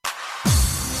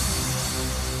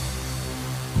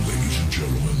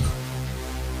gentlemen,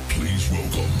 please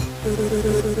welcome.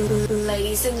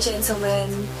 Ladies and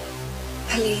gentlemen,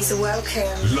 please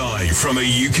welcome. Live from the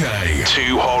UK,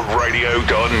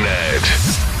 2hotradio.net.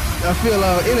 I feel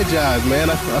energized,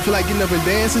 man. I feel like getting up and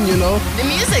dancing, you know. The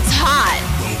music's hot.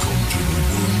 Welcome to the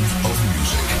world of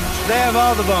music. They have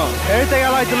all the bone. Everything I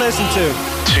like to listen to.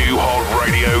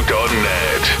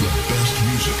 2hotradio.net. The best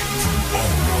music from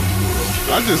all around the world.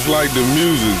 I just like the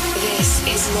music. This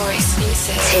is more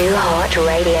exclusive. 2 Hot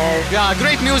Radio. Yeah,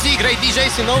 great music, great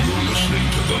DJs, you know. You're listening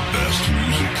to the best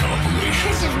music compilation.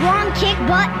 This is Ron Kick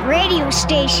Butt Radio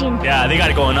Station. Yeah, they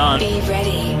got it going on. Be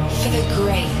ready for the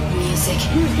great music.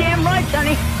 You damn right,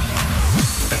 Sonny.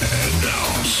 And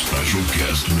now, special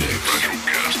guest mix.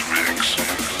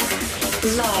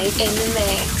 Live in the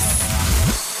mix.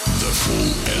 The full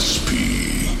SP.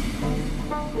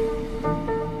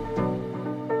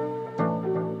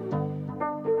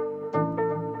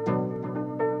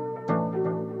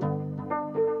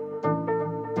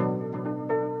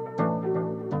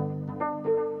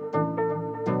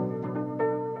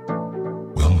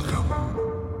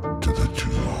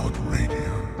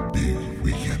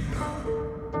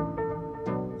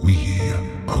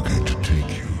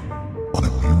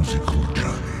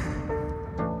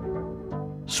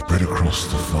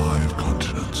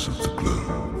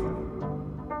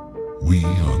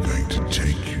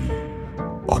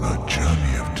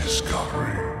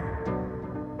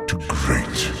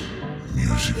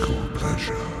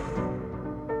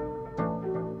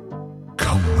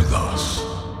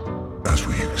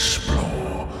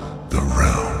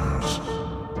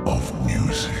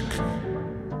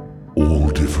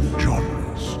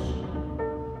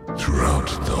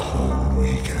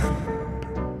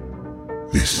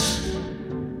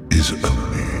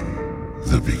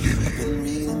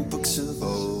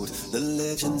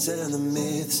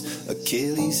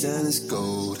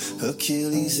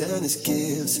 Achilles and his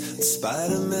gifts, and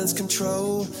Spider-Man's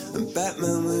control, and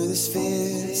Batman with his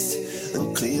fist.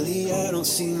 And clearly I don't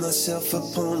see myself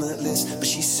upon that list. But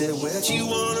she said, where'd you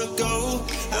wanna go?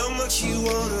 How much you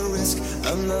wanna risk?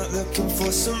 I'm not looking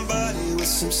for somebody with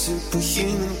some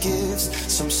superhuman gifts,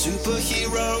 some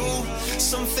superhero,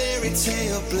 some fairy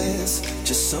tale bliss.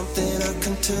 Just something I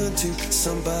can turn to,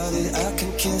 somebody I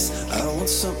can kiss. I want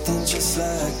something just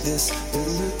like this.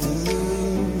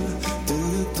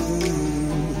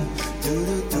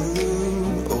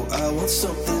 Oh, I want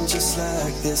something just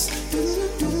like this.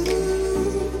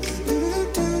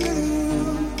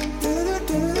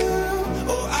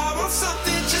 Oh, I want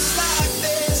something just like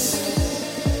this.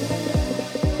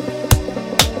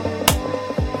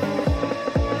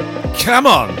 Come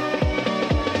on.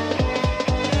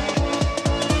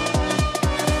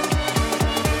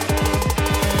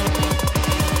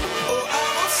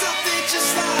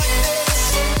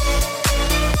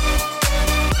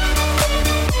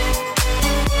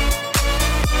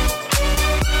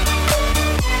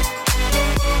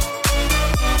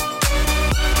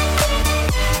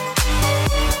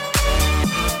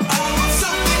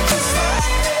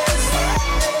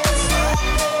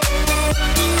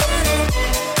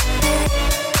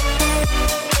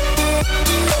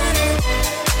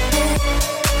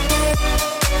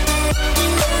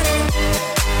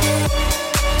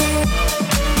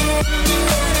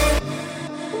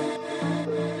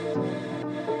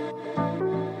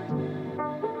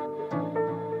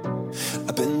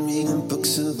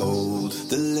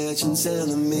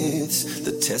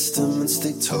 Testaments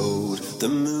they told, the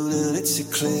moon and its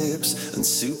eclipse, and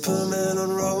Superman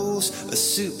unrolls a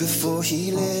suit before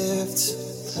he lived.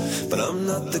 But I'm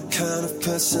not the kind of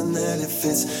person that it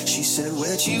fits. She said,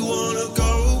 where'd you wanna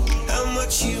go? How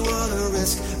much you wanna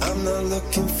risk? I'm not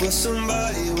looking for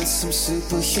somebody with some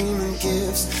superhuman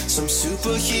gifts, some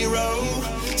superhero,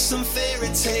 some fairy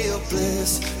tale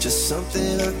bliss. Just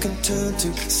something I can turn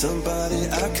to, somebody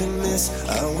I can miss.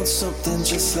 I want something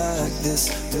just like this.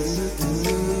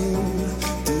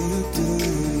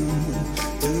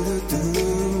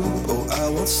 Oh, I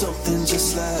want something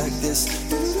just like this.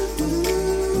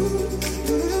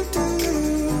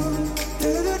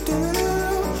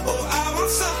 Oh, I want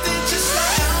something just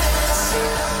like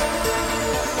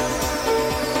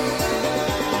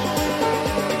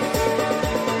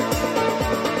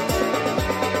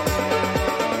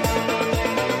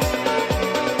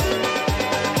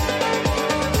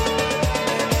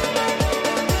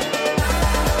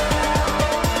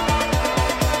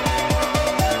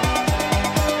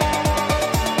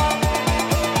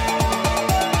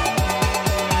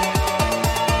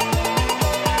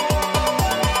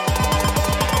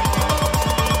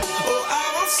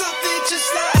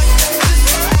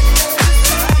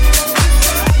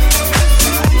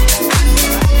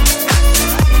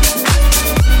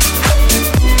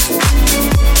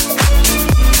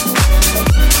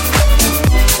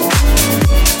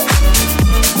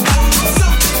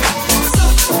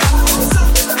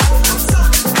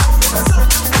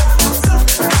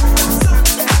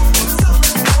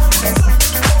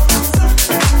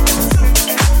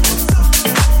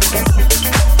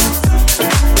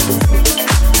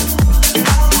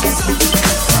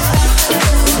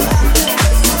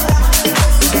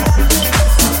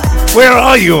Where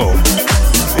are you all?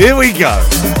 Here we go.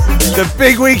 The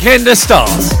big weekender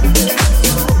starts.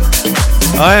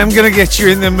 I am going to get you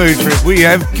in the mood for it. We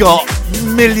have got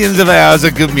millions of hours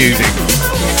of good music.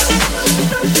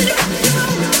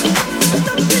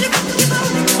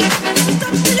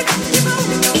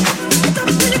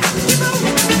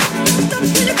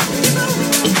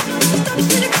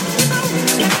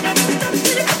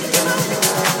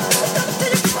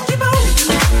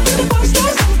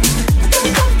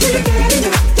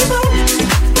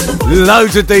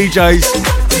 Loads of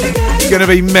DJs, gonna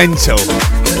be mental.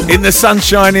 In the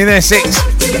sunshine in Essex,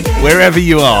 wherever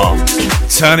you are,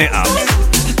 turn it up.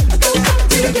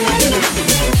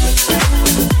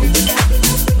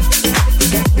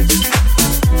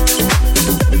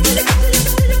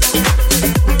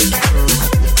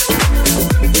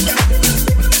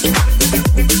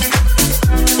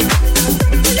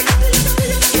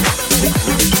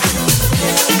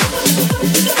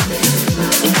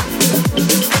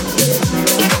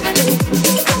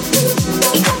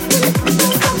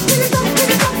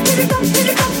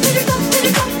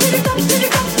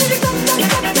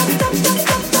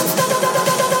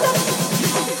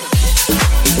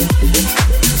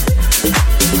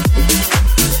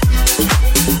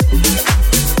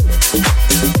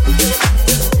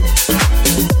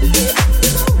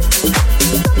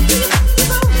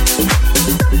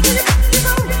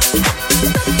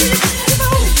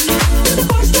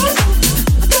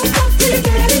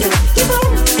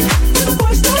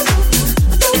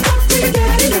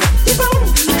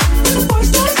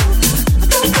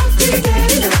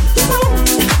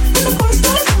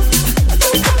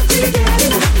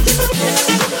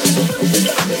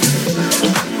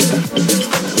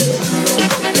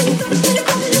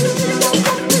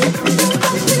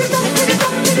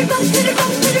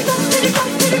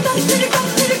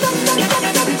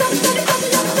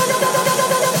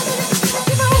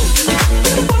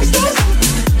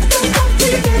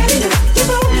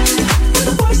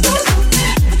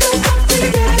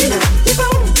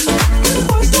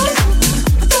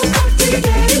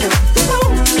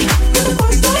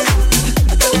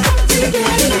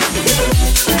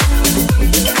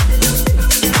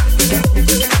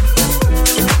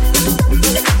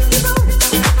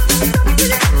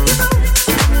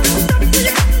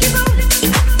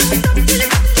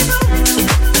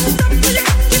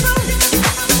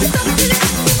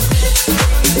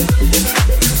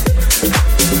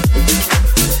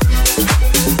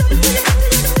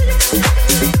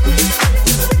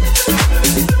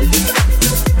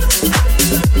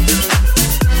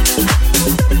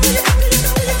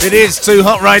 It is Too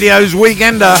Hot Radio's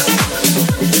Weekender,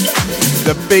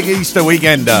 the big Easter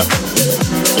Weekender,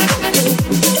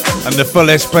 and the full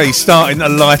SP starting to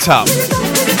light up.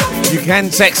 You can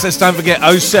text us, don't forget,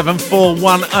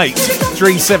 07418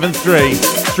 373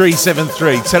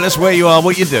 373. Tell us where you are,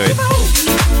 what you're doing.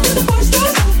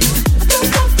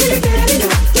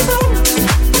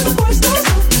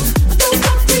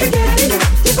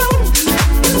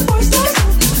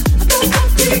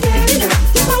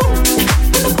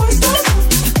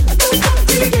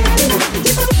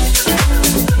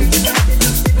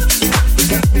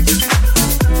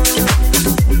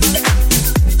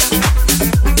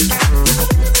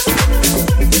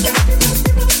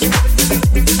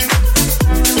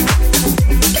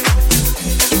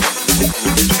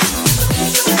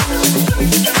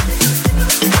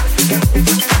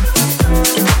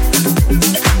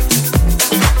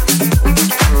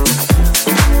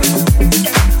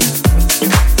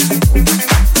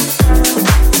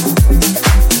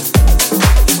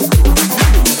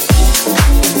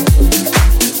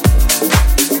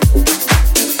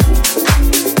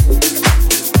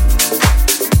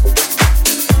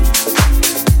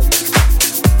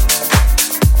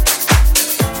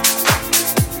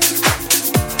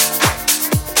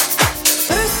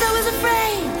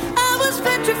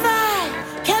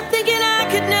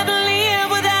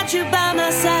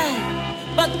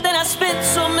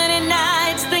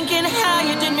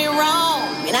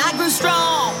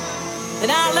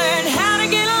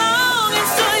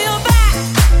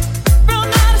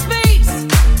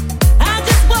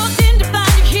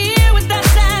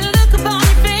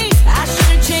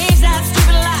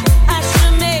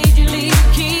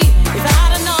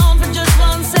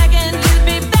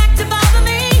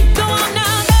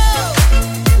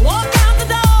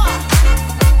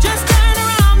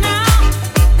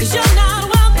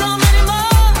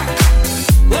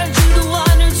 Weren't you the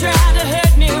one who tried to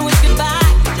hurt me with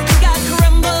goodbye? Think I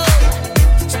crumble?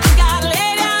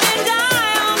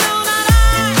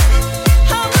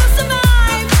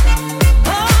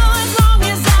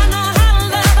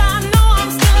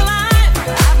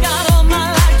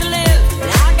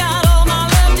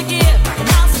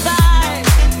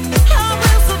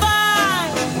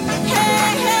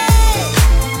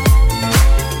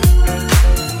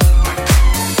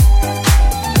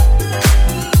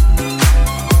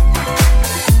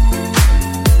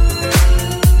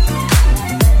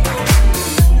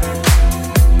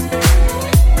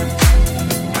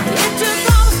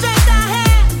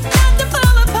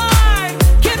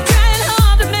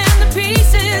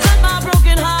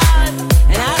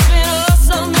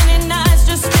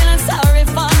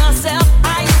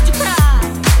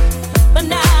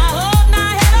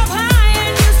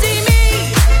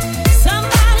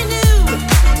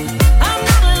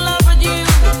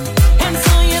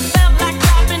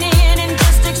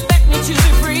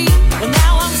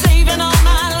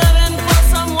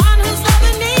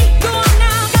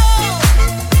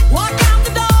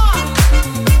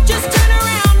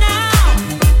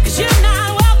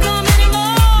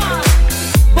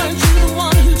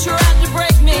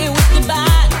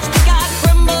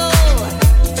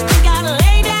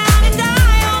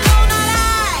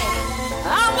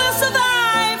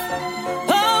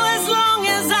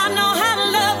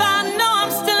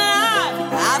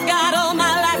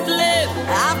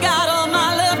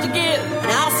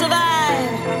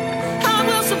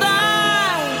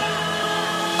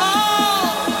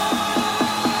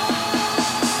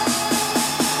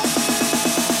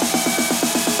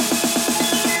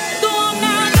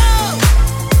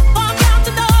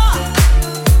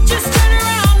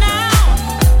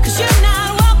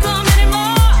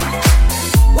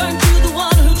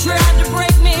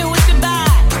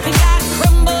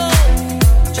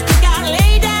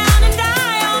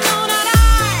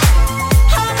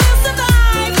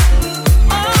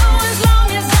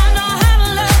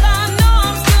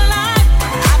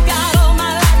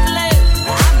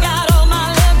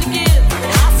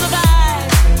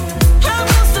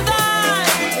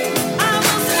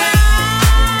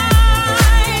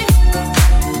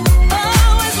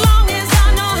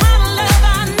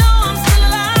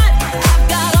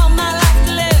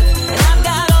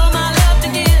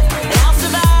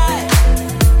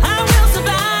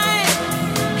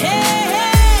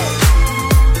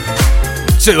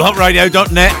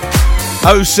 hotradio.net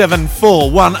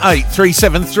 07418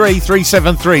 373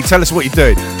 373. Tell us what you're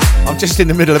doing. I'm just in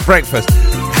the middle of breakfast.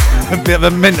 A bit of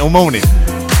a mental morning.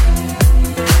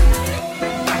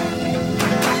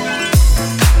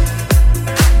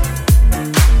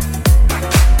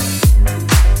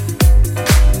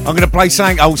 I'm going to play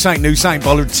something old, something new, something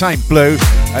Bollywood, something blue,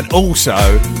 and also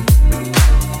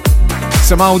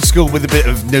some old school with a bit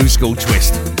of new school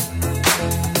twist.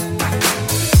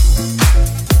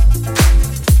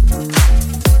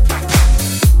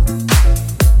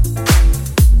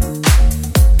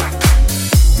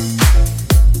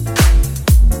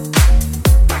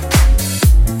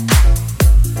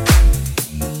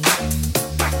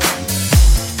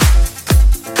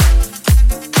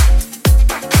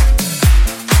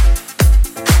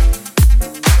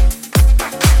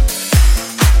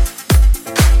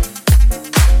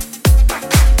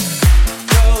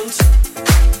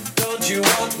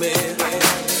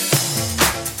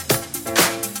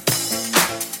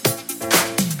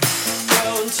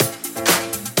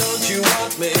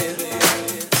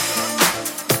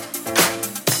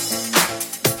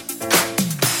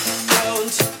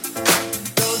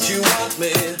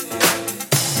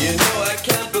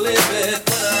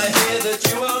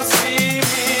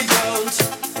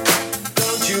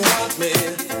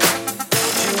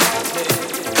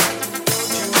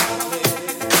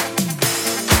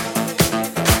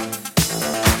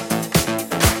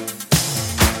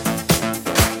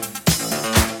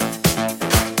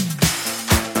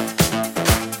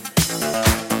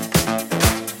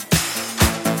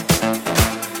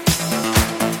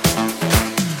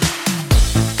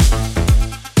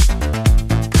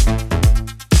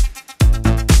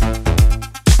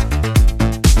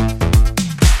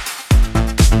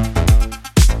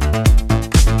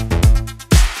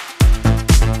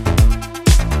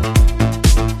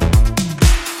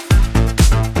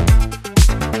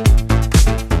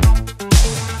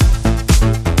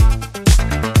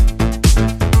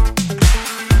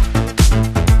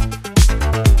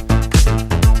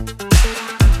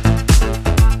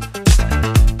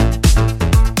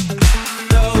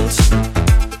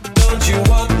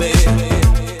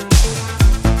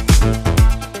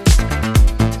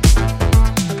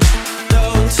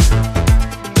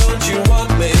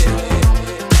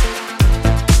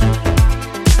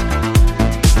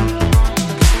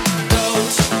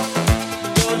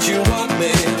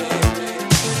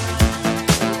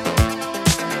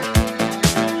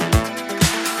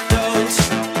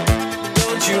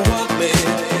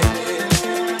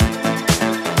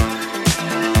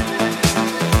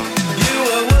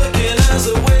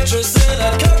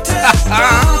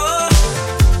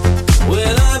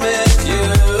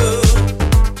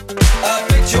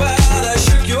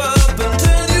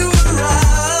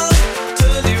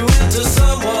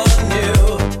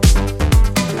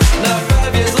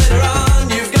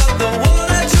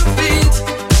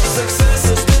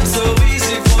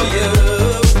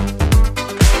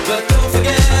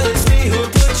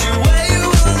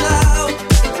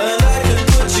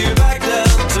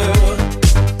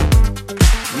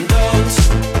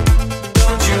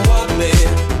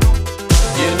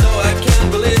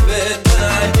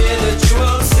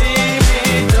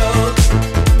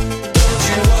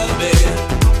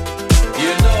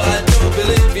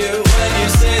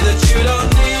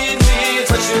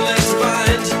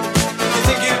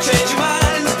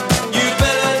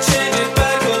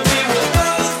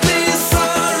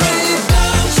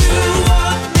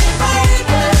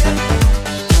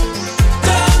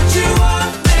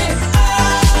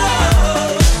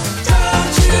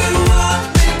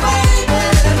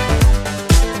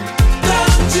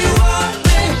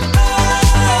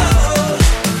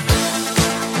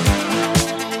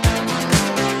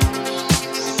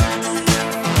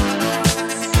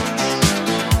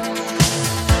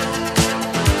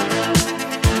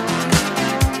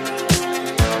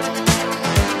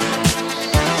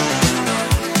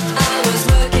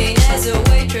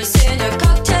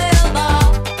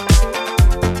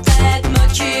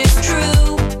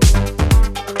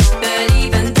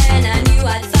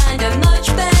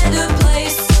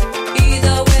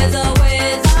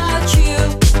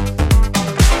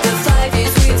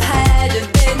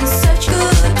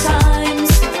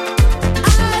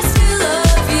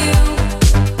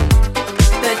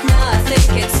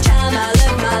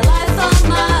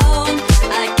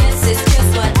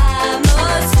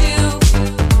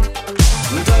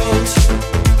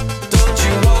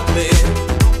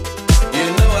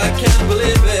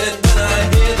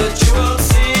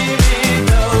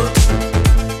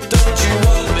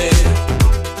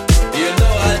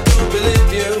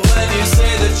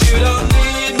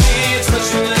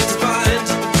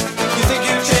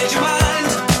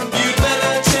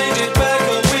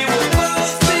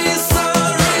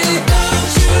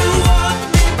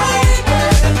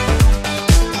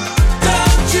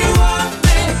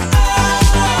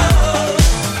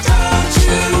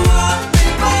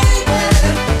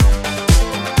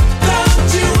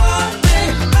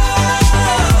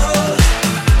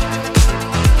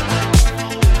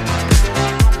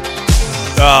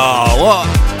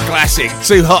 classic.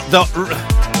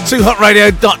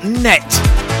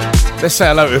 TooHotRadio.net. Let's say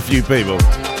hello to a few people.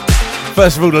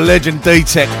 First of all, the legend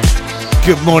D-Tech.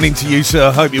 Good morning to you, sir.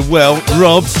 I hope you're well.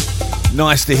 Rob,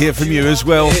 nice to hear from you as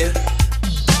well.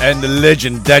 And the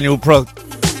legend Daniel Prog.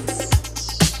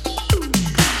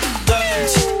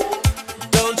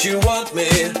 Don't you want me?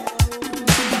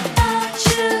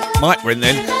 Mike went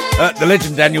then. The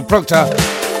legend Daniel Proctor.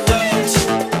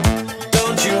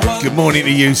 Good morning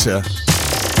to you, sir.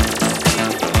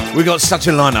 We got such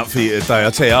a lineup for you today. I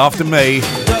tell you, after me,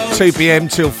 2 p.m.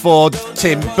 till 4,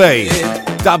 Tim B.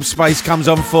 Dub Space comes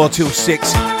on 4 till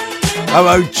 6.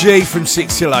 OOG from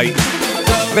 6 till 8.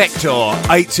 Vector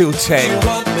 8 till 10.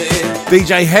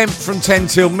 DJ Hemp from 10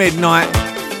 till midnight.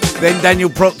 Then Daniel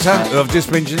Proctor, who I've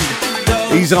just mentioned,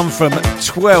 he's on from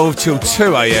 12 till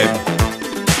 2 a.m.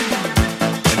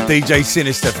 And DJ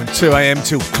Sinister from 2 a.m.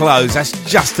 till close. That's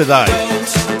just today.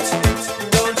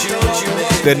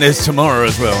 Then there's tomorrow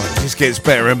as well. It just gets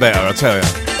better and better, I tell you.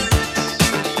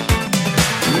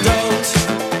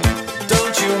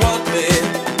 Don't you want me?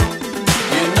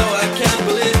 You know I can't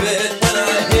believe it when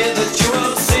I hear that you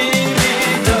won't see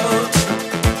me.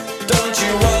 Don't you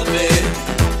want me?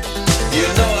 You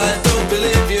know I don't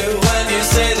believe you when you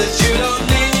say that you don't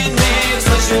need me. It's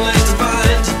much too late to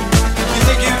find. You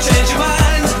think you've changed your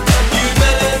mind? You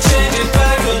better change it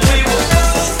back when we will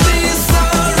both be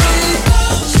sorry.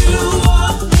 Don't you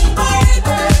want me,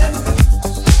 baby?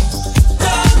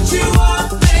 Don't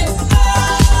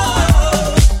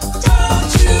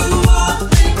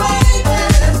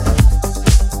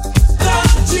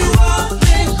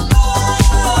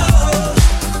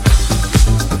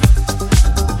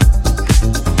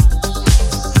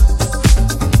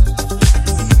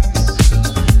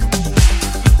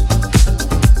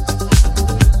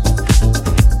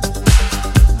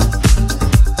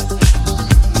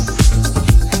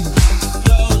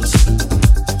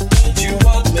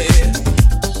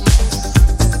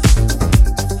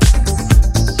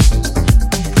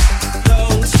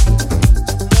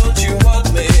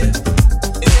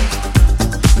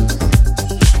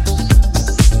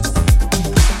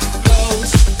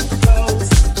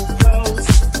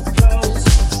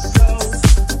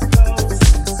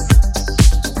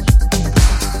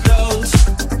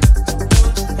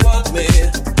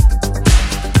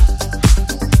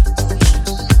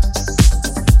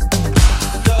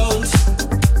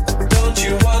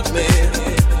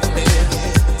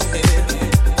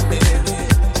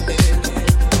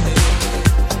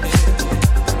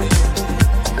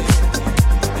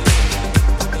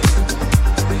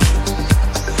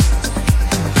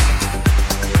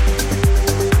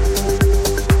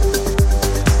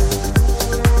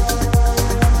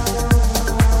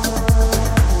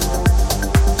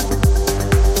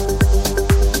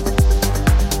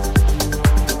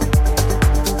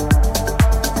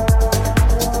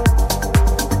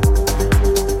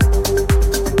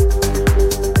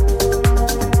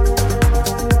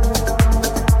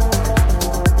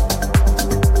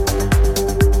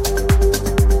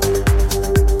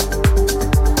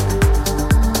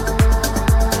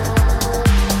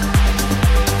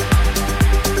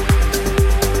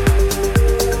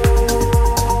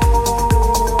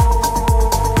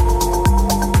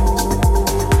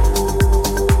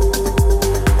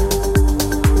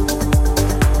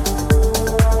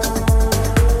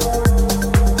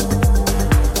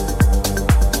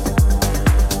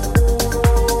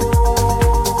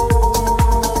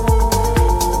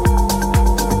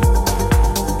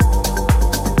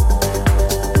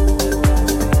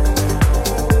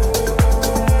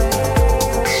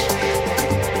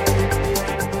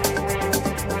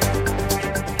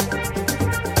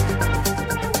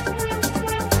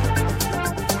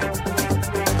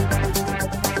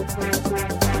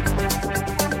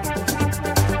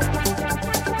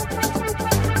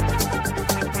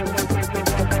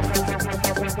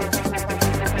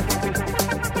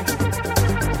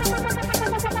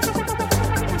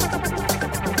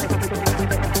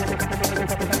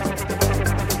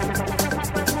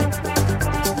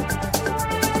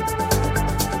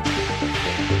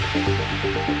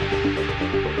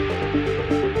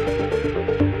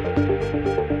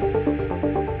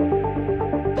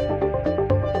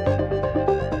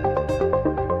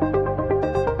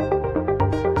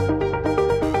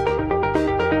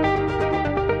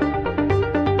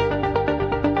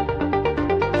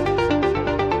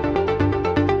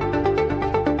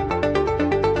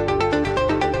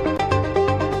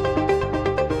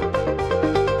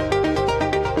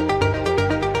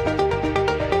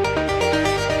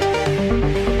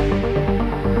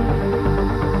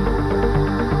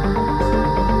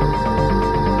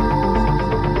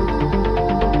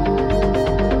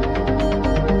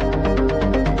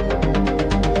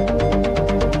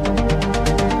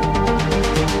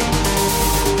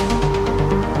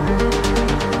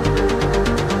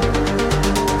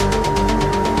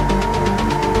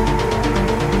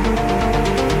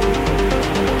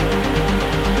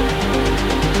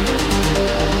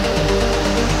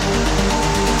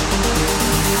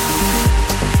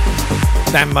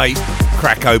Sam, mate,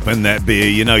 crack open that beer.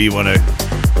 You know you want to.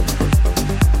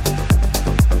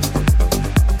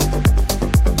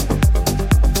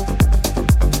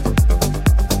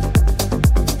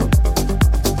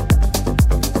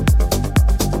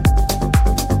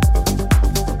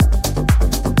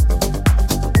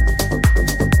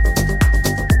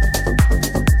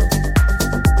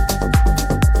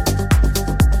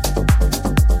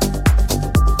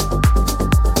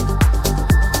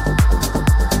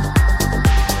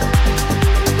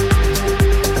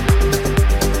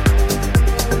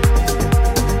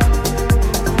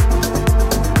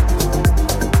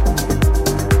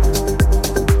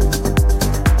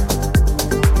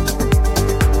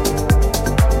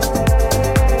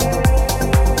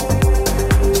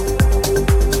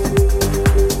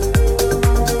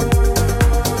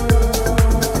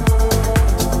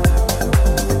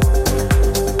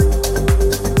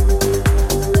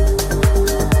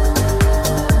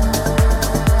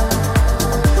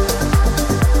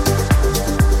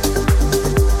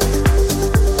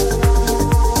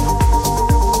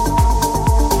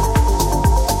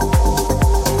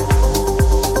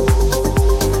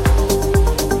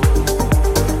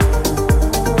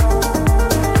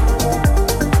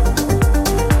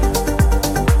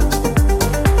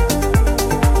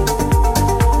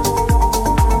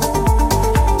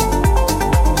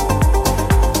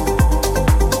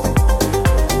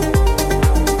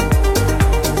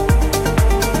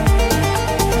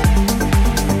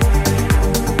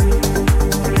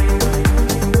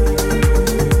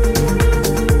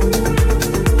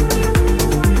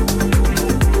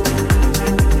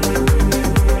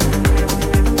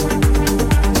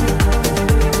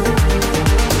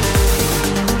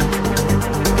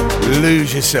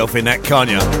 Lose yourself in that, can't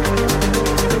you?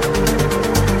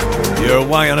 You're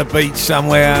away on a beach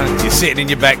somewhere, you're sitting in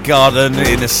your back garden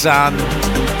in the sun,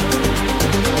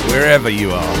 wherever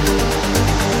you are.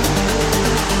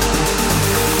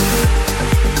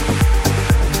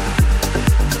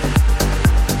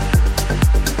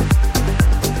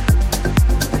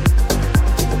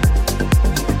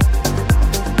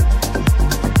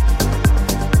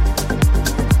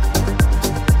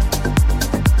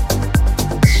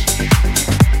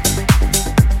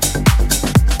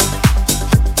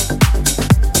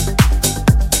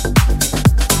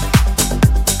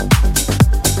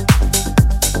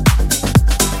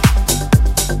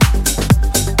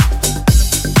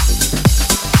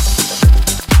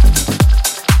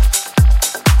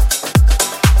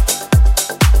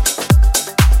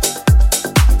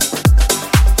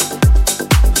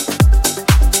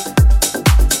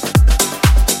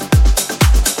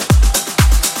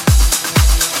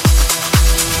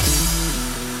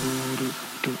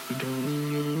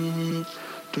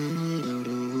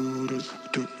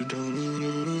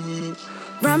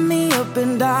 Wrap me up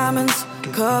in diamonds,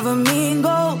 cover me in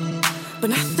gold,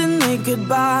 but nothing they could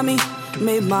buy me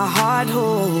made my heart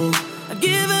whole. I'd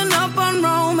given up on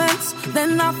romance,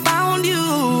 then I found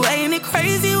you. Ain't it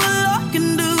crazy what love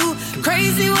can do?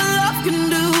 Crazy what love can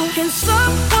do. Can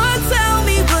someone tell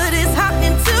me what is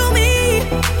happening to me?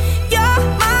 You're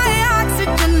my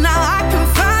oxygen, now I can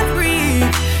find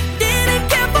breathe. Didn't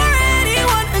care for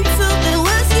anyone until there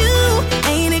was you.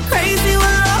 Ain't it crazy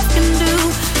what love can do?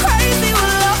 Crazy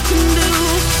what love can do.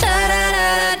 Da da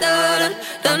da da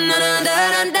da da da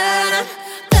da da da.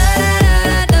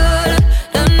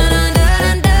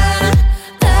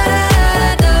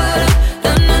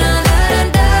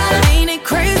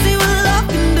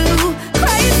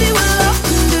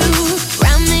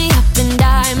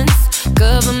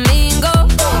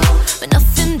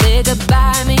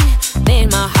 By me, made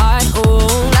my heart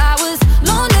whole. I was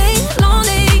lonely,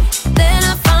 lonely, then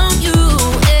I found you.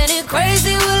 Ain't it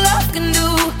crazy what love can do?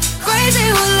 Crazy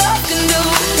what love can do.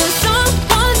 Can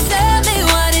someone tell me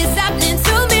what is happening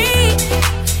to me?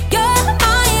 You're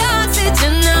my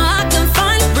oxygen, now I can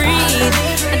finally breathe.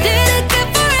 I didn't care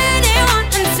for anyone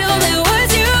until there was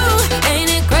you.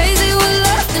 Ain't it crazy what love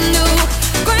can do? Crazy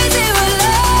what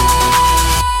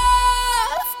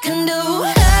love can do.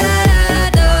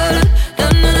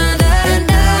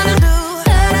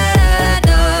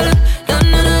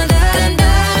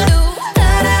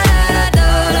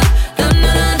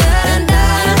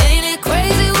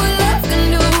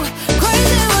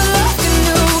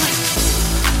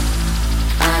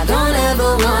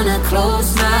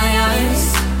 Close my eyes,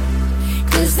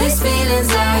 'cause this feeling's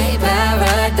like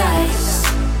paradise.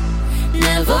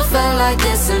 Never felt like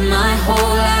this in my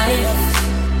whole life.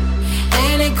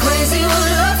 Ain't it crazy what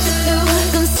love can do?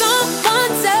 Can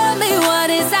someone tell me what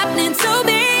is happening to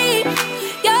me?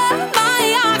 You're my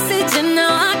oxygen,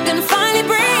 now I can finally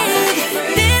breathe.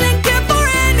 Didn't care for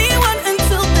anyone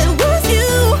until there was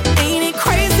you.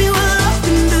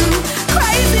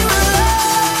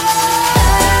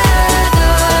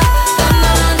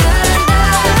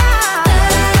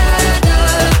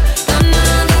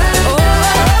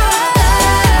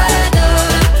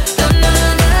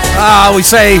 We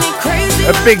say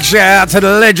a big shout out to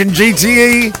the legend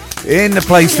GTE in the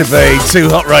place to be, Too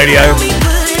Hot Radio.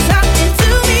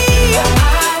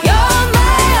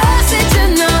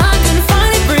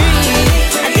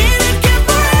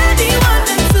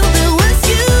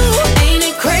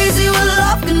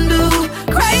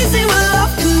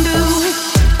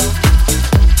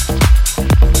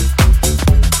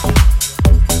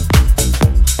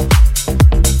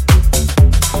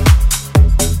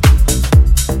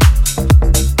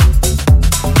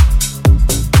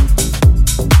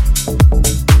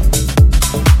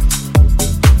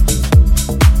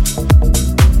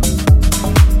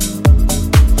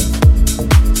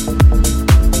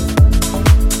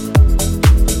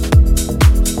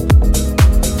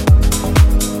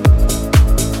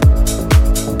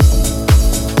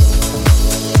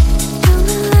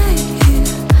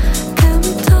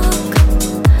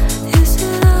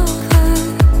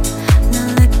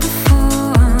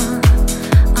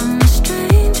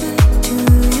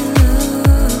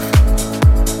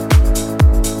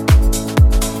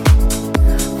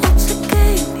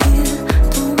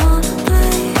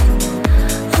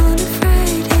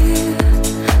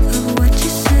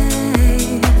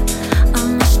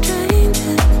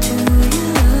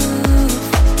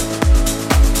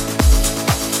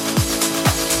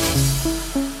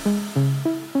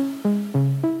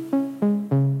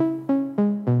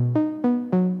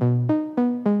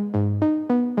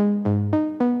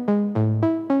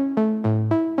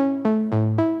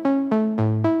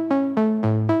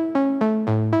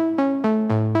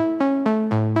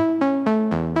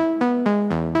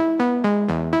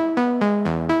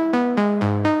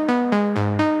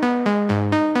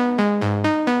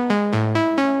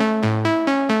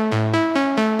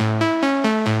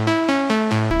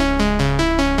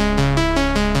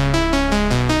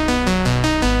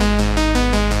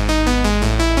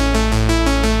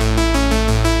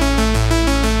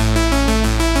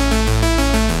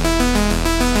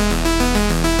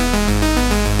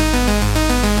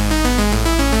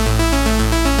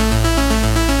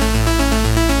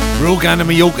 We're all going to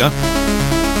Mallorca.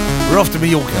 We're off to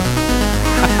Mallorca.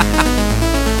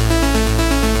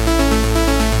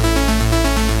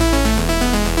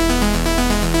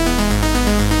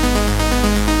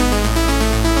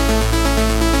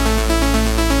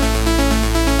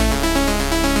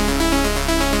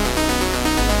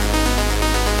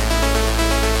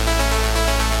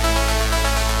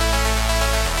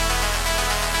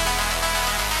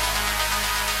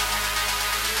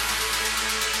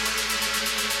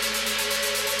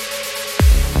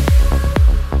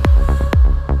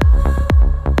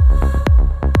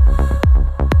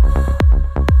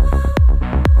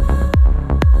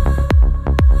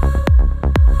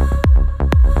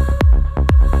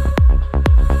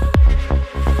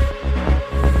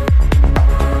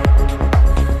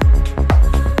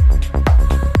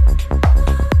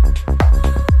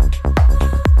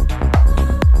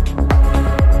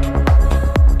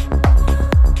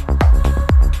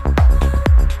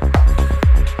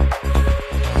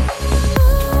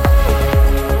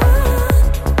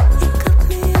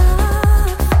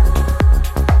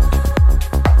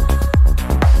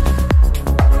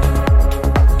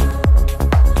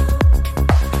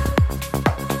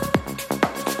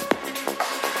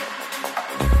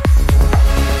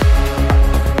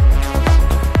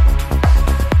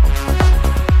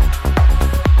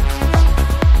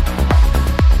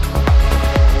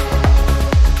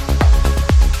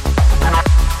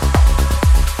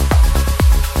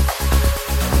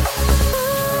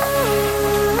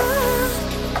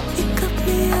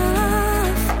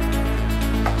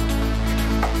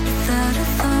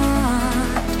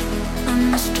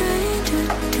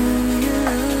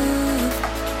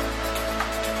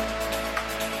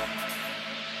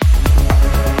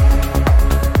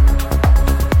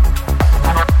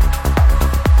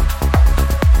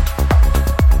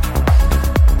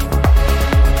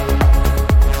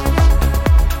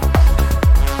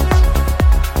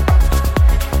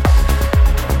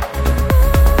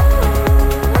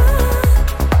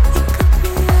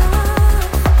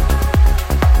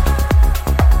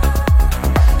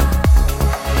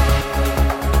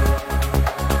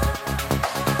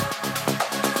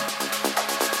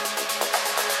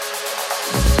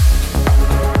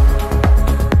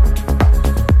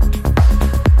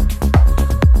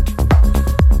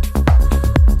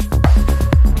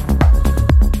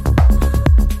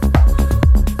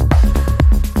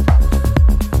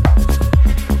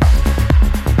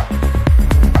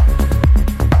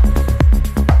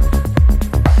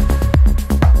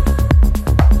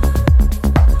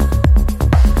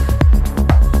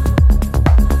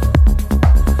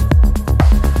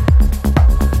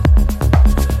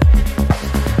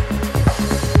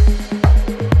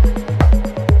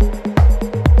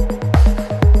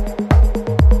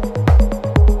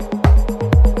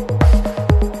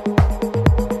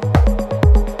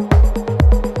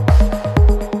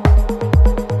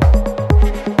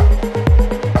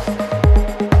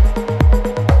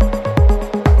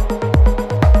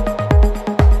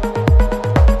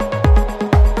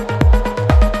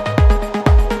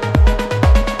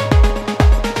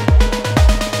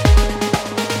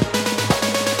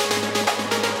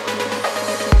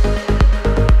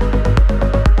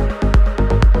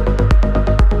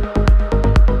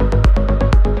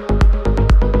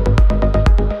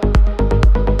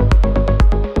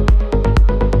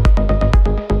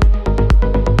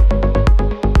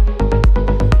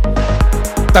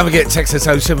 Don't forget, text us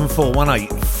 07418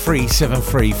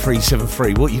 373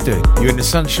 373. What are you doing? You're in the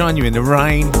sunshine, you're in the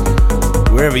rain,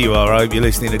 wherever you are. I hope you're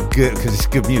listening to good, because it's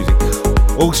good music.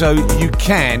 Also, you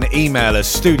can email us,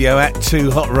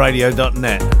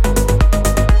 studio@2hotradio.net.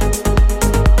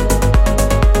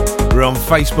 We're on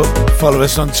Facebook. Follow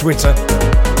us on Twitter.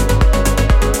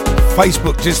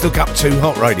 Facebook, just look up 2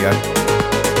 Hot Radio.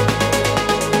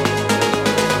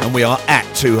 And we are at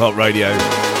 2 Hot Radio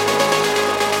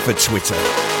for Twitter.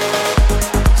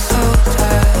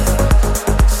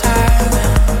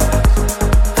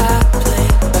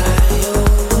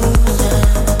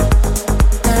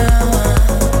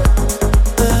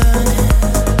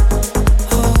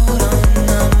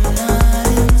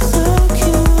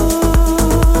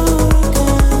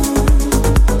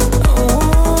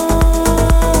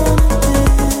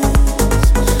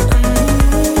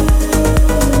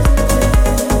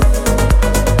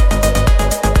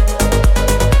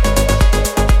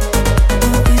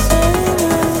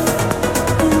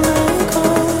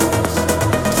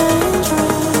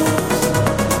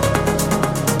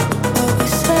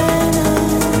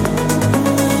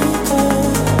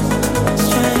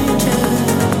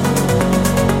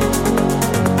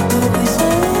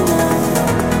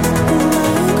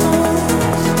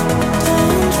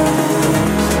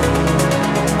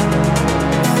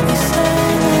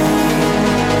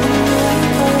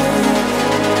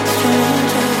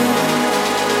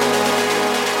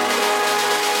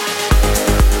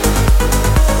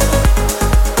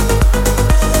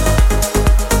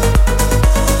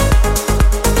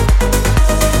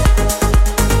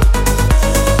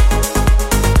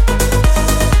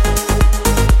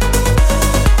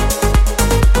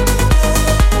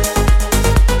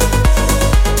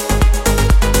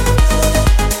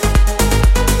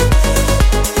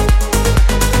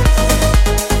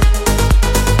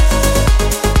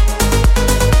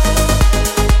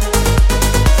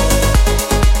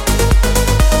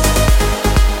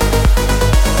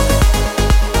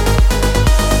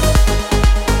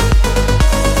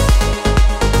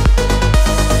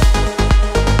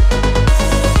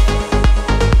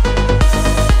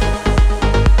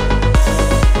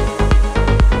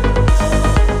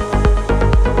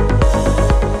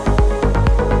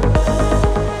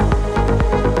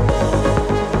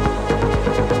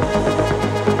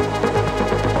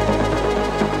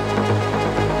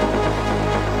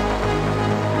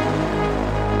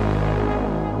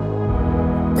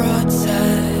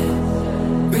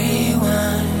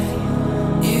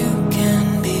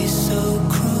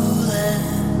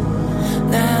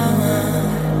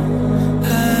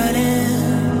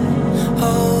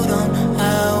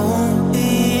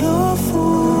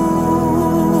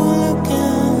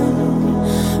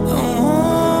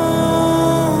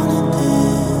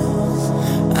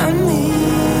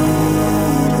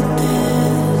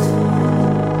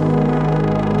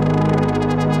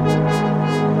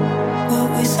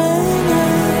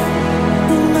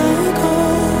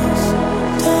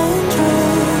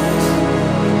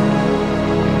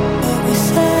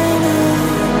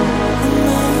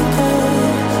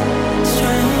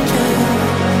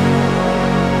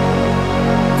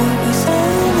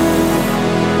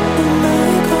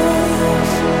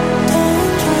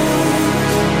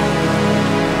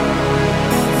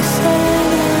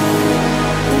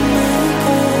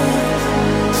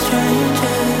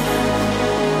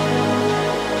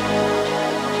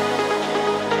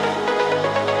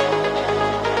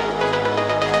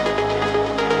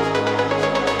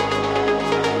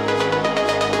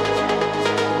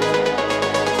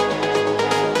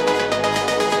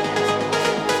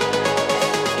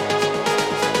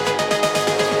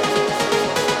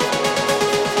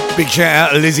 Big shout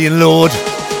out to Lizzie and Lord.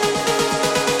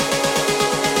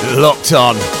 Locked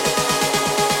on.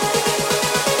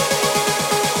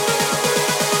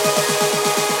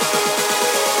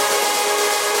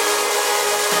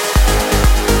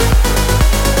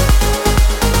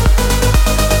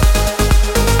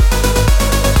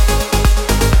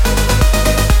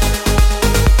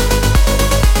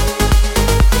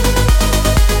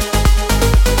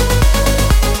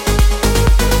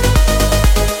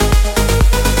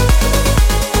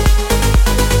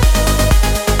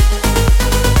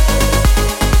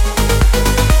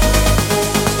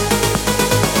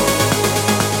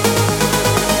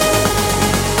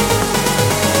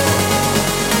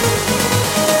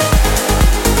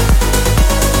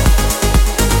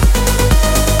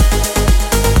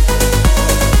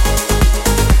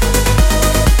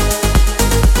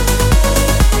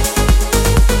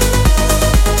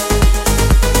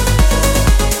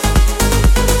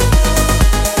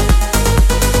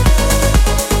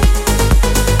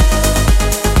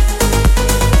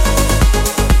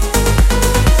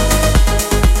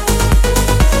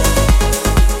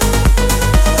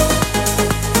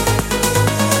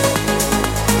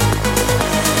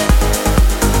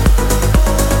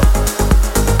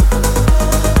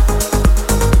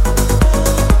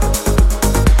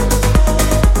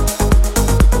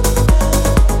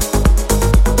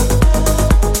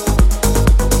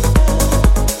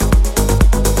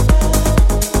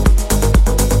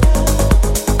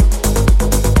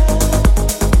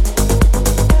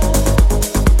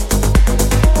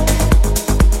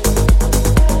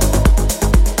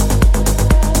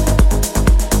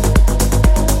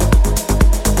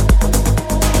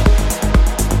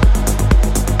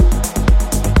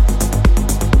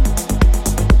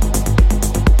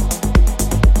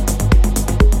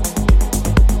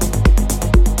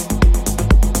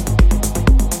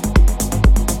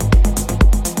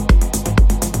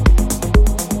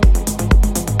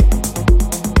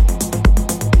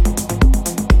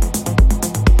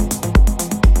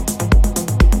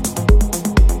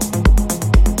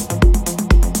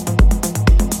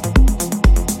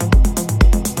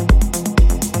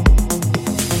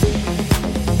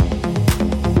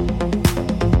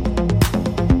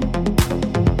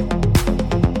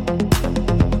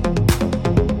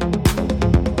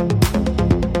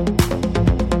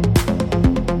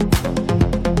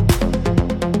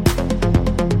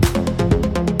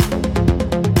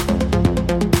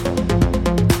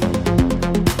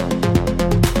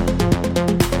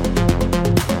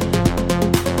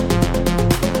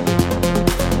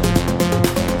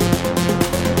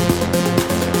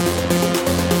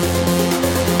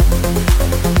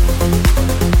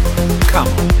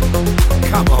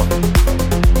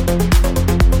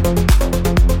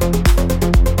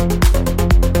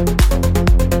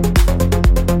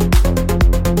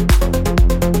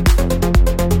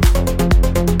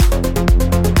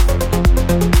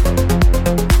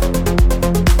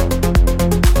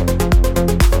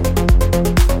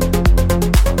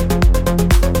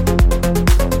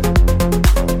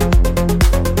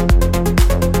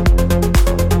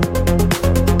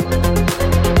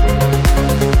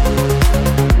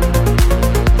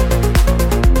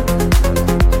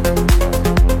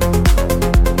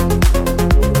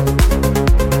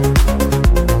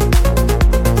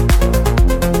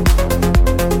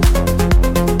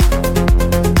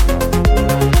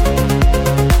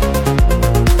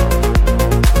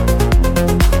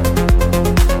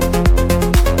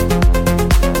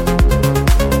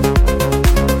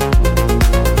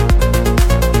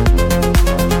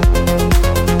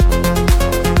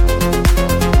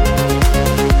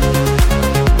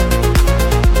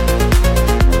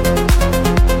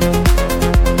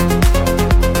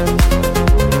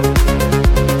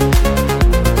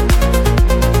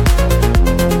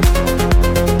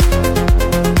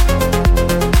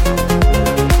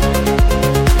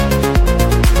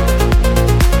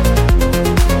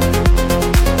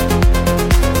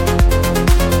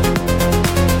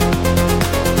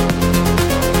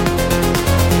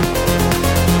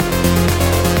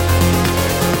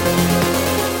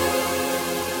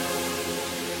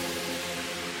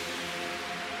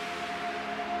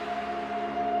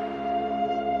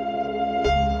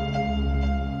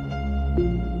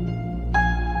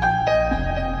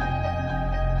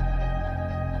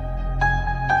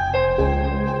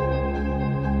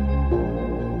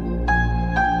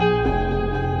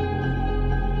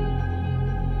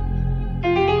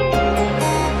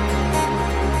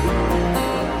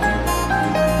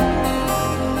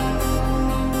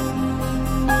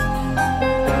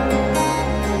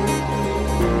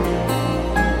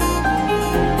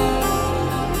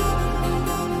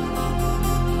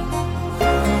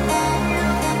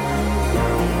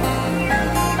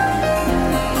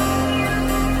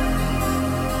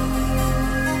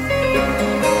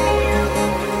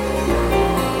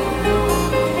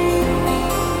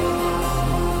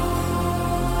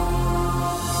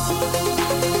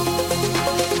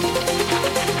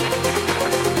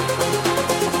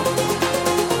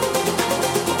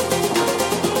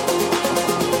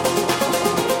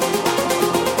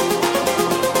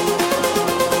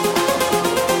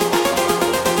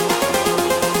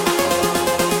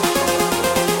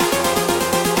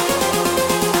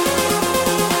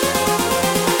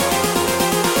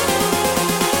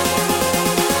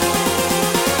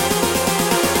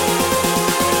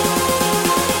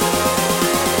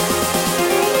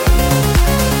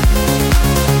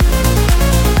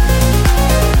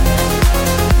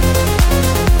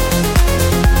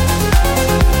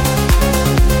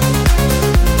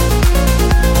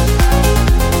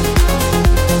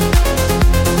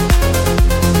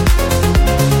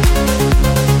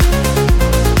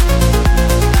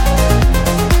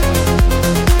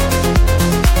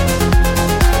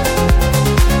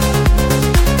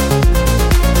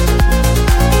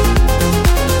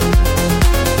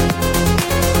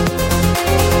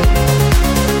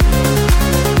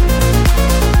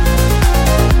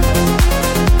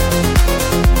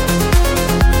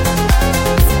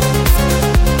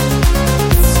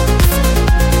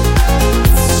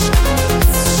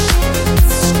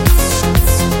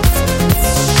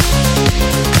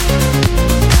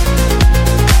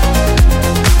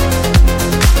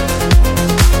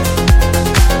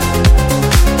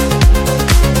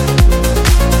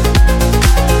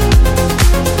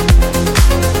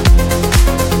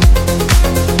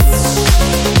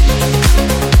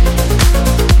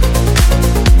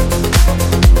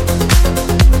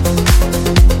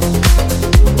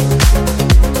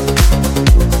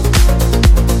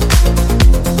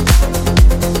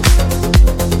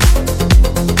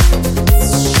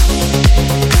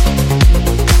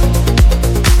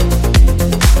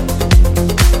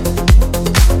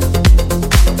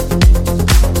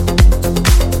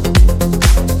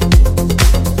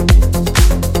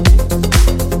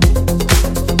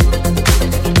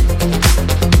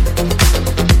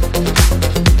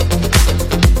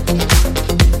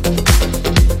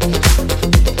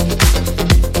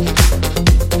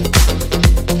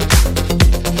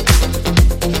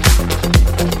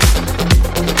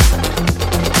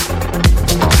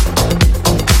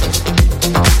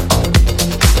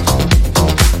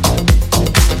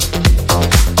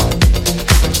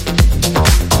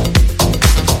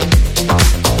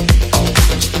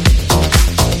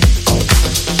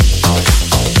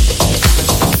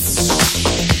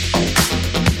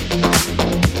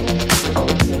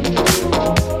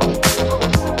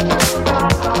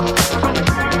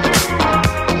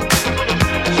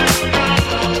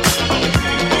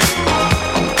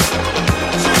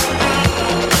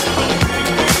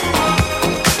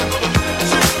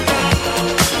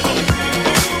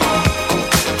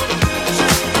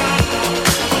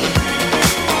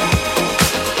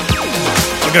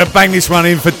 I'm going to bang this one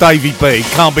in for Davey B.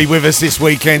 Can't be with us this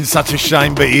weekend. Such a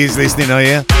shame, but he is listening, I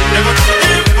hear.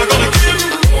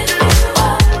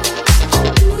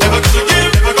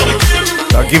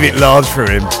 I'll give it large for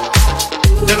him.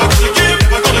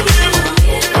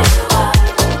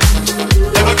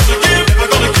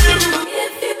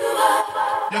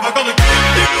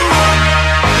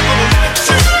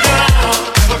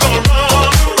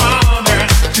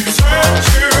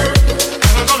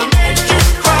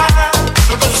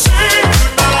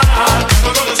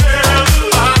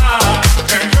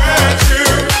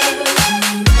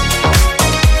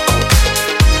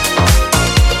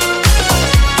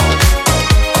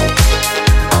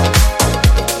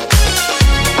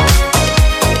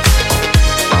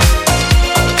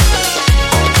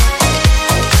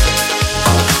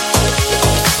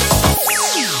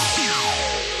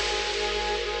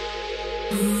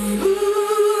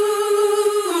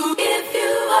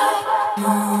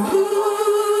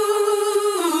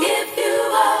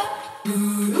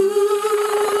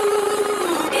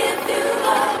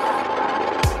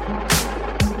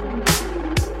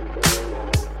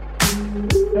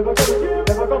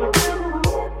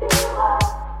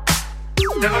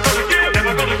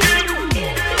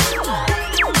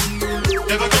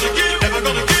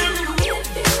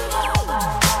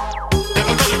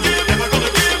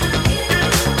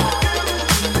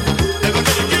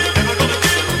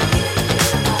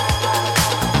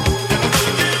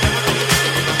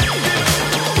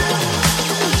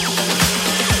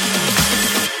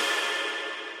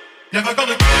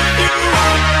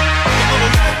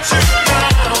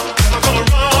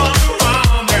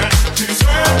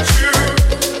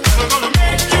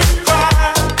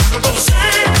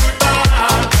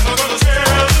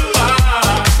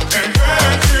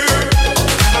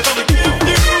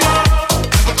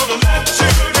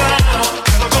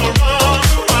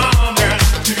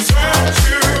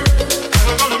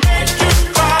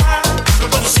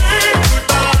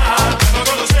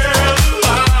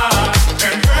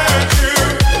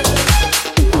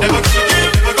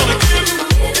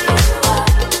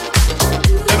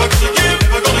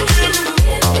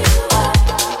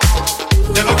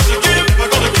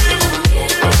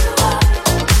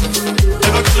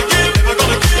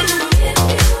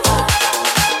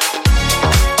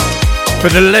 For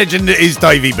the legend that is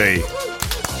Davey B.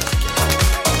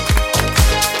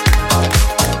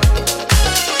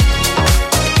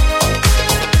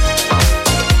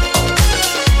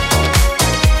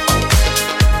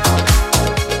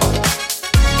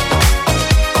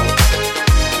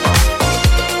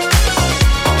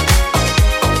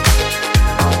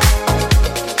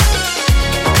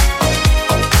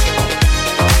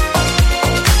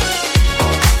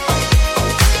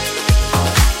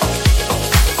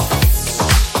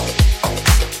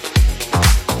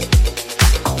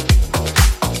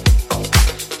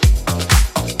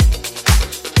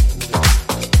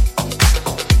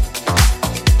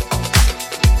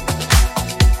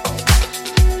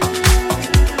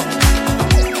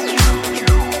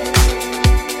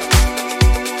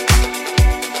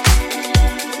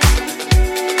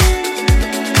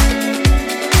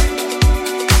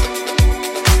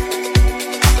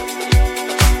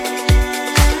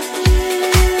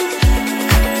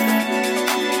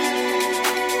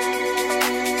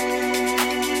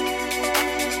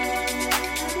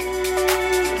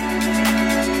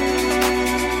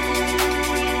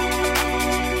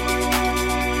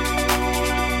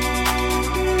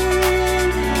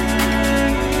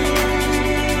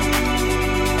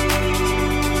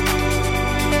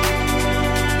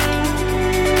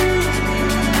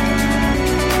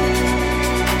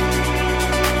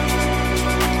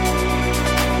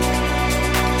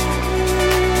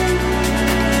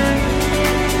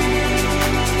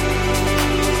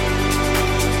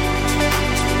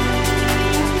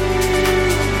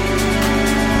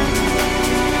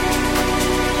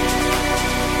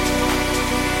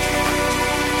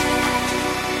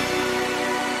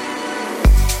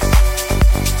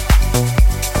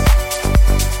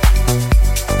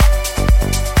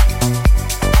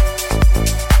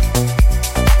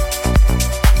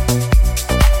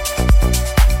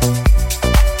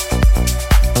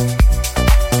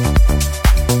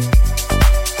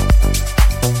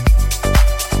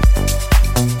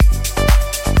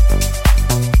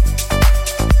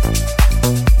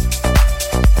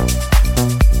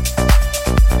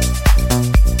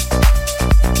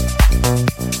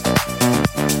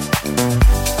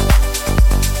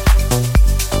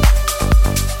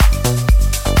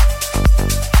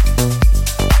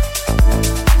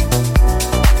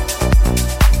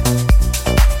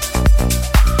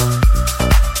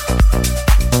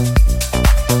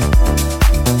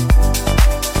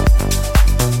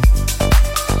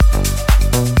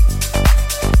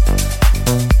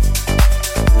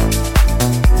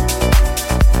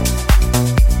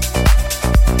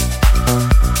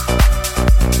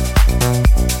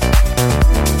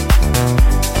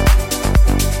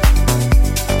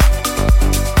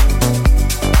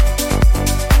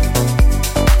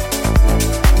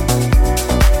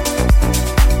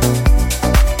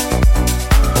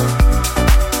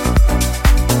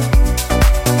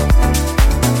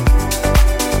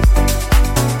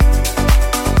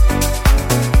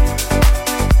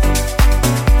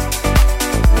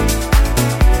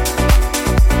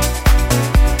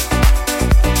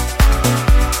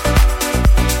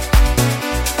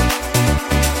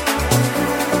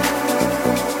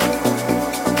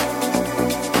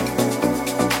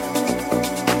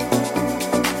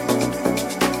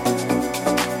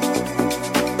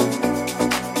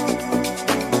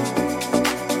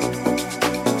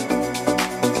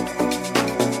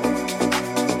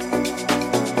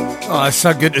 Oh, it's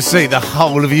so good to see the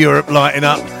whole of Europe lighting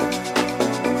up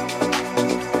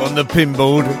on the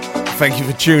pinboard. Thank you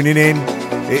for tuning in.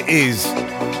 It is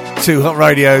Too Hot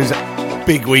Radio's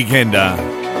Big Weekender.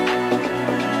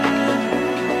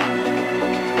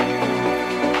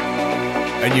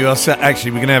 And you are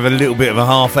actually, we're going to have a little bit of a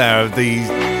half hour of these.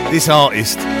 This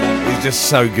artist is just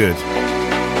so good.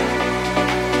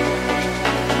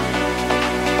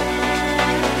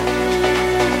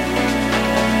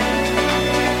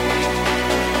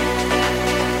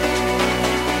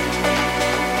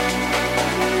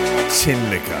 Tin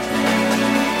Liquor.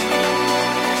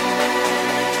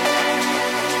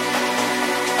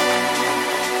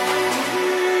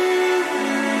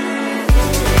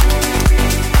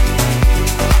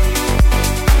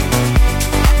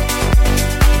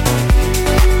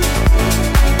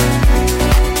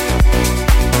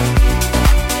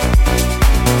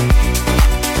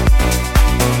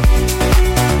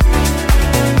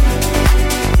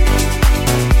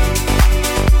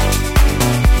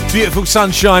 Beautiful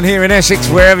sunshine here in Essex,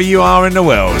 wherever you are in the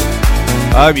world.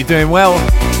 I hope you're doing well.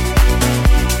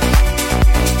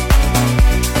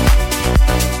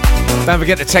 Don't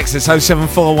forget to text us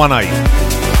 07418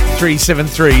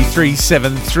 373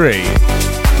 373.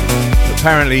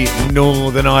 Apparently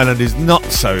Northern Ireland is not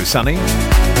so sunny,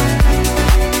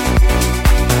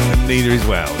 and neither is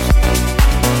Wales.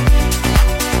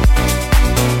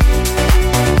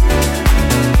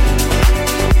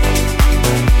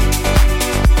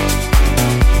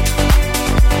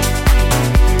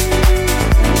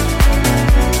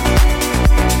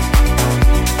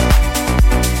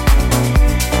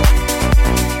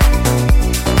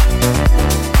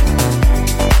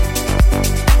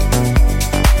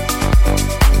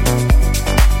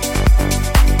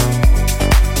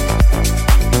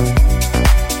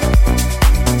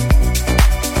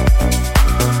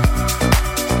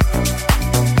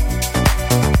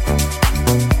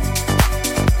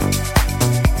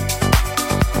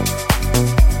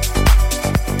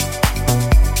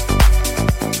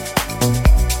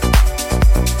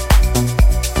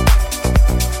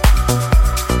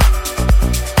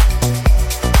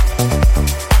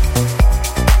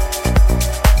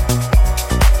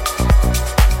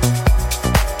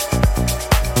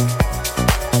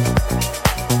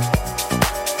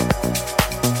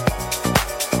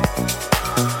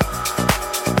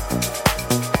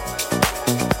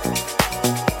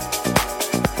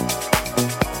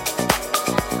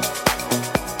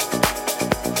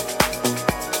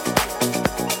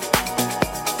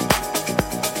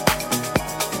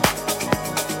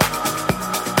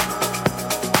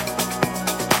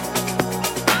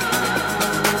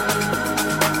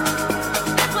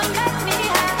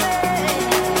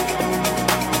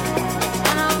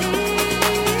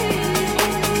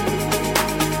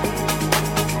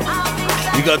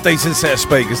 You got a decent set of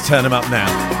speakers, turn them up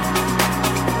now.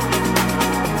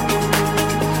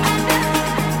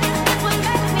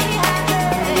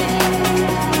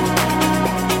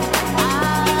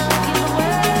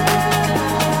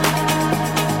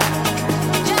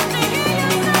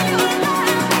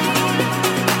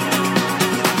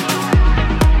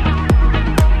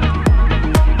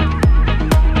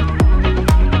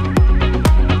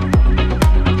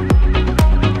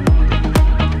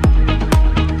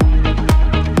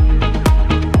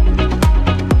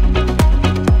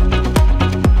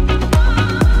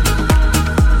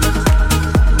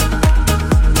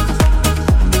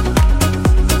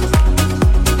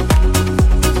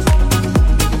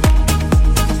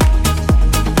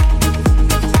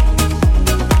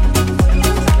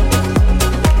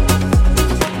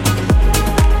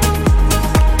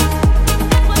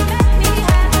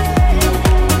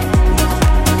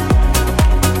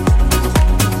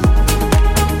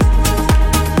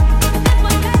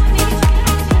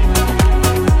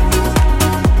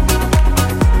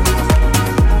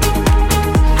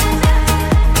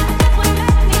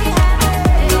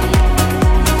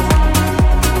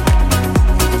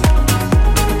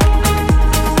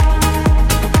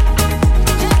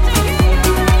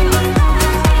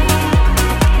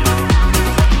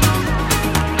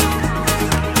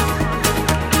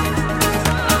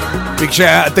 Big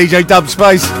shout out to DJ Dub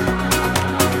Space.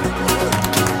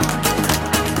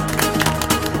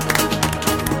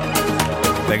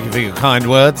 Thank you for your kind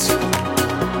words.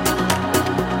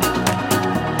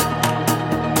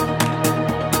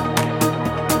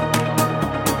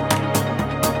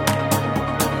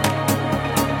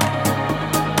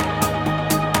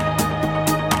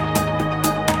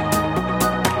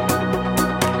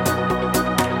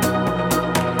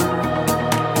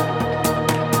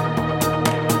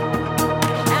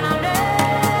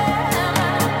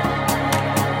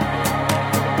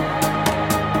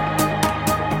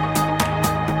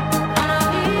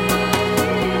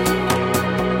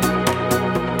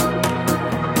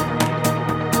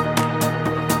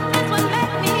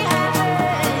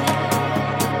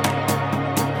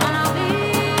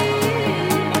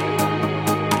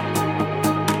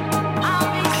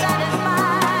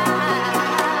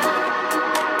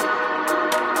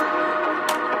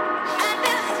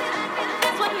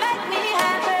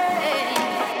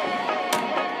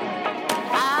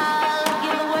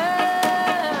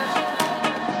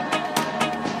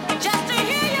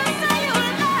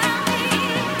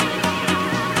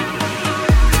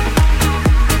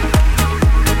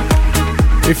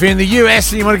 If you're in the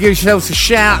US and you want to give yourselves a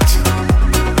shout,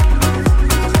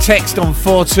 text on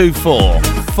 424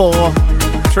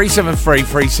 373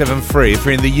 373. If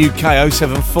you're in the UK,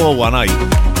 07418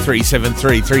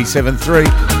 373 373.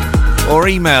 Or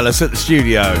email us at the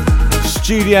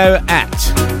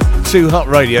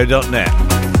studio@toohotradio.net.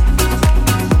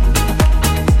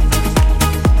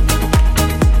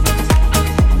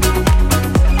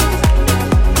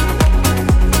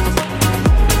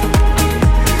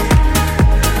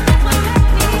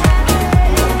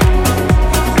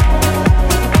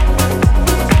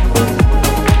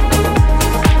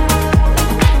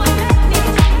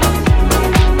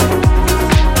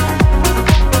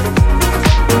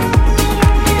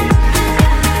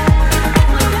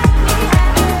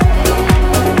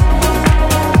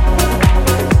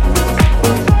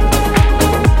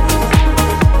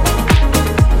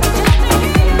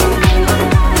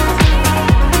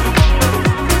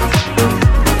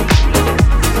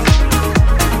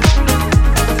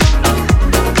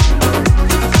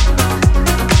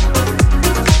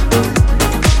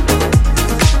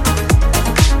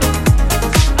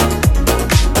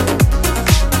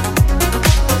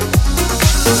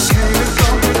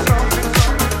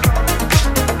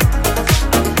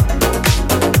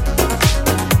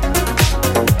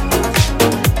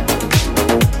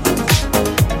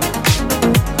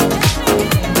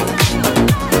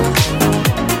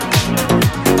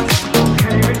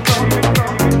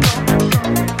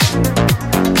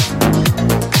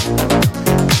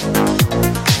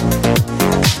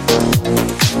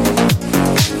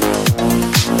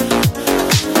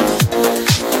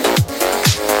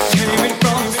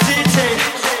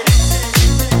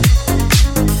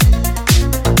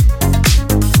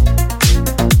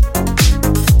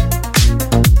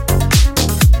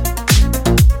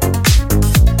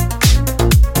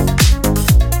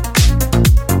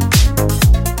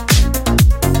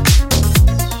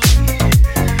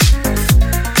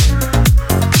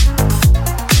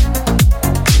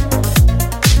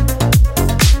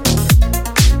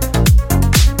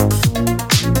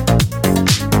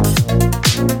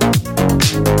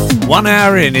 One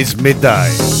hour in is midday.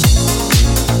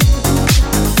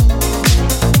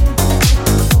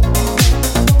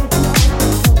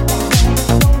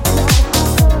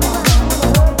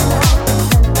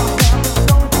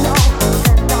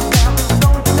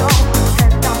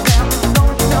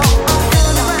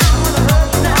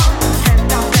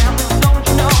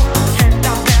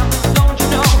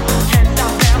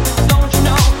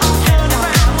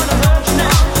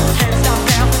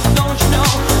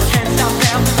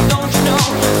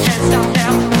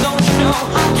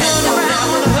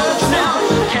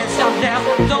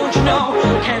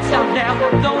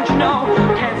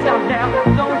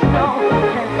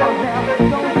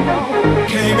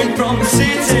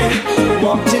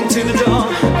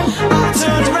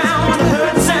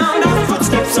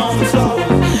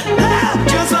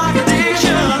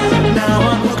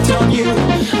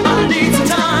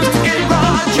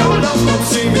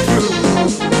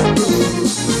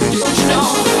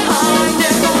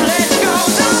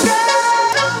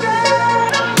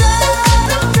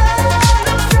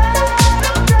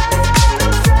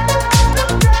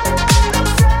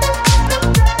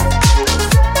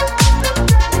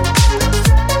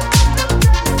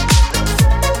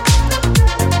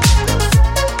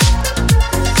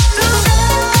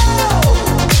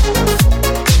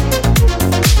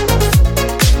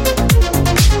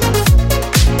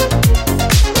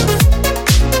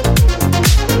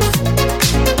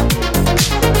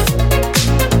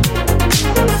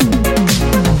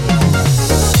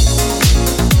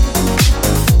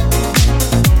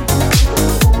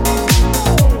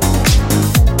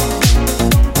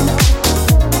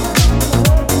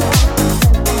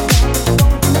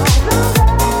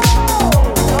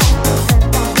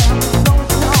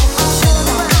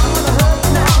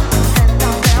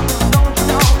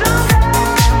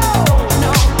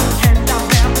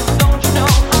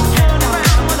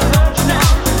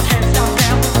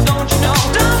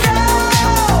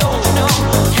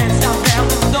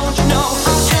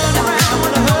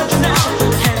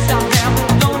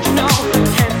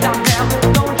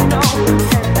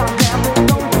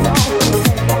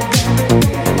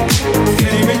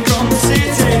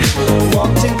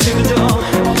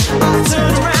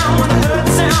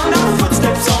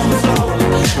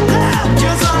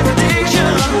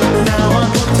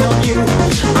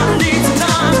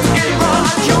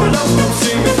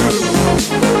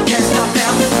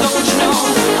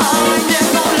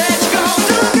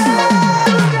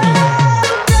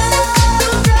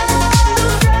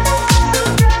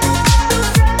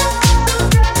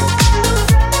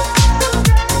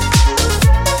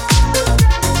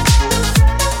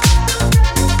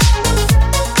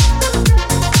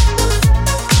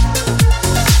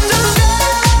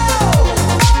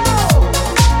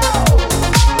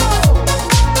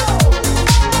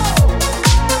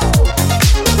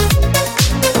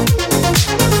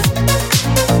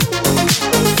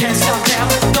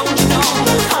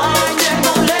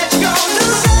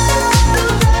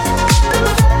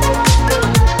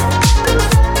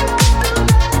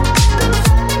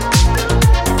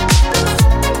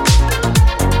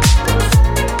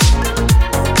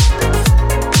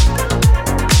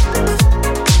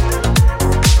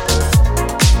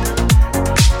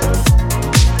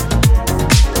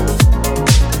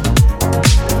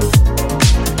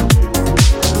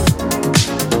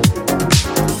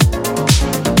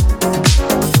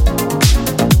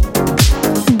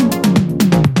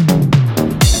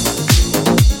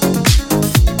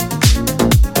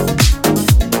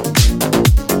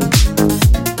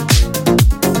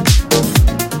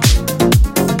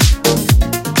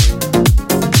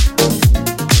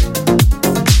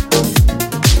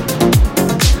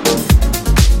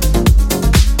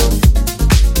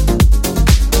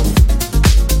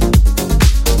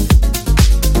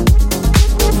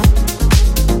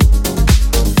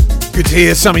 Good to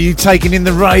hear some of you taking in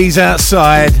the rays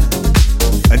outside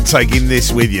and taking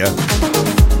this with you.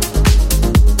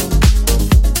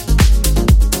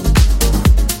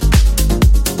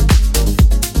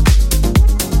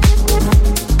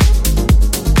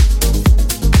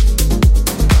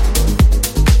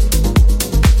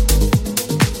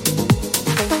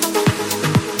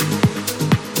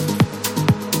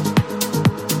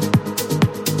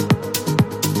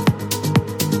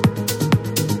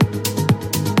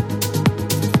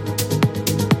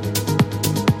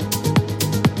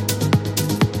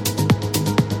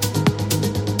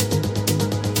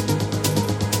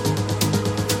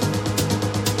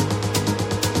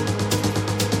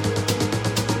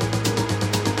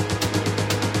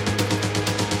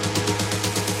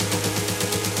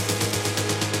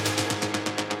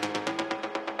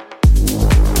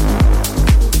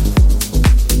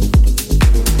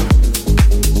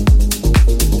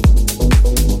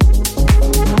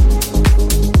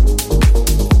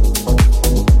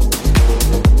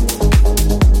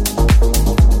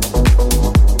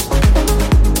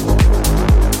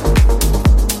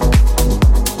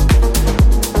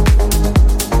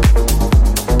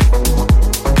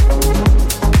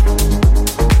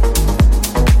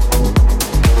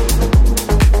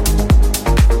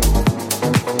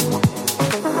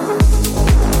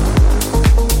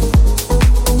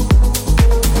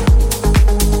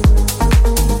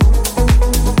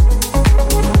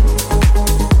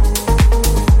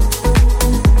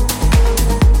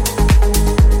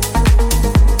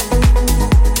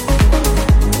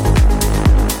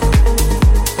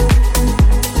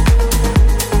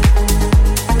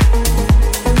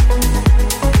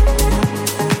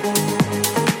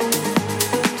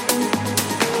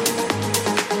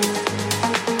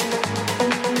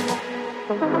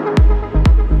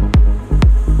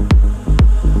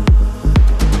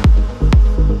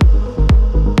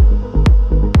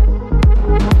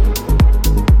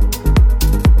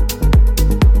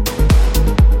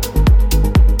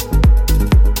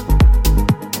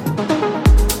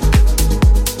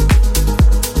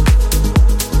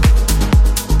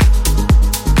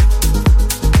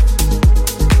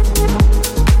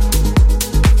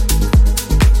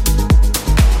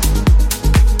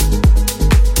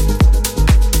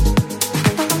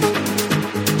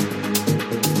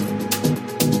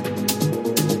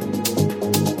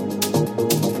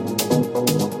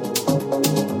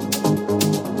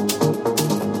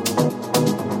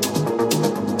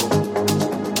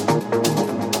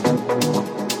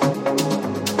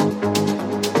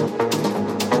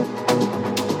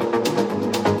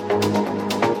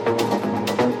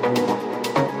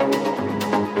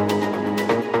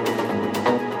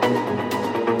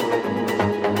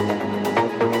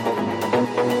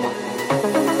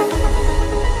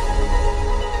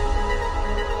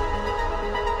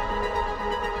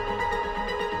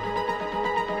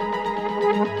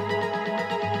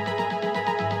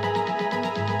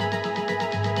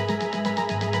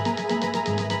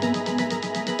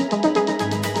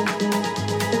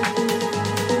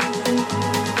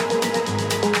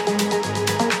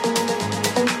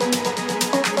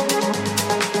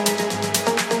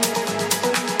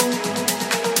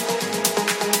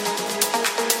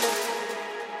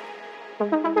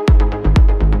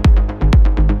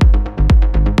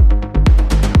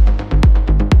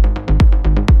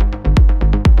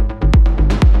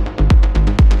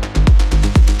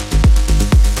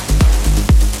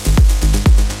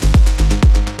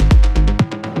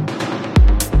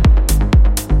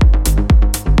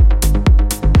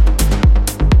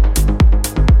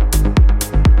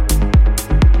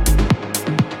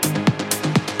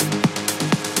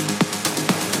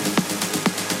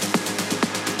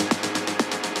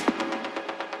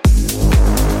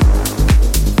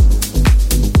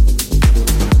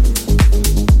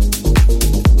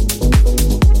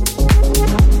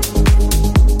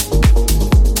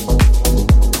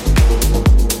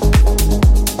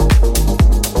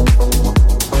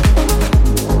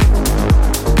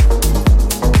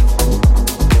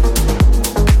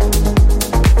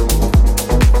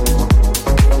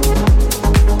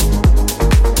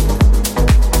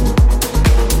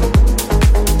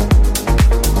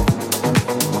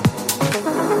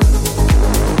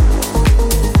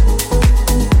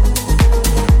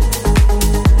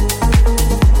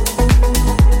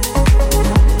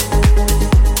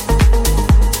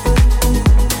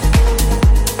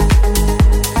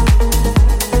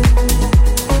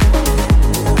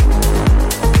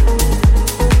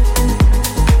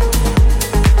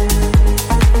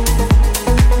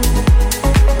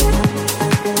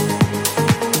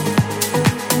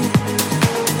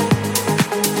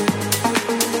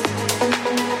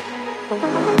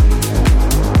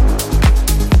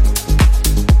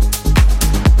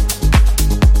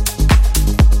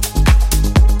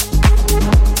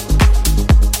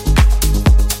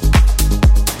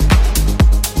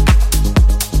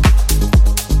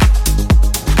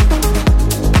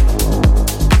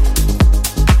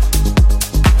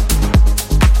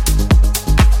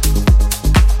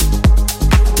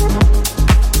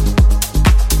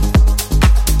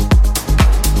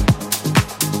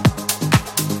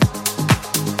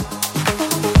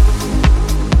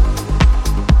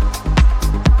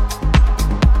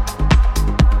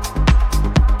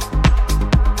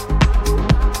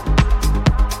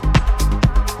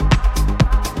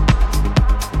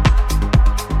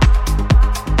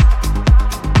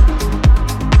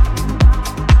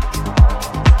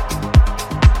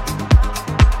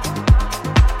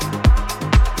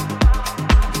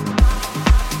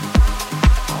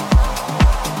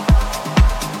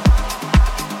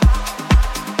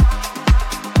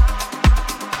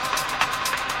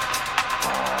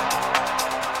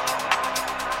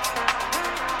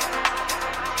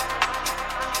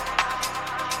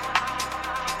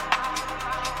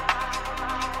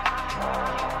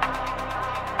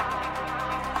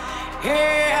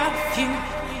 If you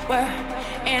were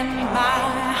in my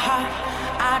heart,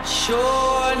 I'd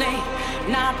surely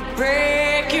not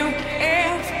break you.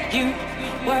 If you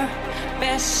were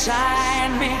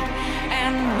beside me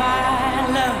and my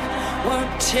love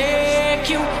would take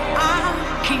you, I'll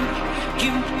keep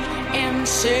you in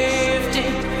safety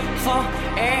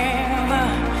forever,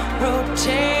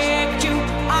 protect you,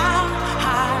 I'll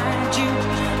hide you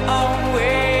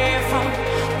away from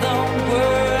the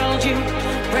world you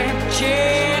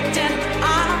rejected,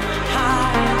 I'll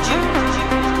hide you.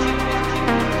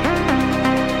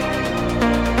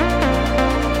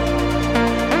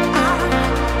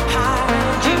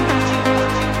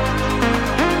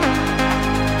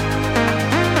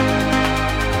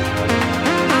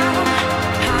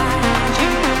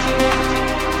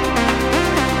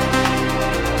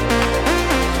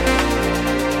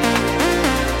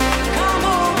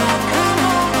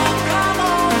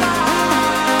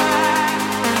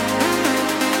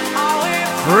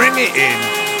 Bring it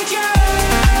in.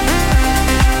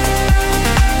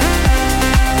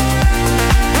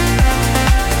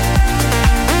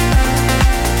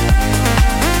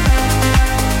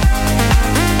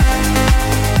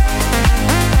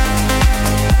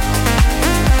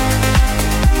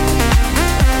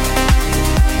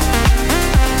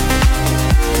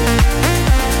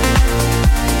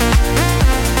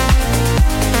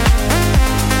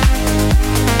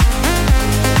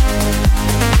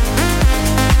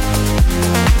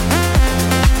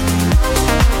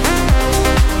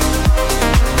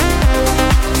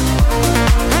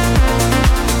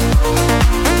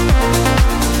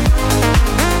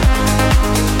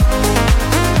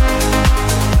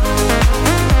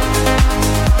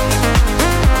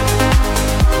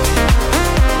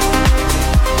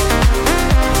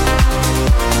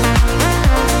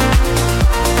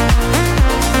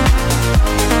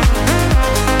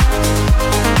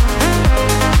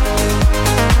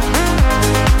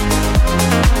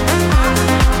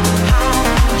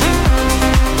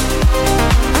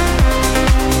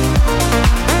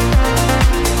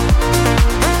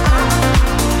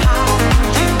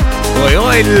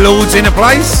 Lords in a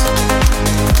place.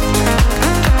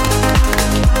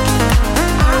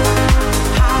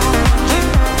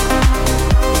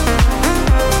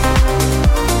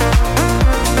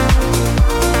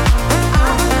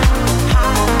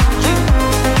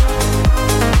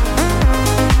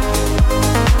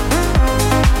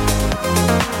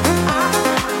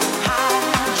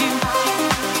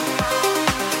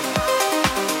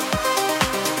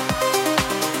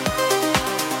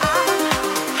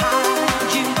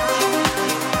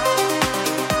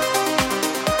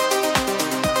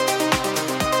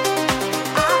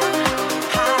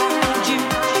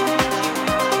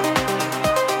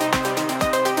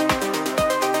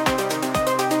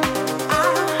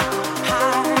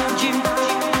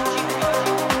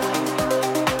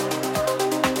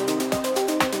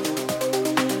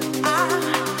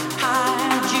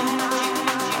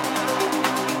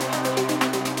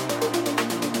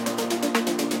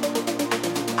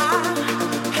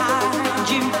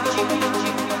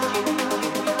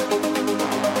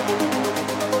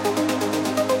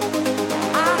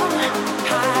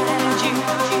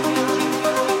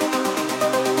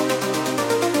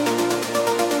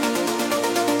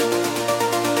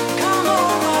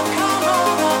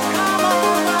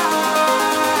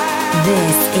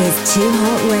 This is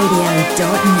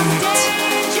TooHotRadio.net.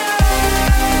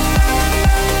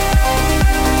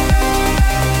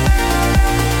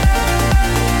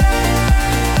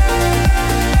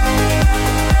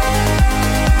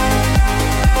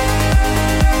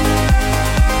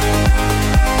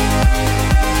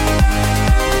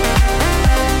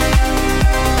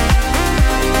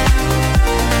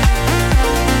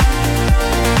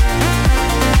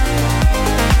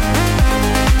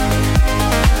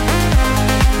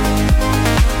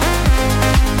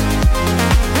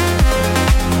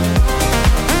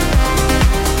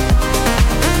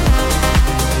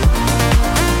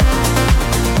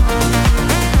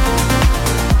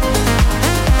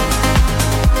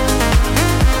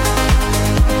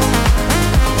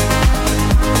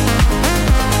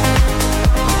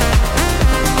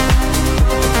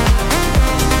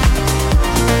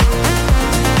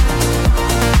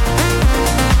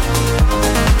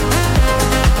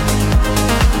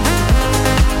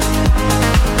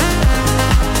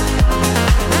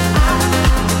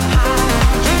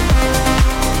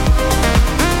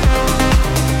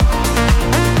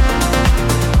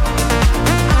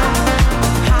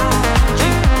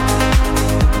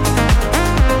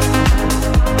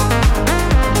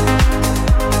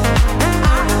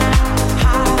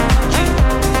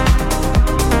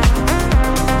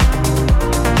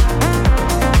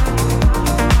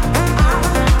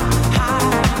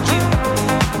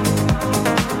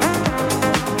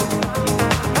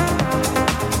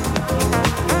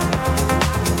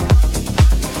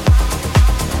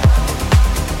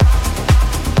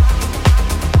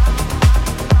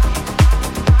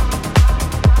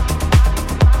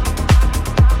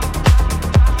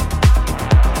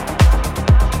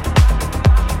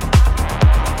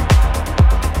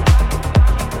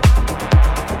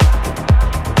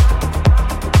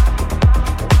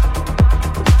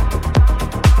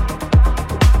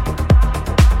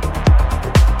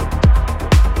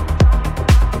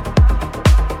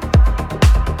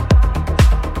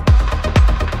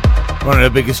 One of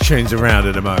the biggest tunes around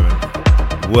at the moment.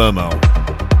 Wormhole.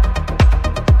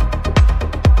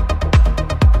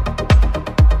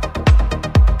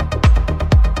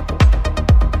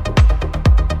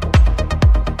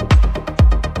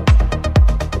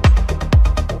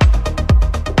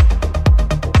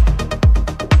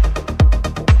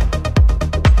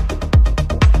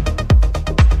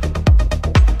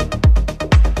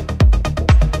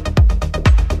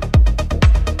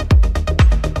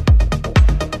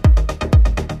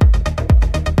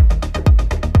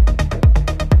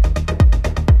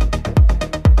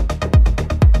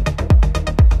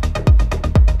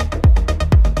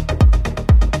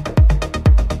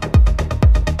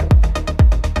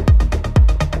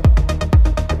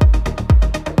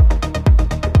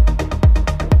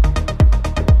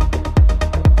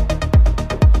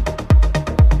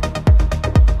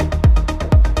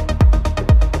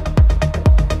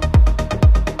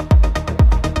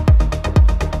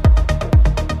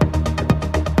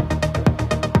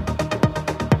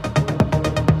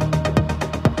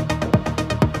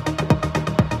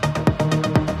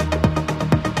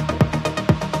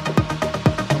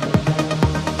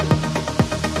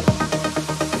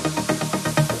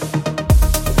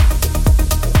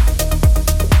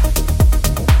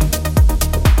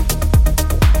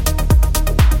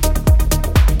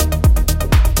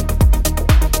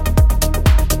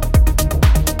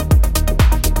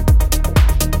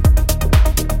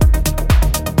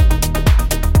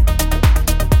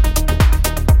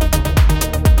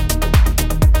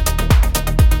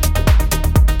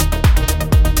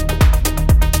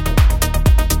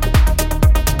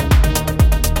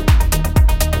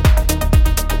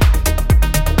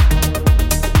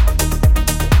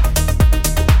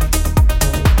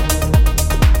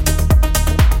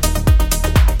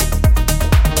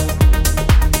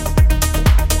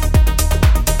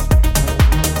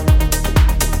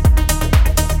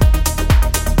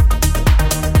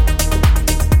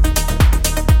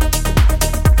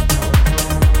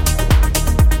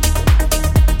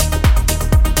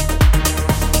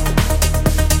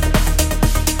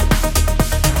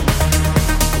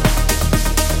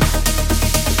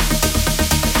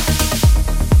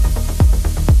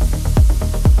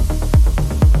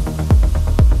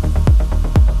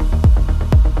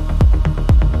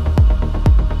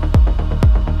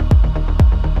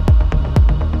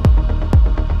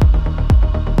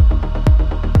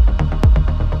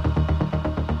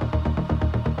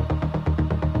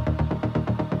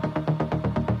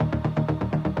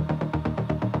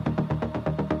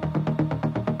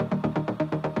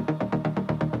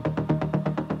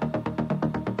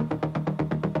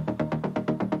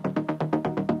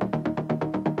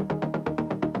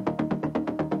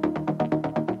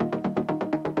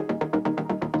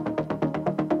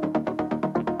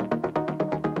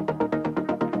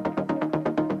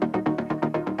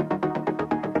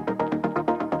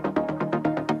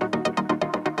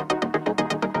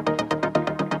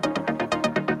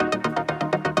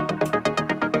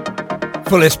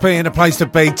 Full SP in a place to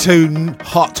be,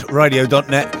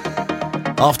 TuneHotRadio.net.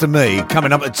 After me,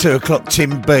 coming up at 2 o'clock,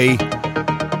 Tim B.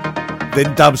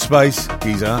 Then Dubspace,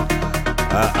 Giza.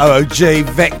 OOG,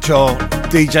 Vector,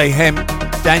 DJ Hemp,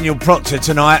 Daniel Proctor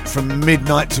tonight from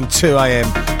midnight till 2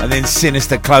 a.m. And then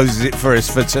Sinister closes it for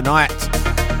us for tonight.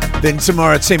 Then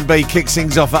tomorrow, Tim B kicks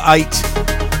things off at 8.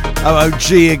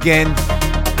 OOG again.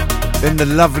 Then the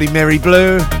lovely Mary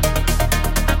Blue.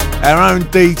 Our own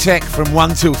D-Tech from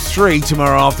 1 till 3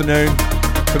 tomorrow afternoon.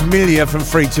 Familiar from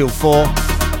 3 till 4.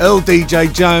 Earl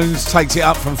DJ Jones takes it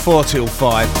up from 4 till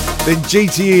 5. Then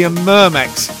GTE and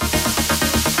Mermax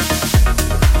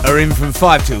are in from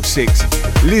 5 till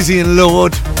 6. Lizzie and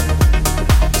Lord,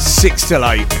 6 till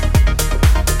 8.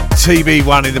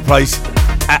 TB1 in the place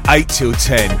at 8 till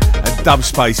 10. And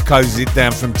Dubspace closes it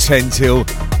down from 10 till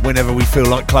whenever we feel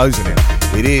like closing it.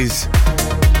 It is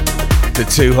the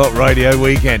Too Hot Radio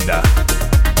Weekender.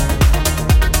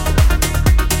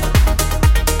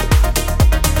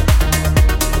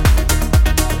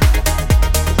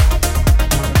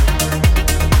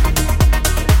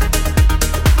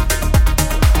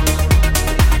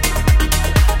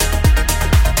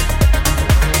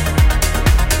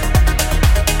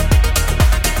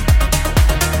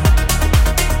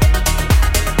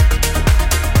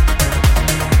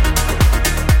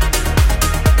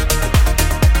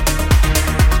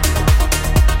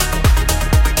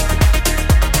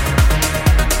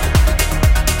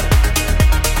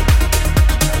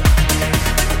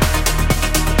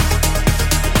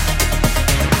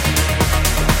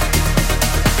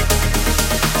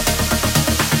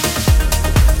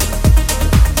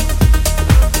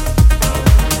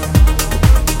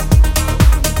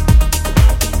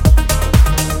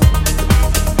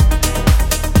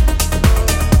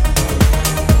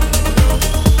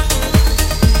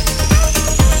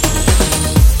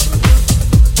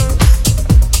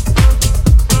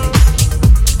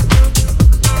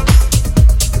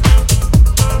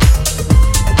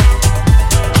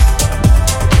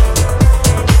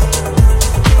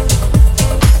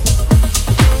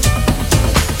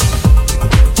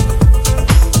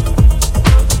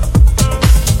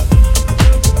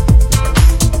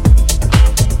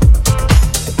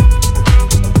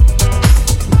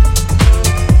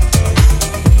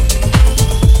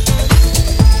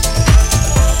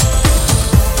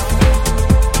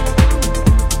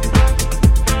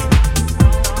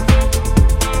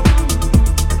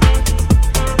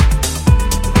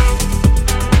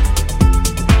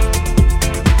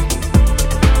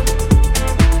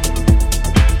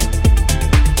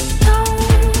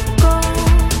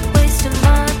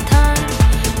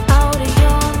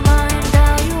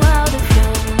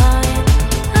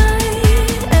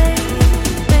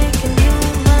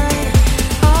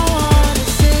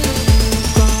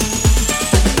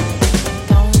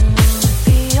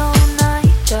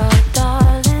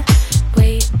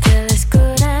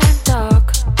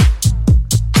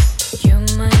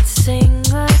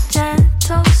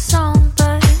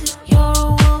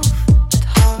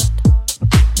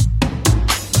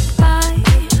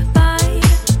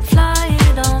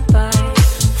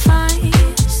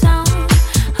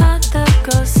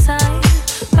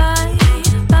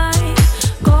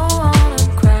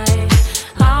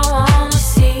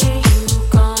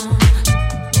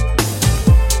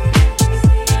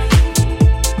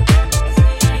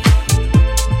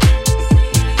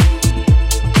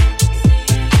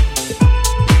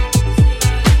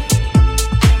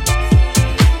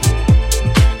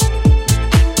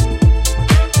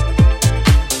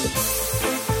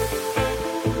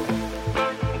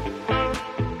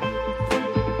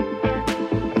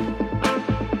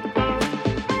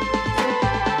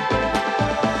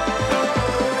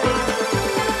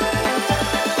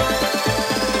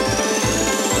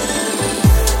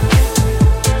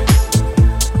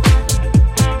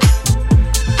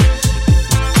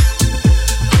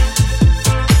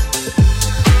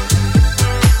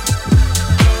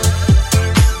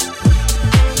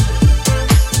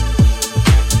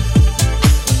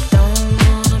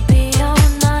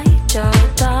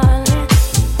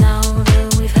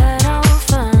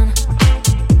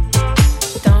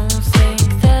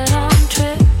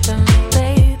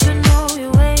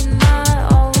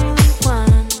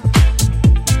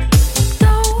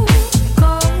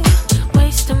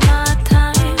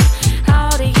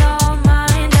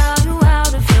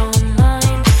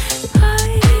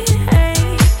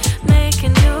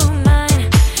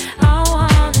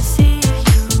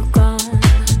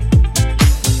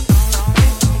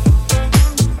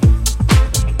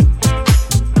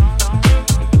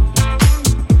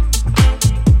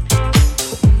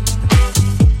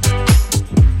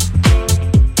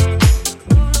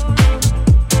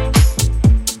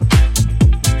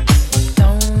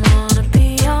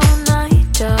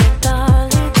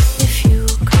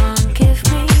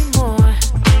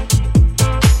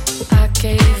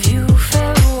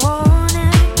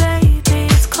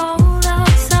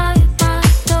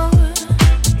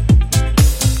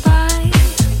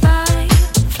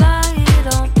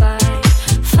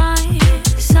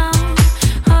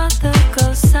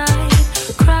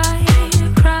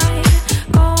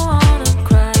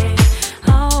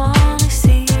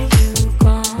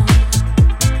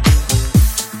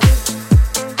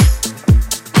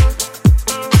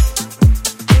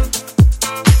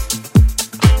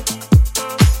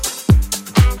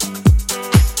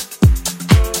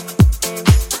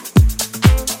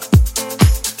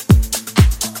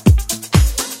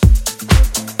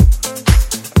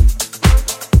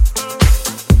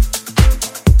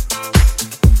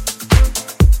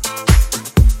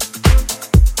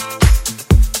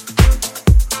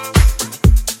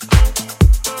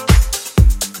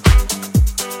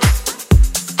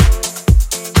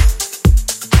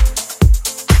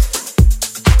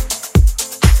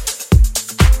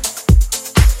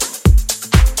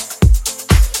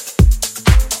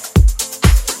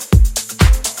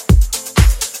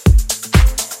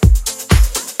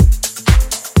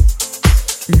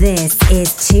 This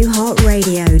is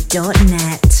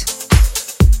TooHotRadio.net.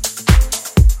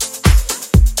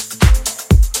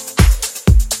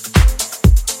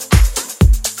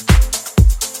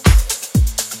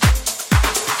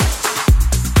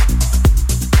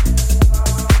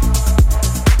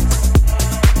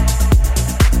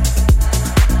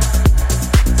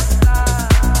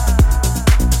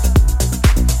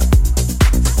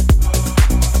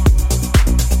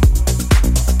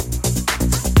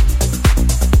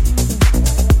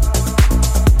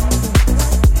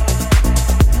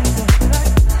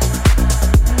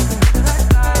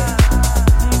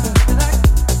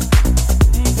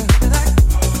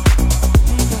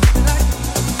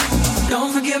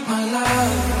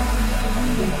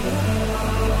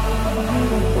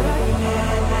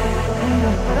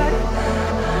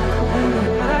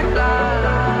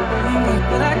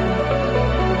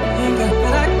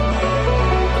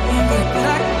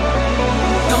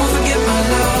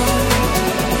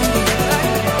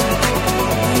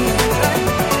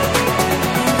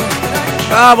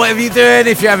 Whatever you're doing,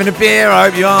 if you're having a beer, I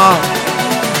hope you are.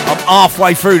 I'm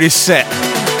halfway through this set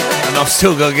and I've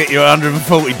still got to get you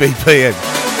 140 BPM.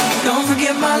 Don't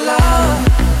forget my love.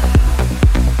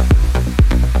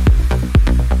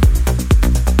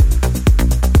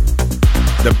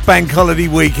 The bank holiday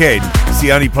weekend is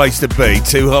the only place to be.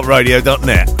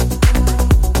 TooHotRadio.net.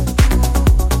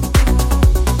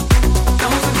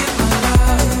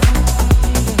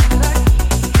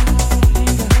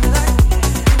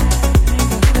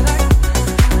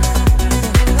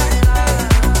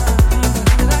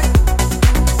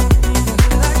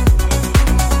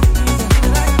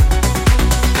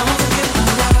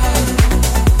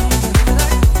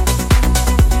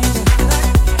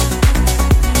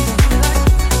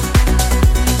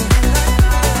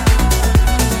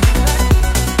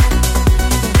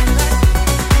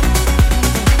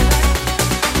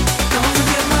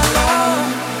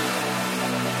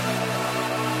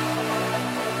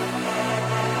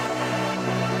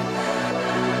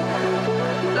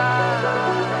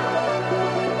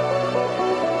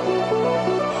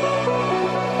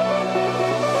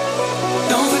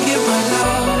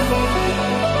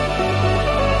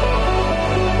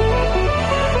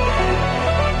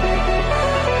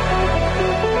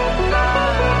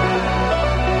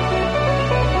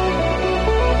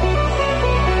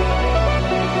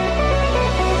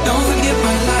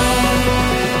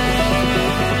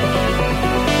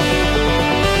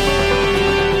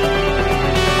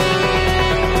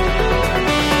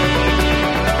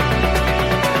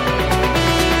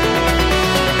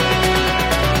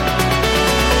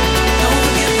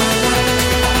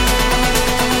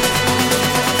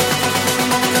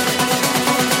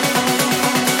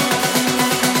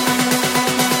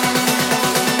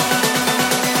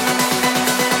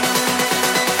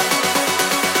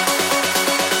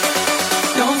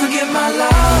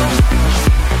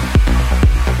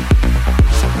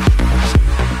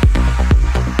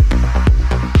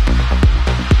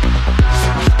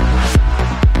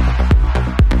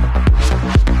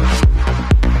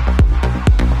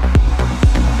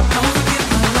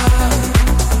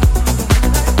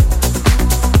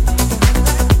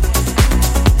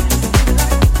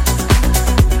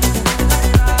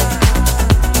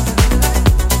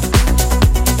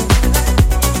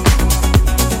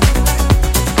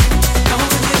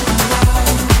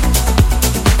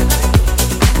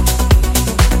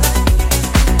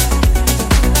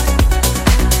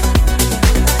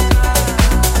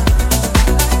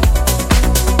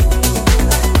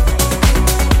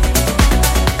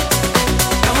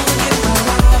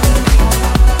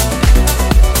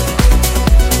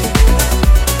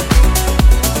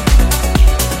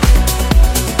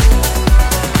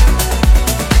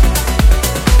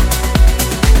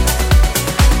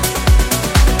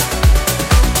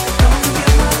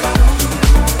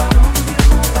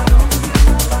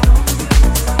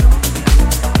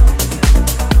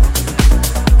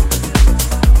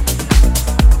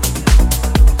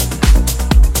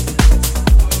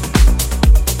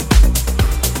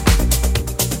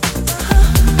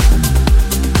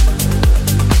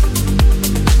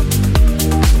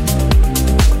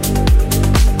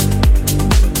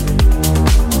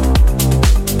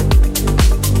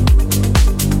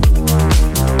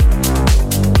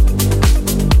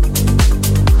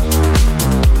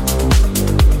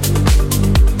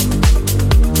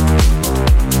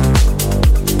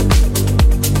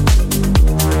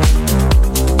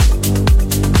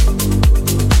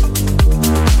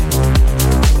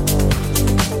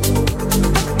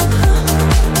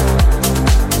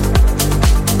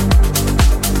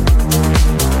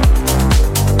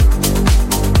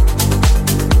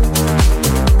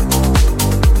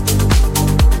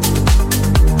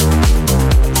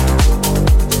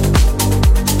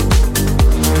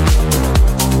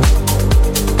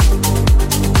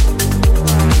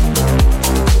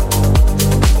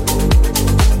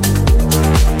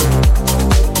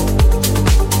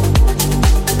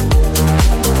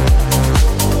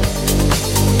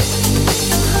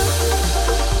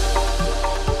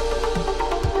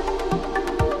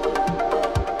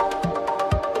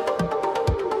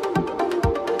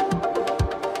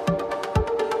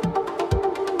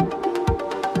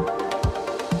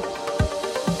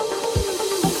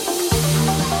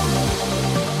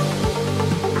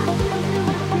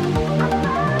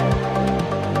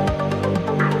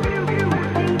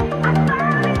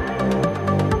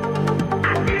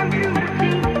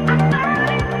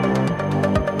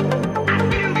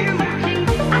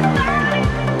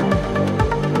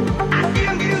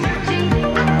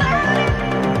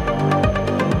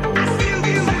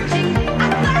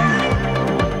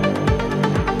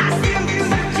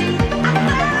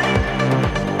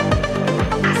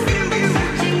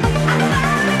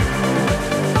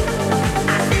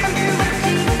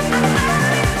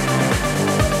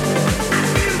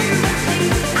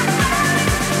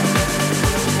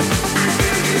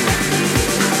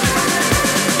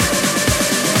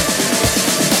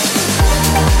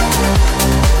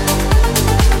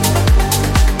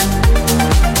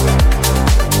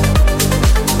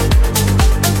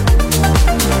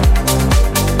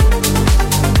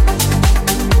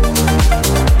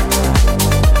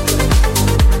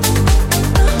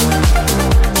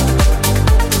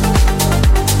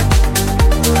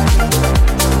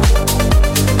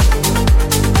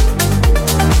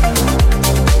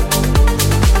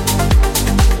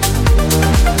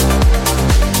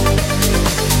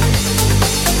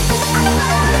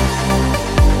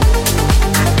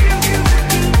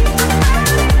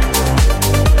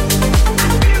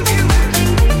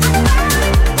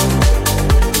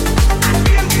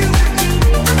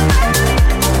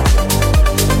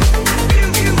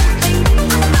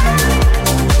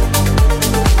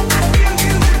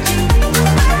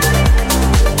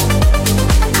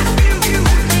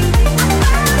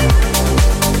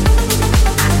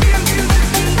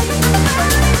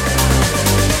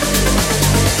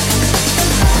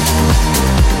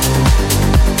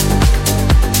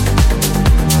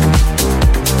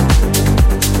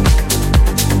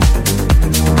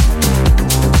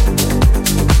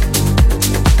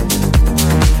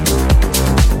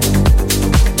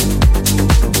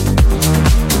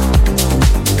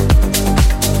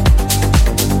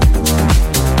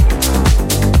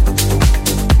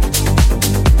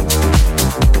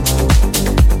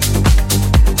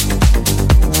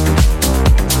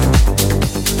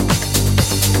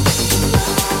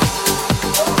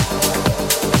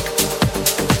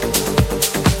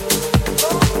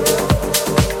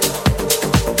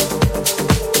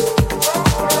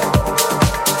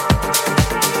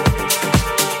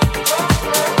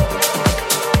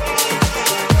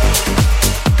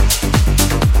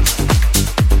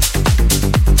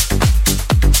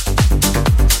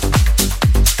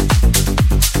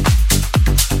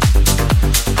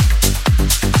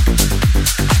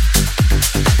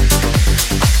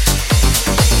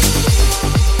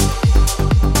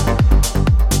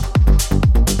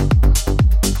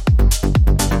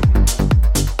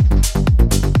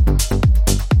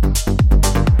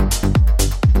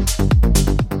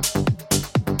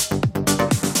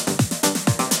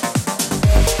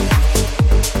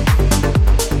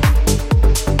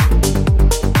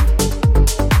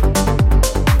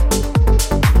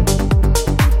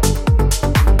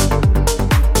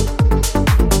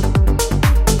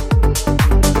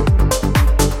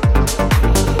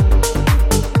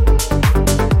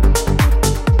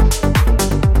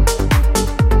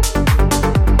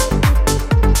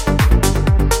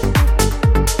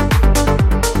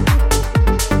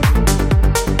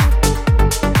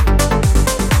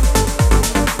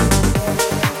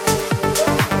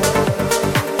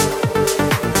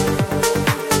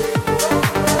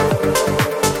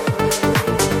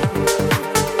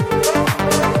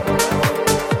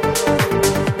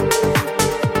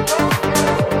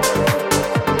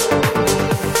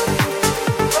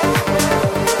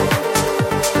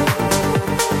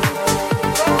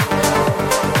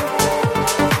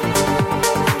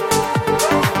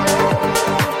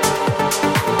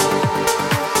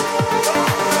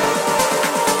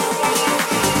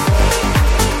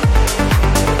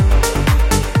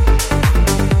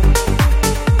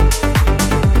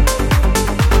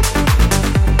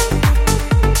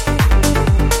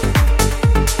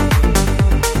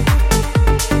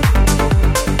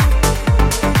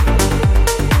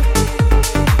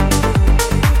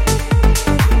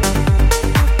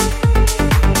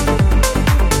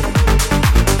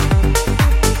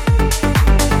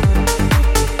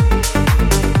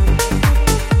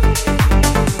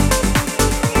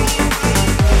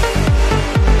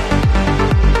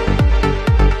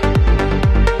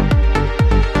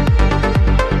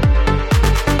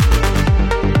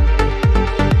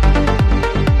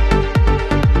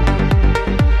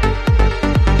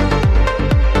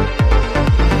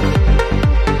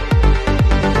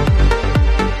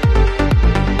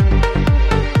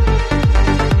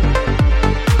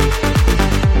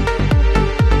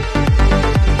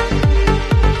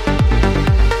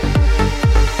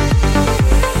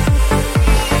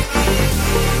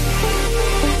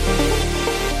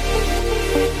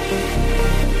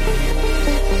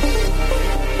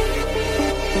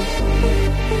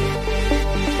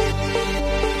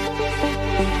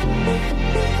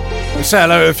 We'll say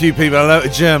hello to a few people. Hello to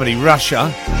Germany,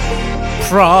 Russia,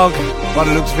 Prague, by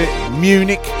the looks of it,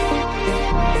 Munich,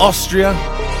 Austria,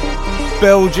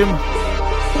 Belgium,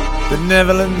 the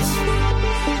Netherlands,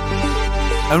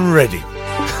 and Reading.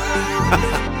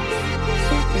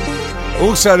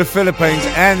 Also the Philippines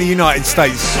and the United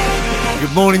States.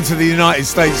 Good morning to the United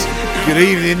States. Good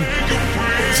evening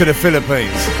to the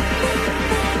Philippines.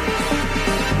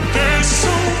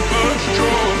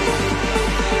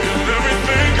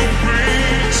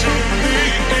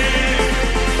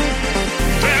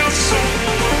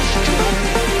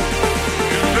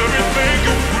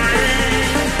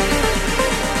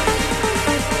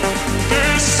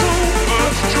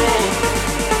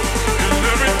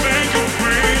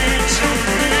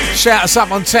 Shout us up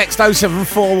on text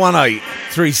 07418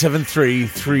 373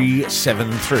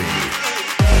 373.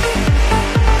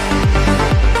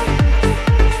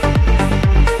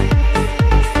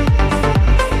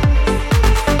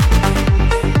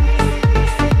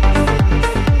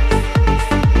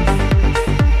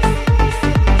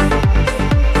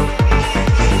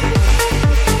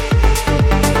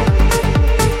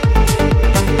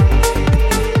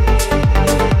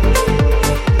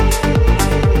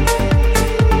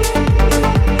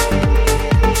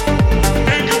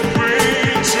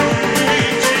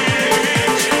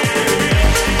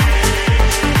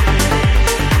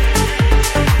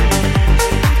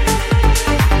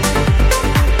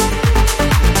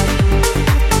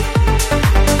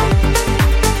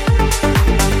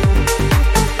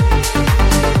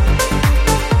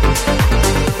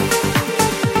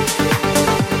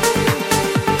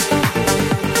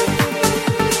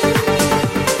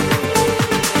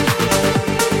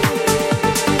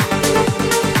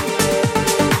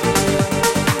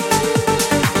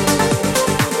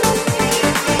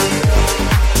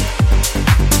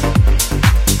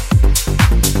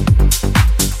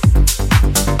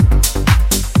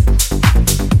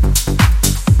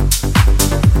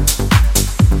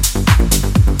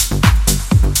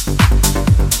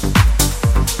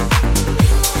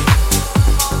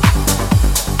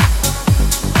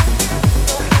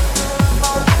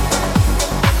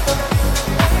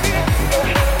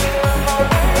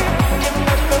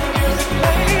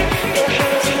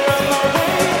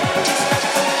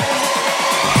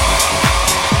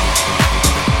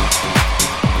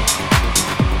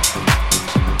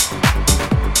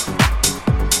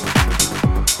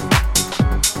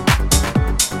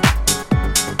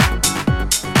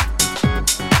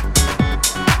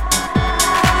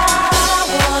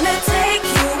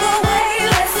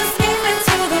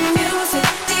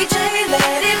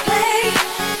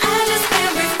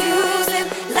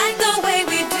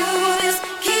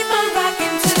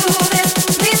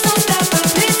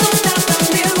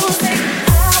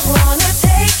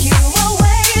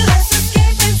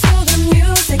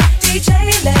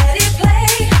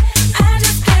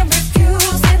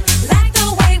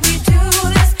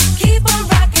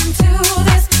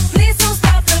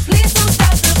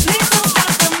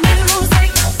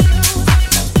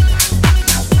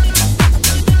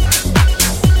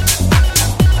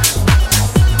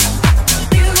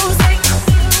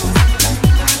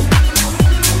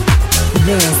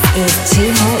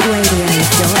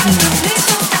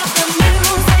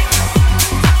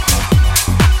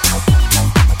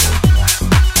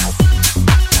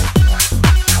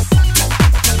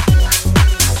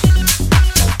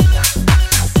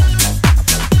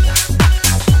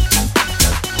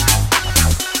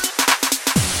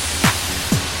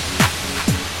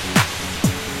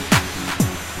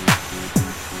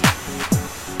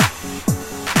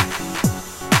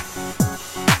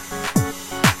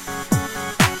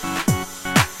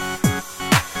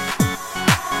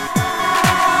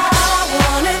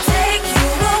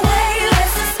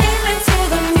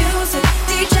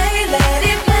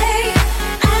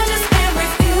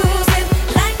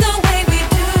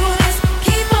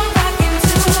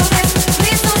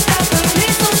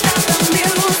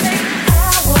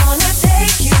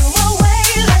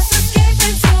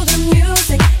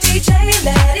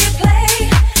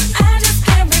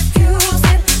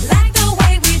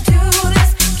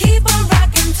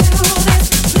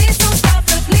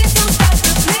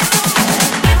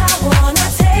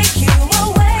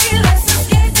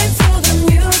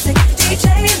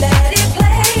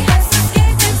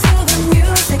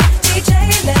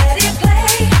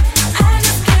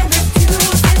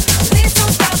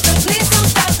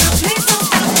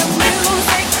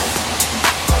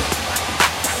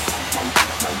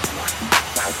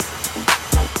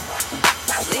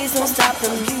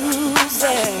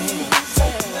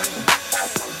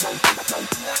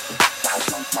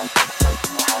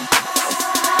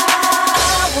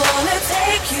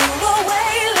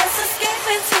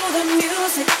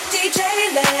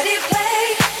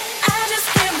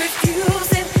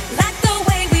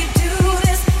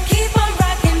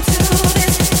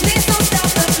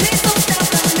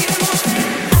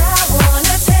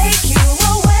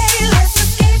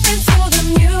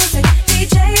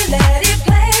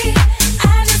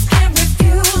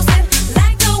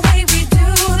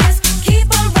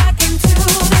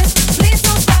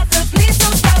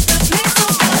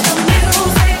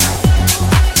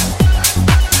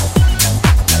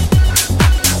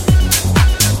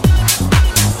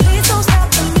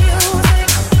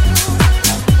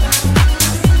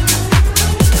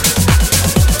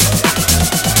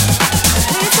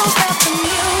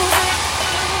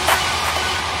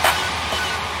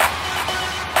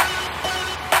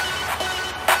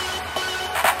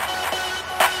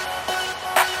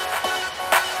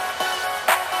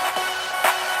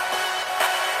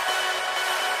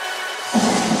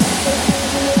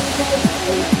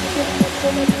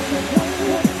 I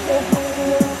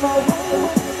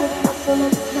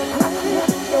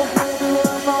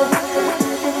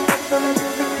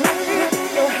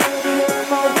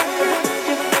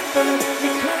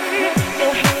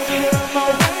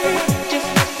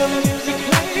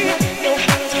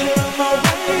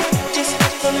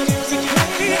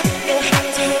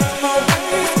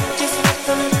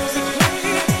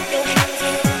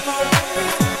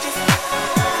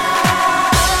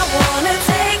wanna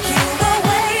take you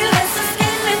away, let's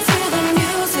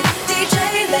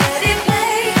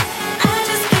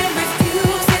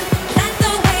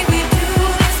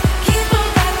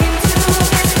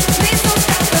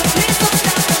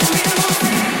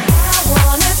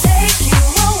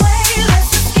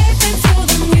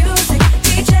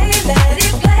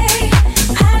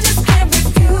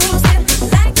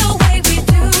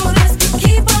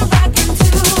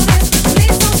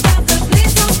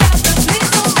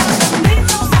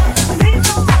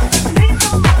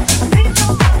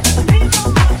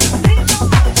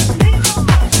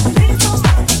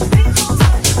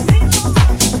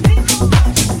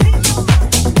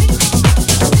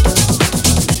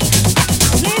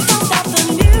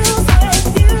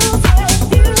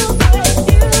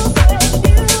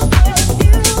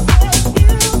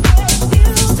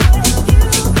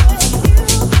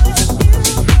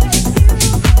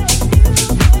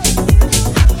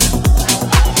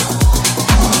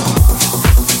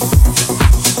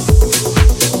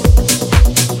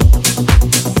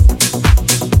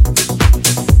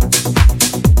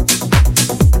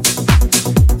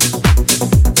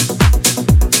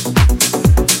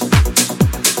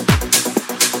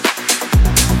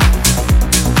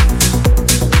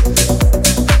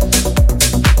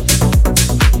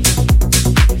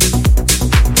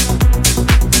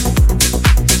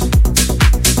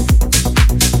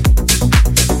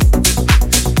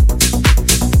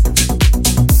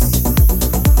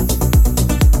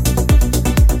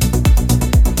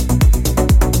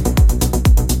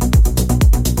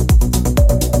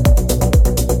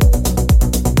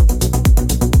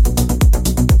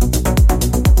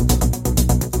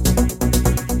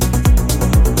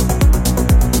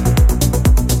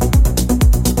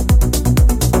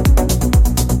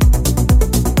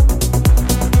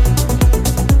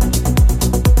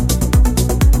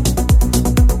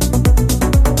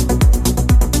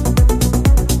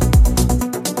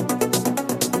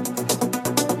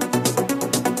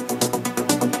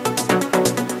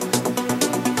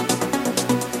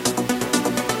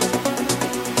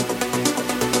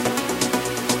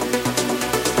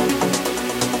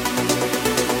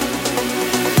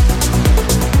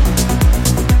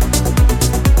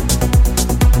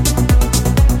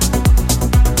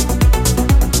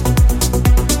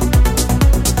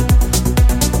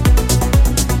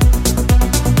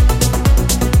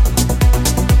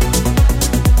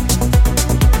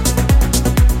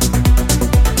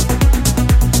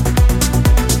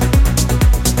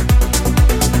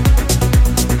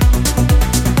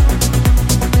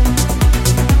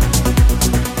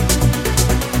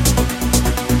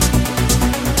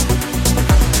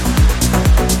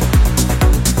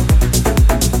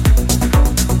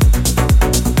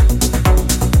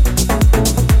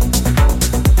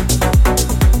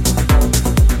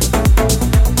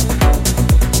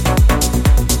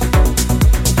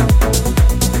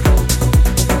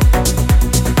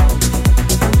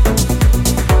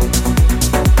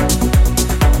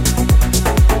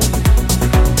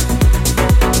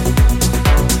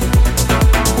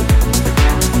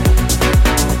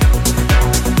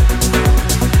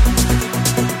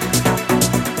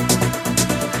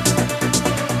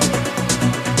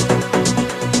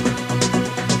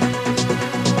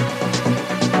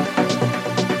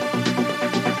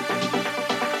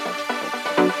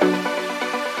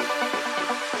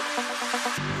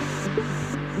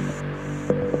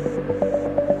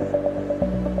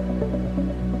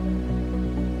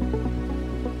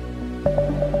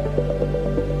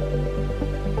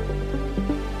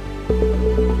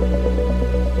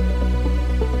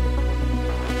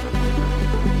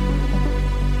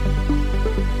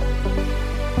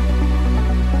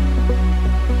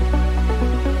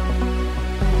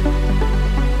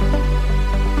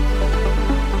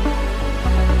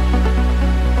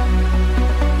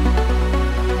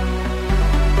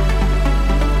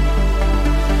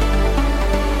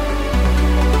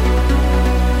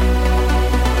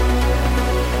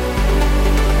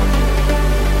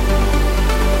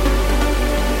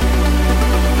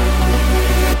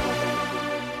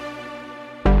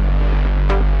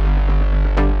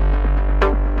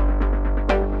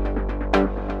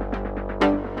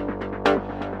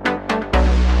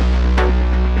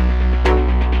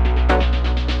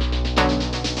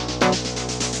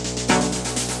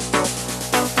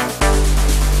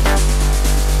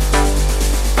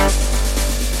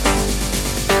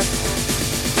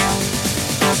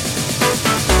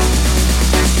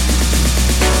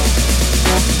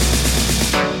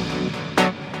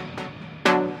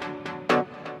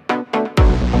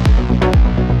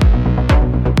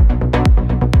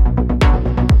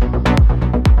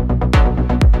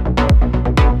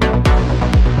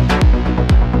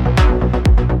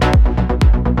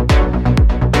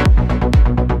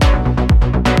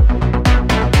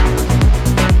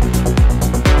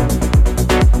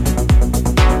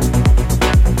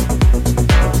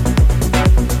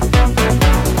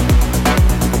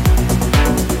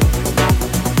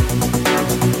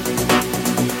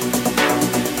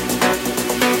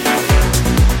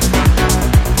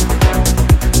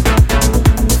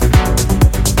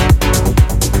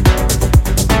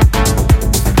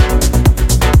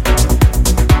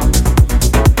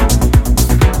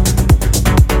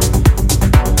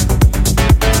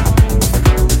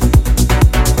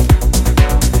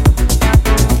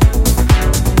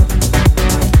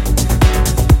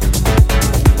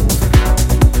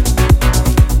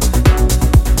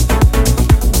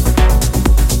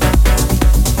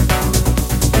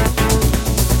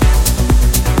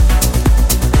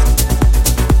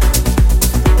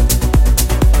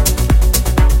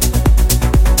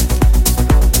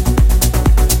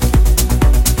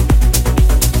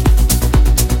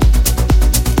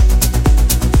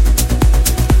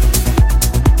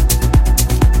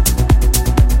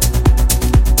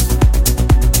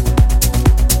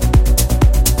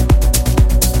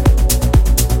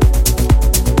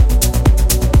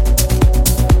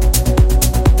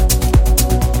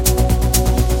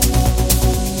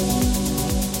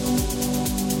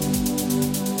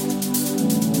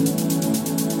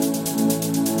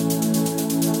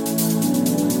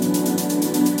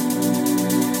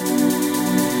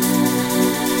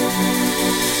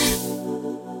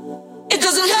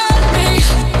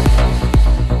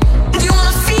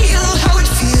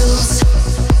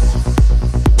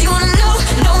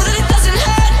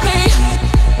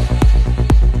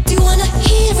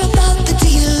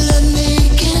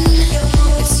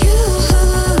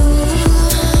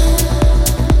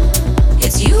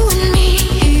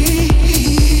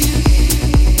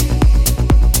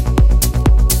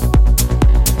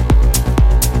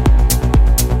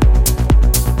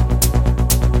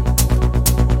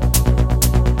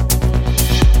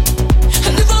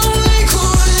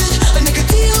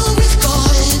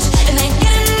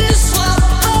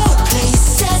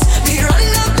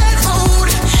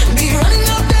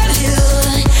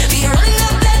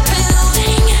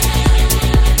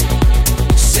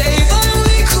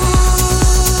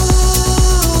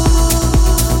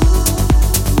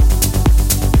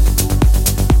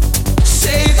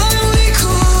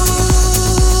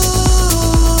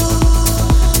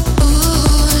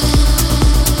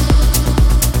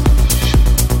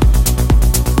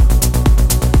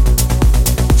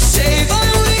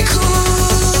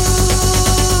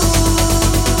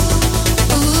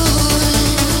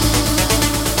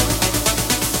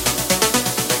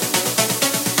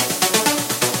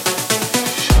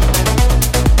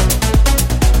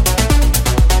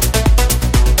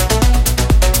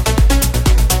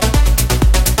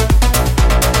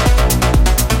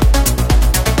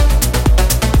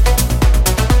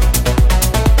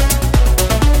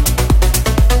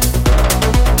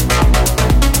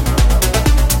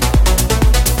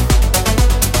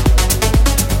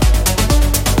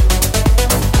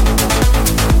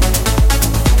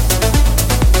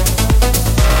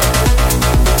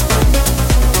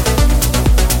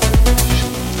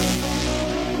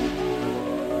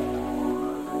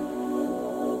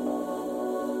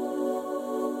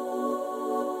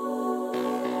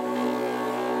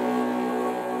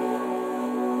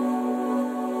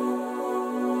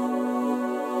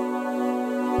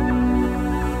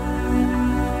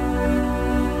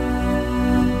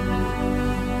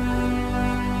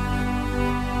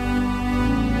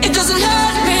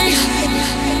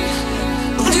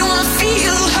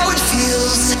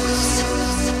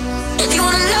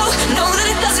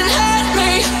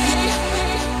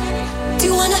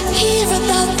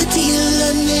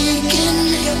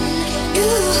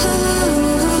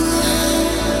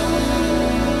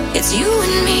just you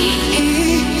and me.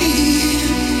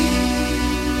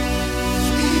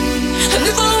 And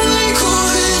if I only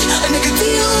could, I make a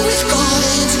deal with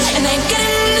God, and I get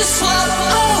in to swap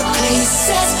all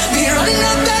places. Be running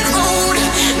up that road,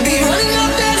 be running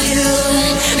up that hill,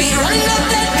 be running up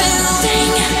that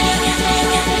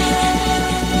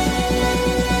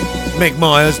building. Meg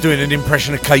Myers doing an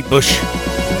impression of Kate Bush.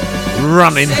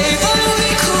 Running.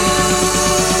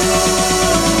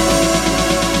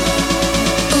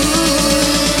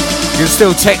 You can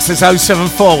still text us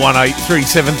 07418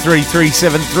 373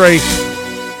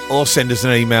 373 or send us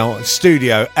an email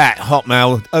studio at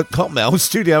hotradio.net.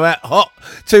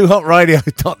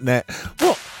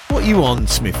 What are you on,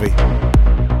 Smithy?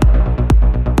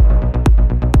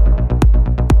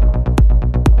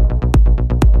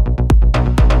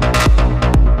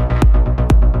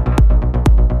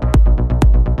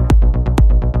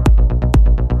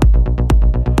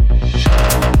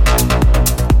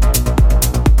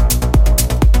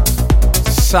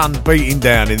 Sun beating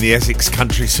down in the Essex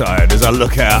countryside as I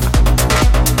look out,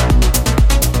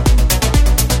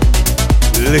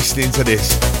 listening to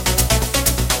this.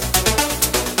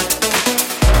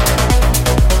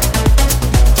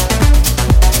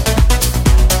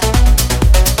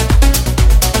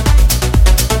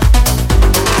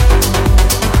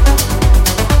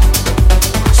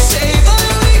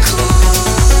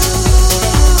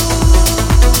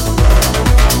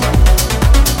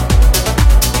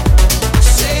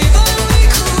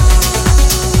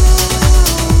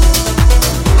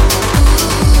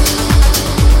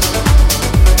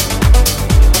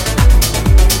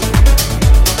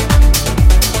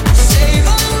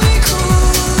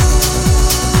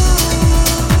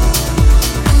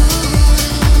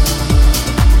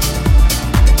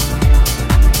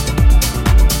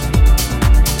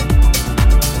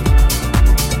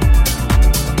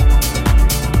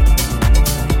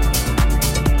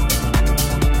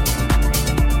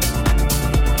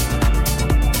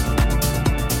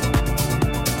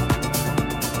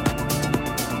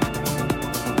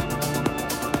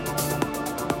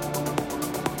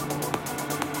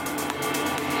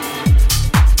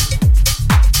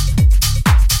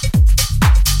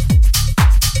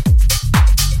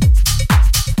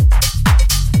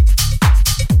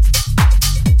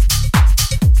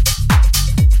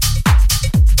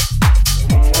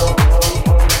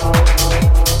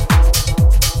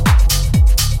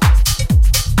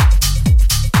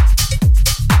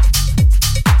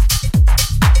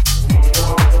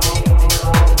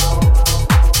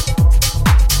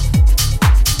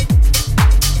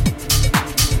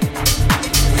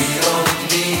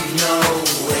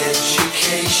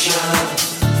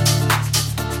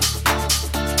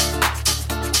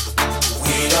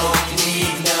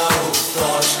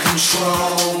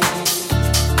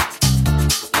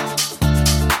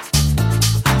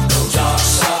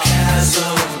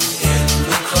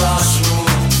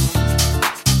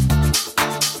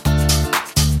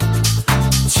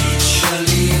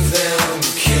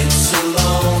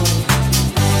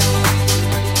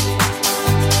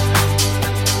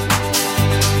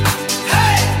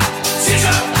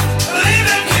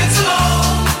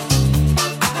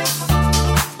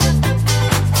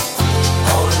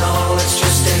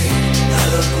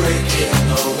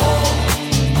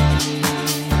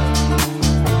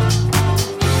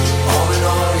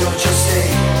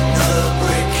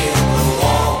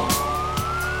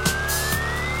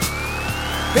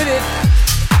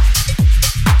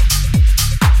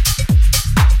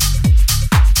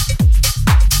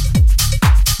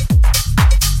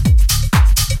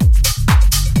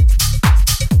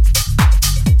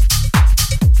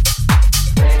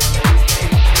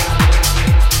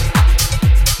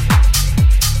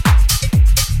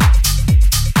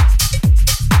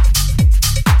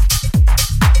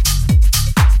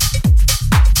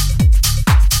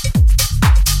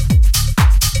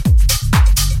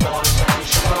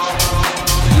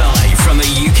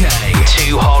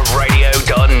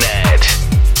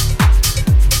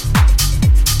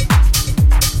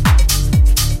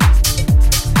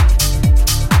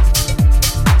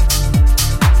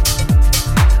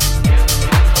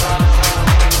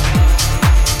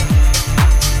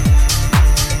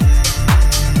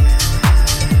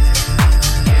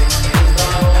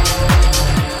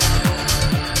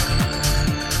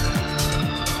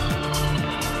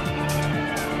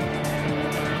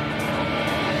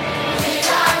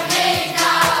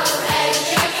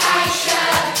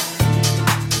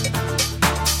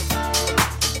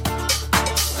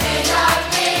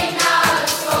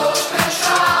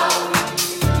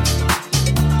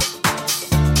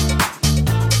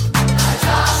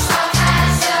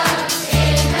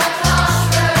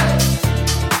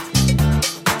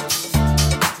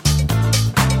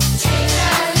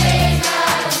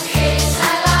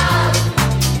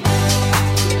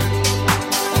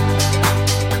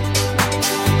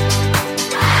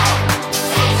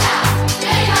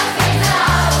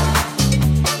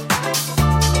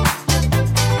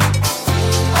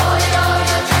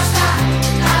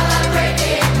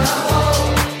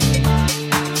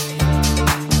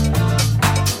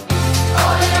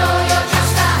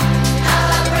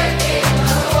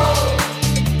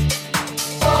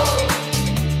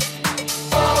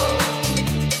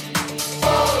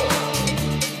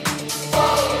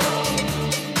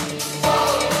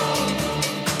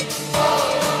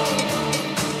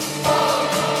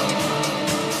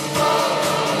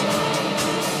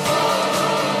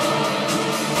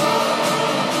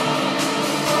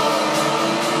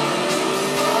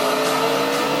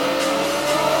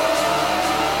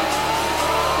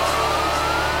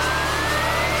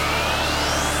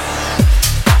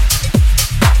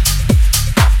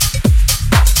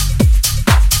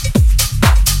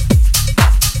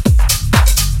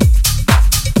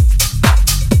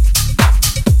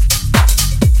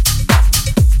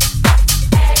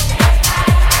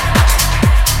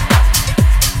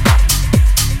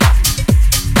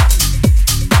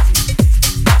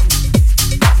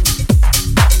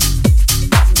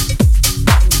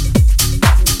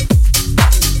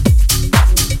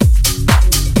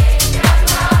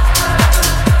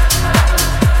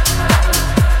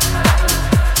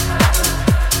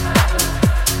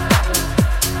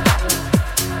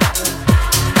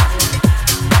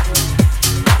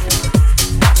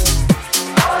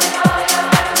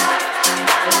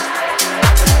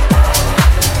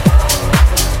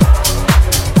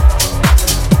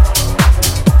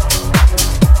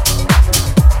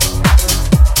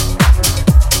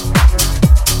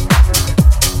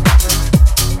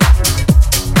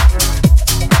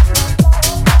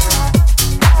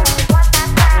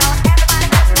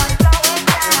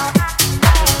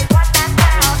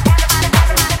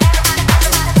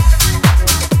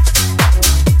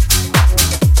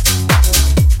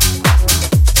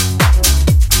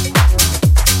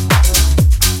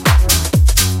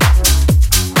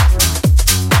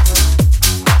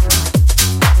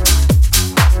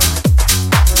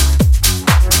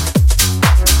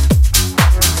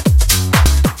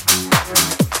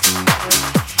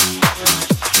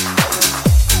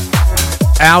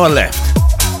 hour left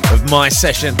of my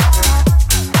session.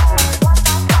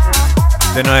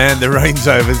 Then I hand the reins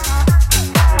over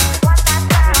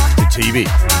to TV.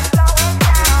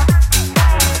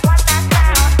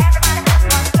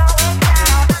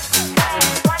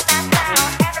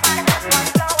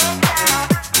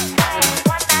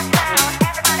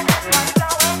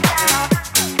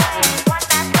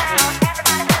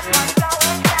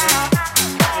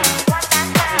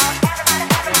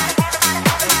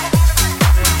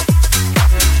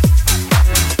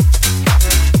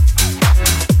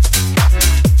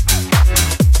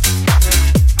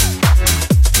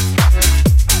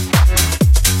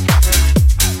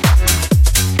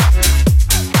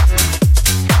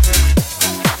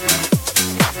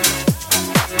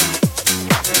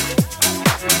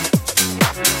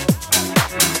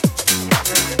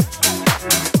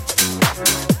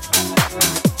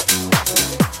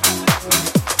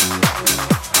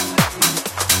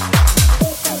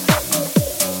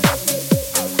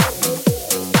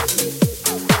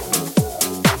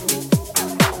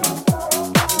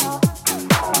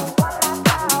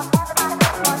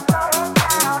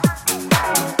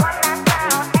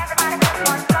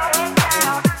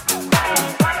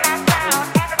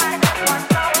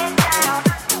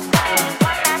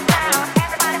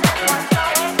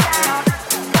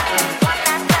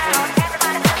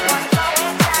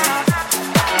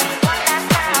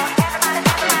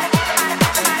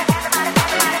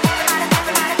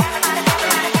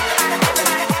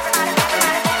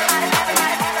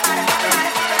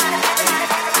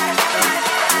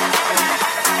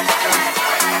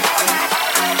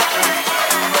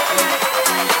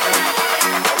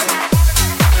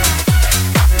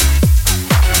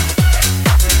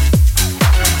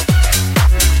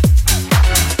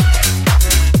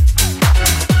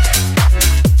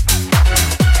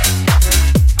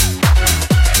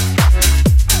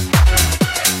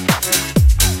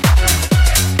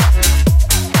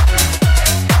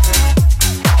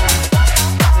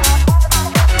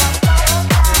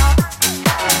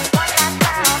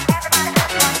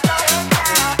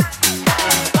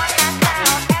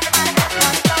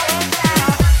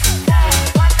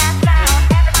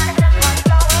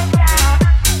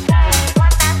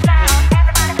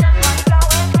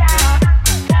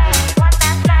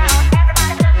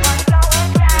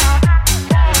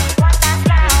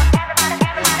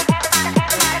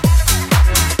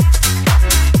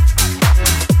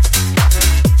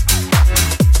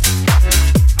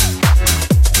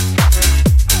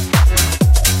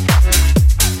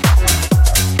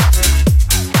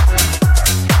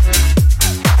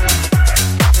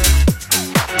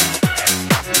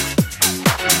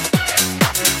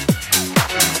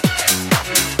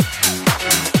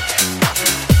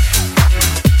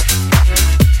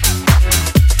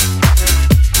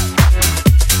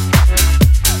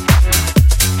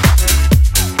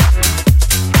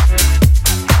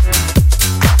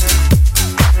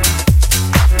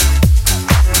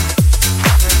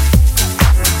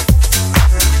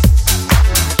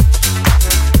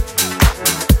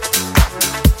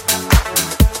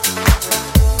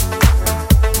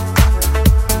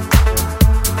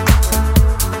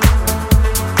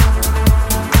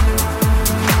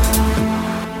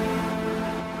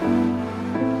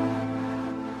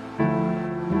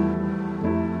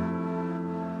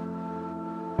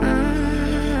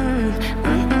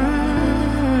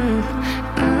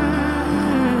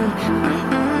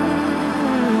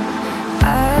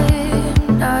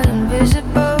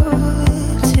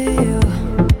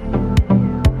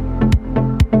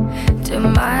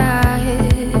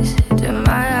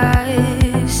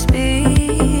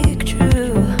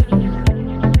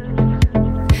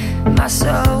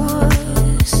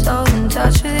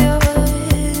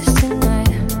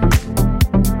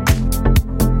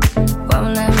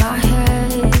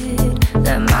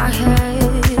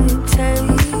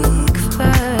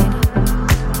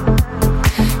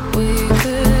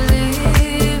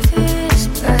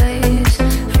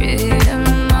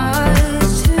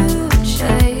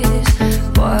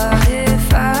 What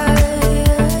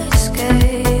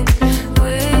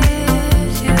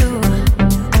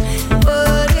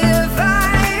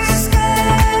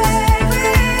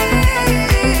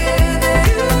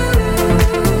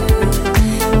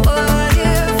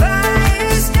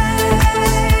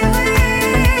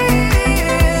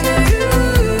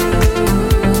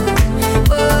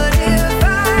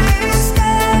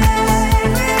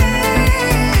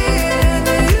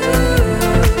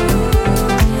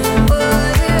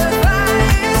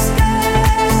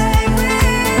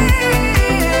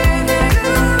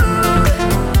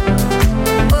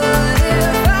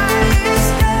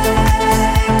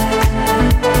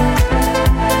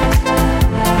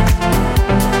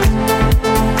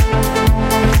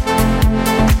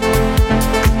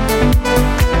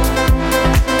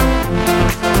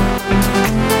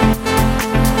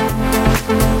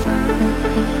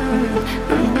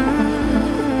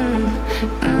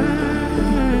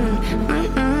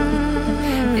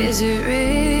Is it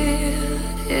real?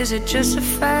 Is it just a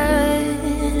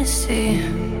fantasy?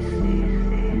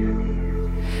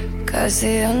 'Cause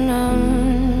the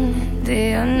unknown's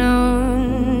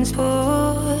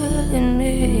pulling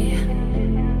me.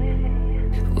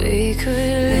 We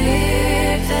could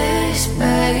leave this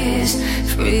space,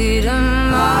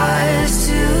 freedom ours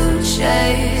to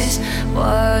chase.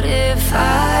 What if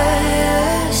I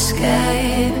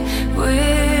escape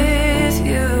with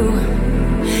you?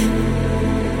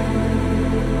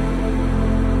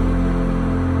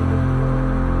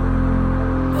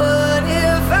 What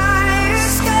if I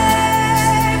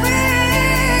escape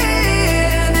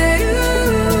with you?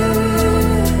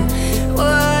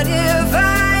 What if I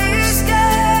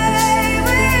escape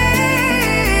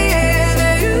with you?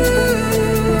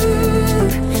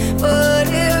 What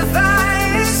if I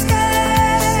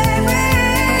escape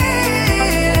with you?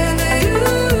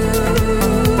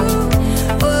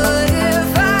 What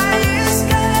if I escape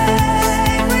with you?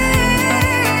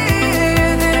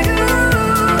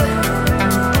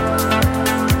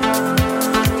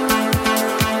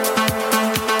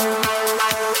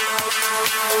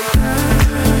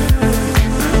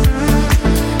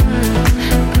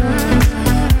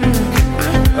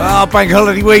 Oh, bank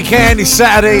holiday weekend is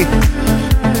Saturday.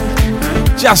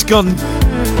 Just gone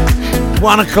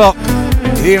 1 o'clock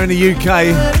here in the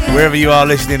UK. Wherever you are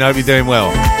listening, I hope you're doing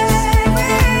well.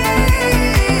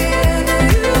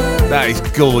 That is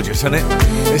gorgeous, isn't it?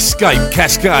 Escape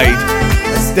Cascade.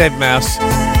 That's Deadmau5.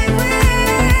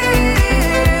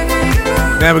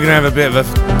 Now we're gonna have a bit of a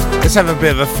let's have a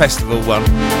bit of a festival one.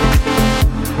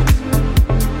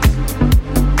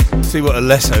 See what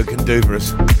Alesso can do for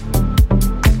us.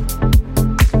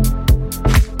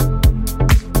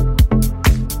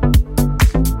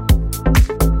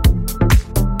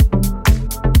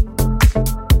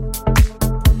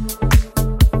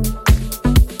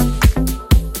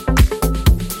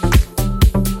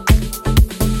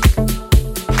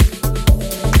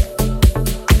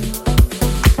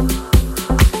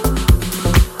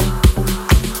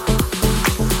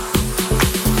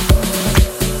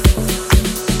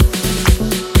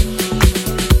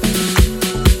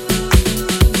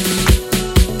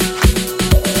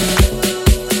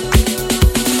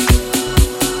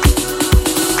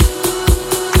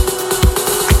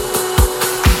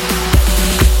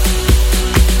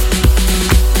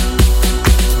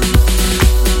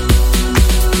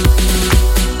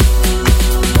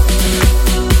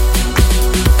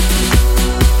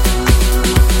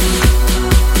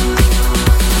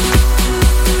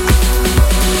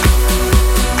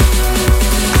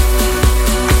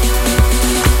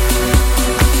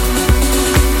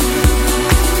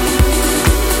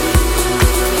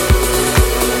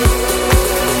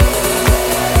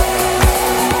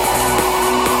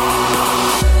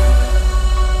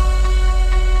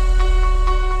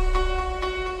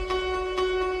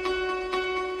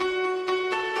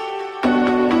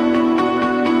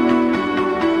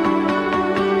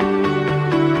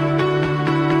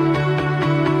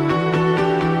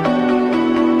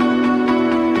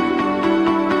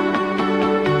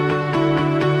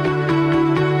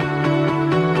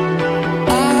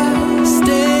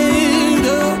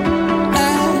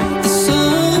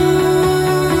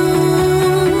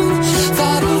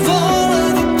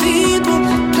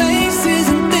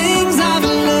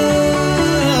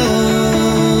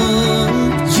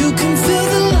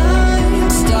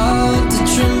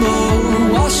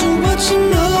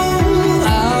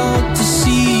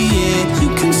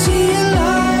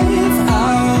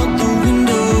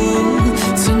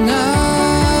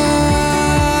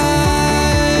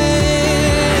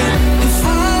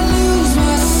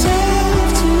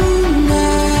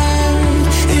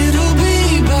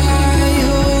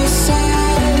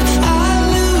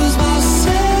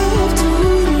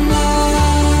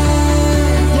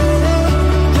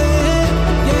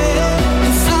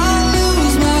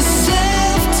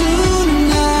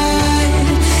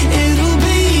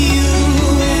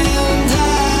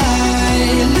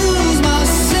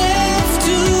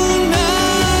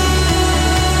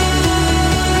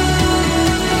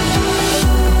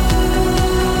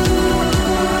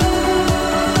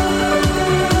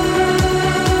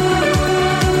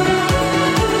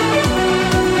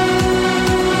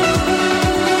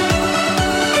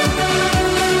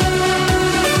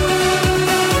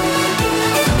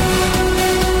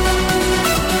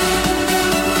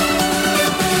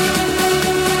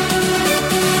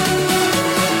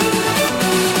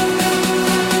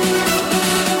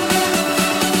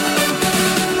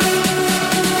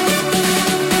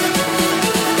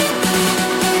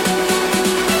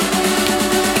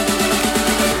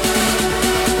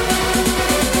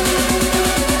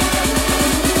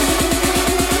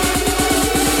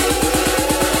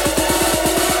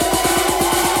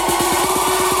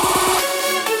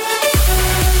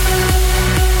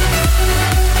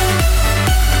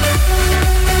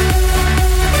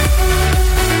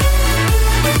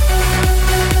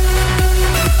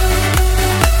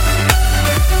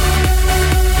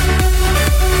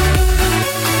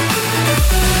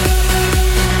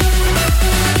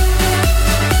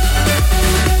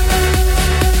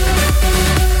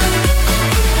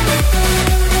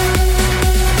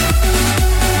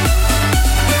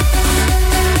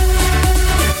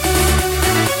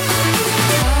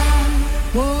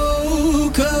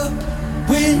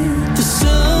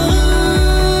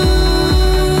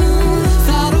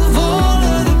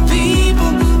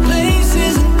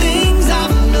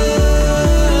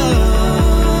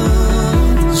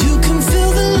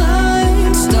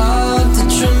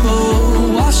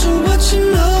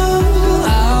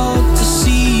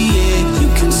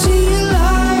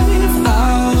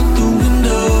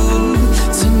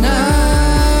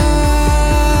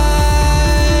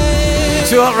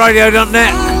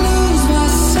 www.radio.net.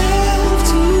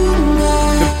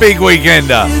 The Big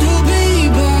Weekender.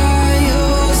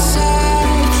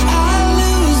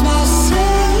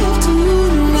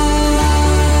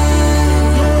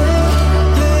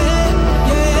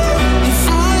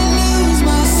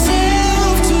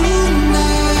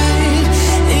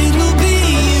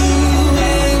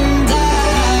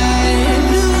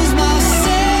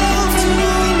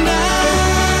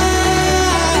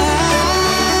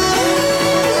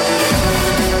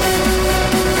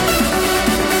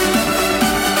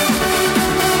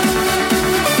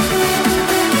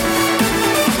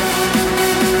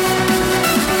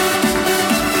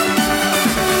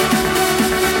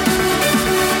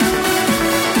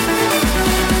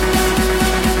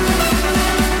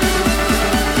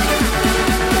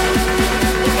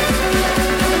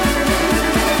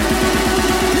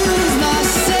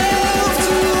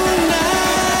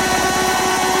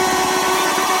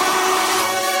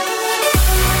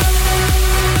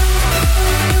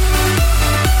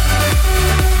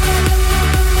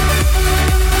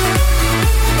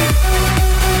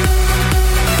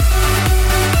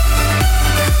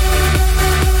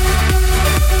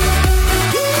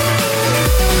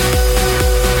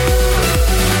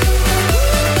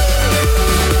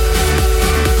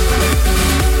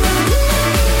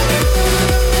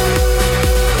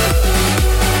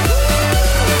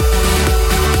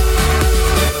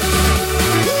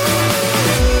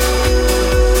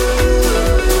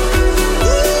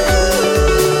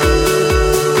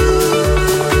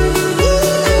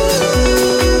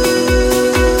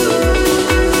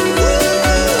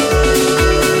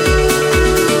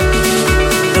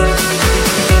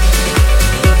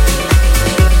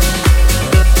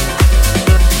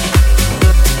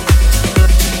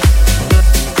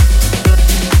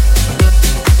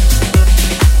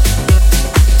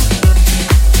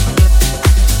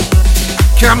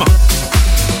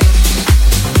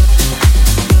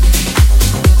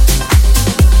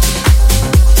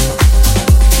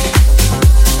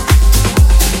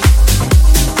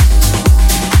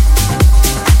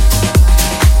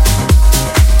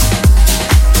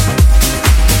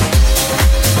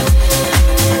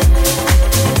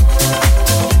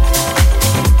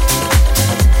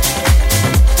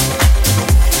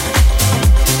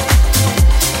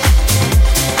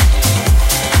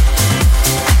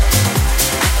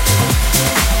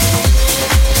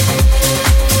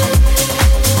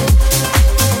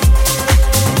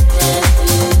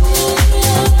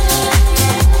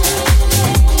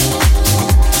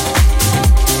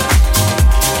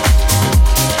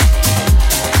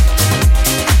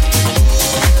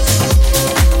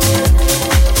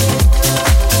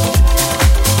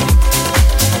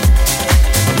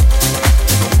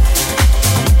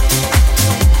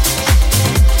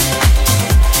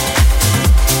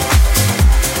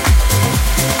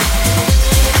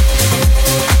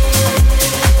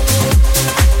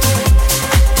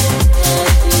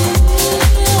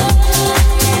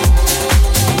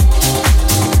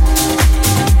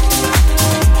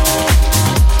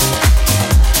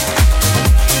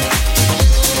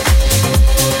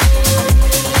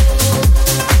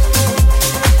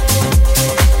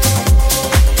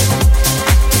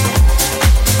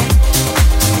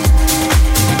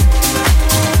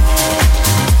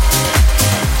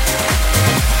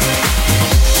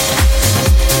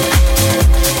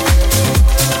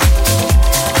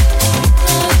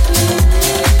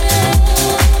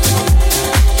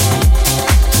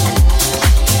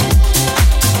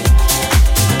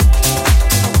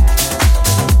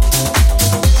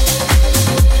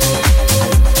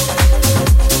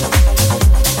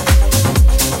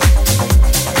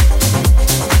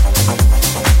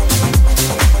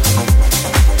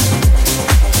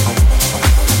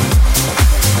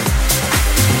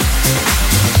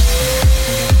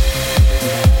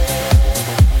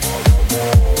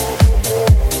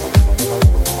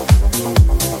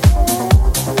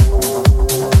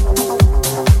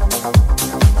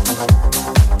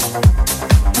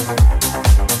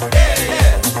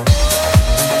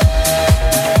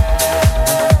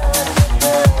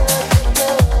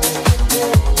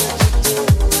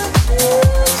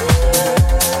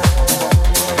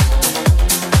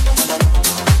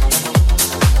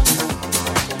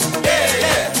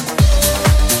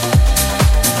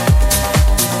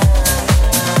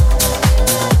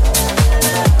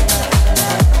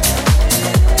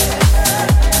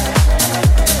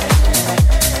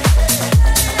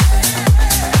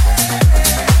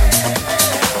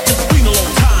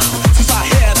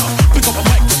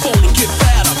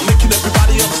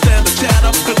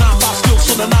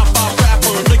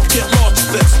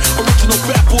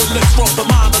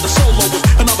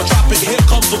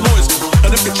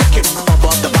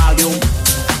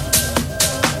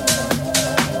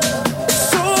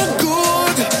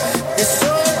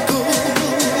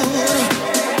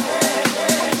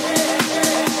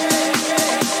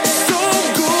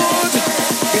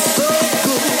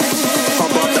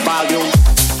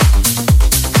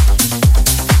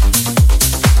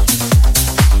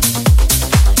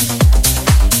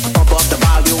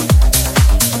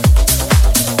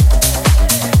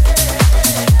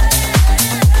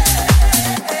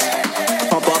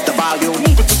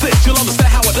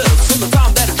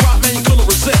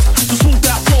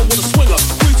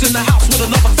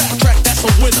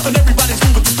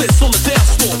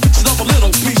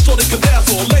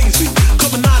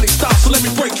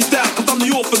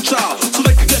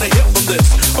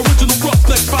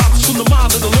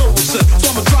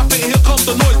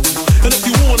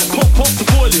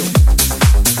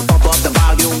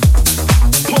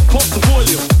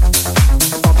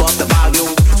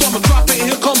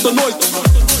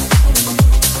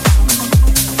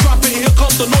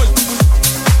 the noise.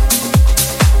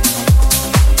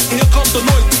 Here comes the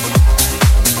noise.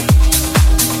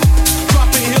 Drop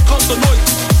it, here comes the noise.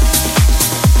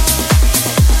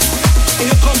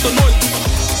 Here comes the noise.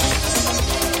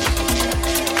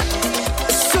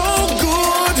 It's so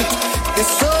good.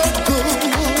 It's so good.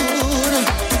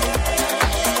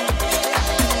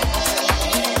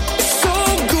 It's so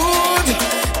good.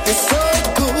 It's so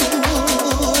good.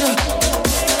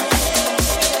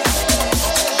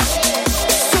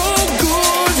 It's so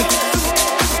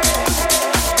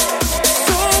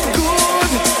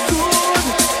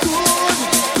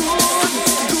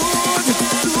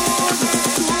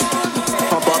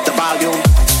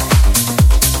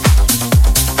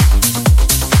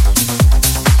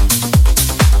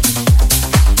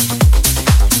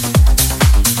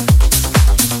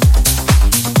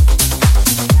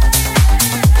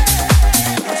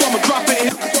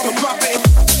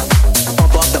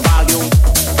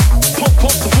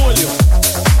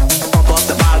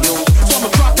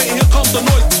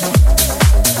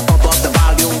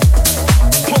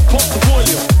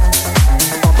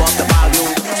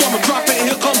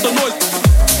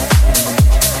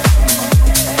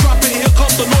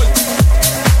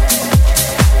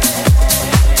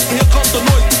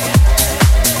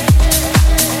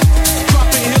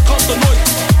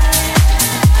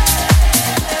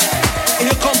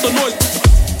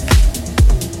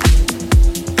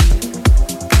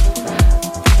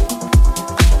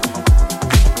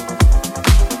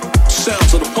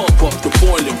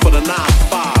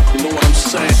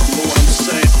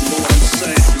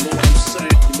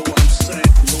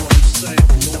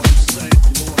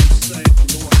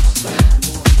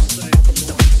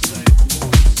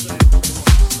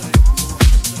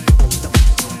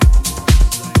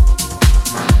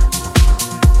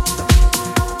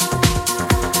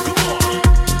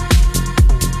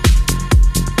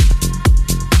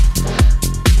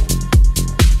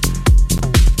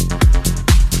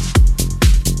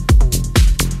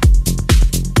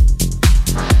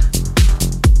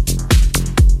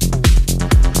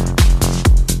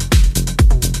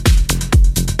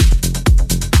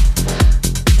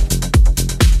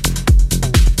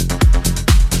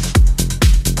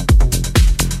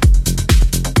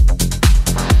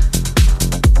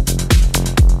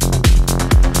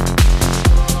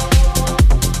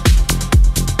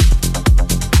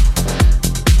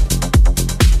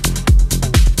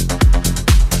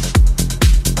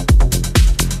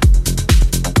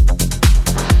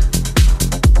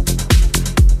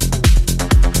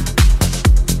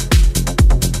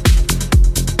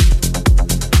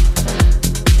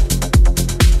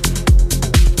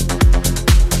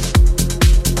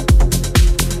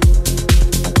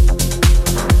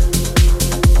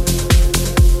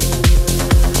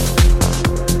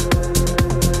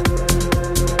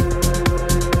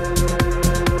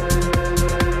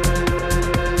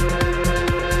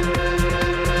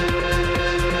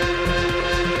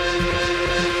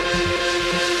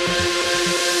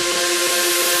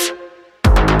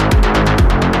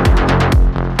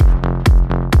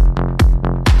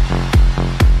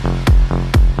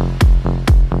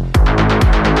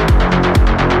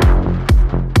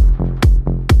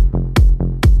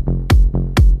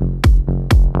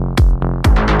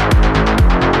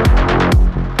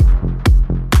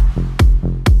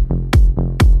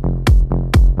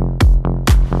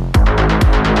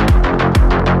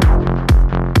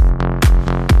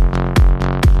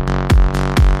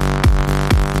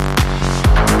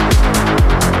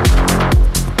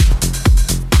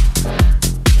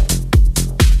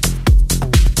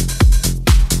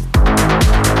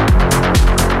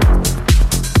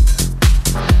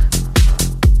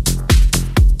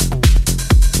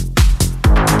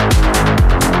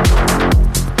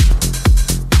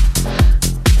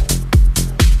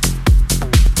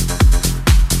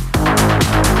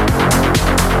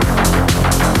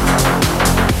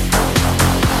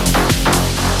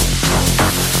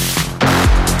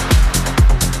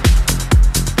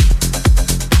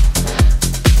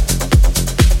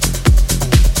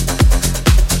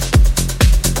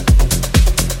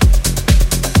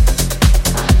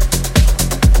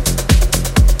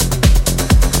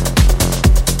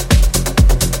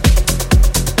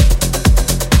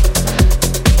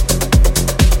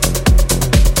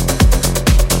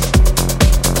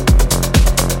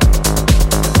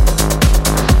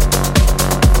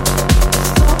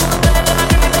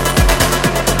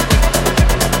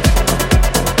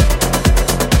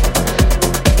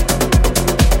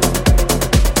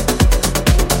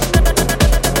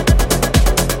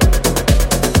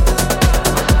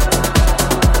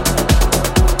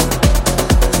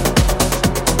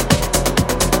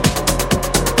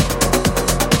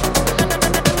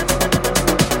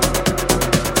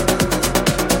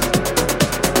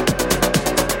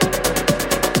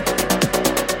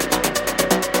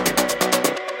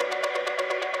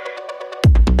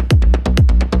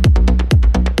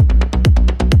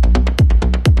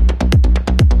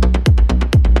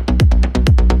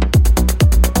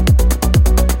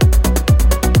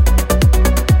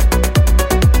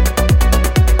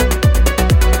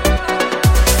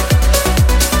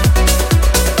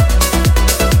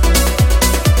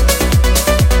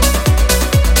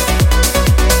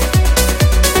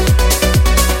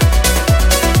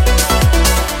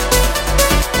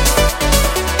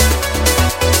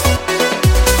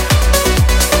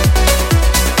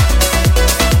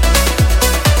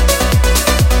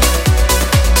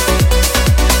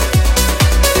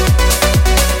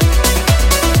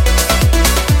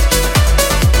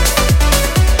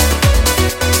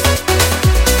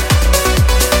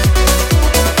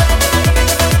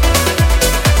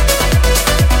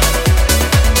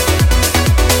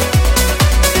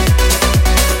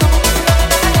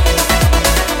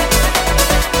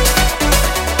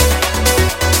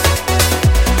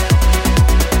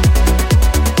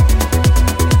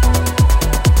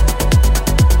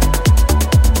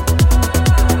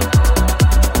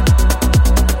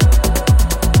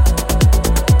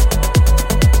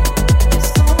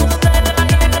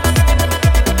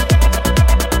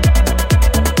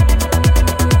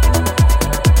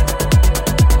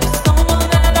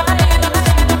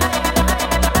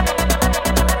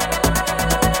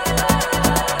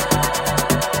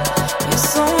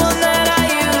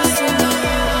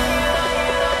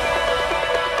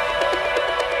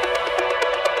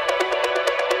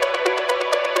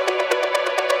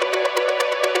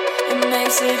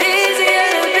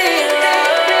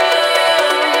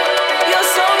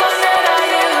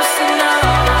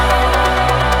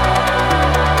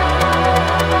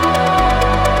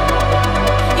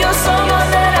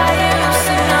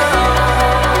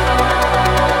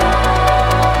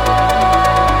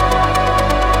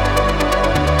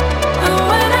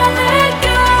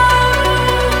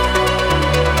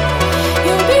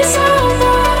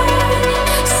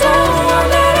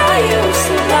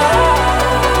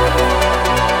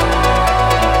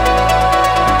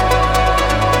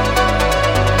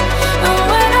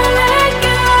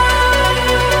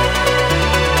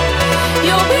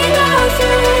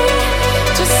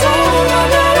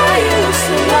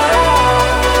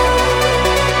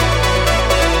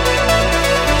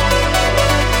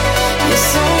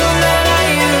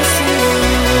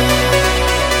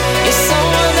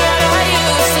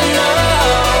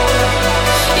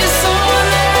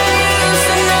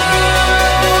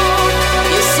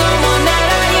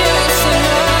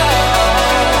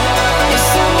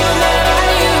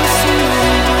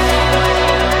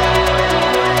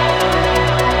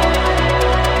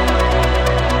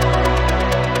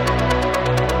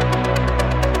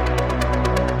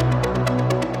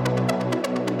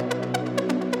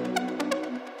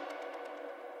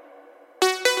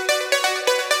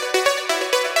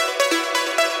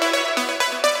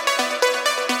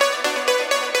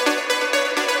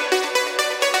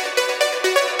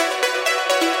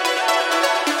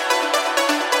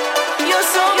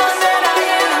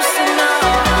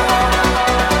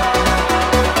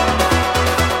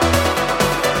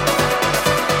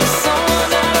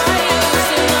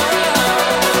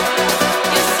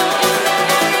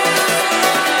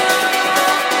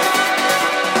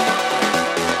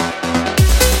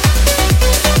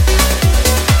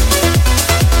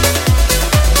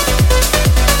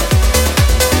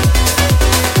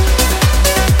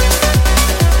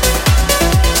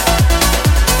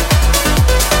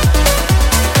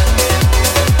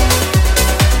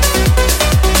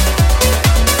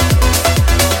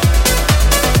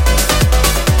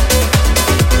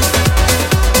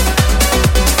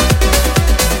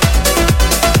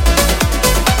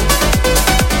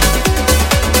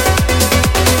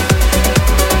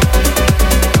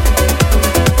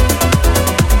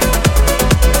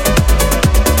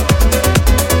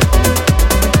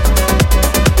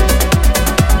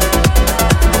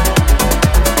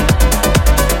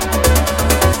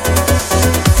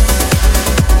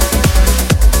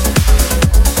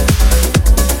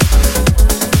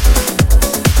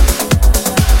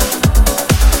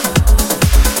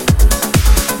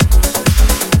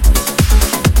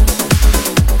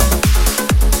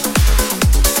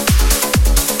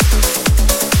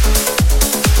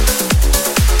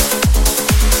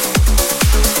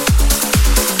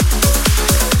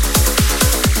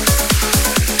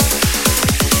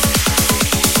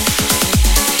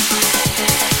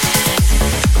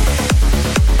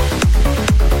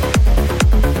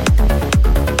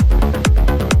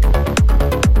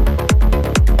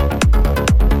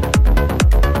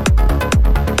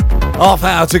Half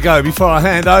hour to go before I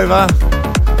hand over.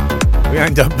 We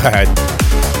ain't done bad.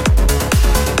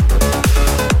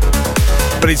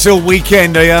 But it's all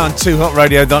weekend here on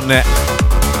 2hotradio.net.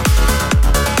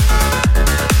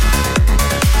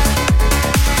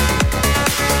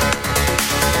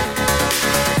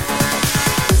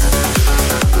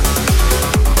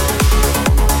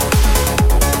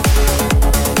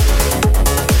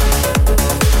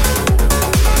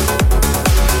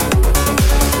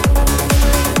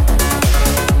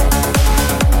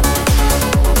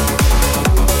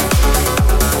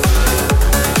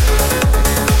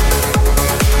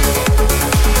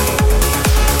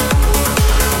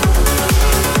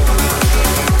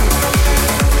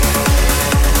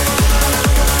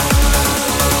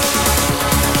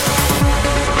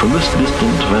 From this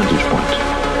distant vantage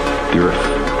point, the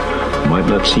Earth might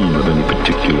not seem of any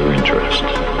particular interest.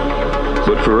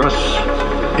 But for us,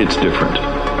 it's different.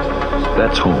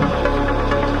 That's home.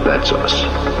 That's us.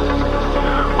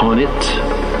 On it,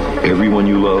 everyone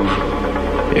you love,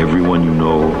 everyone you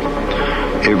know,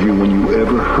 everyone you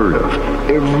ever heard of,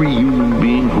 every human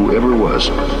being who ever was,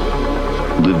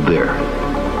 lived there,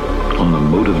 on the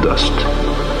mote of dust,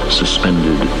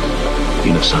 suspended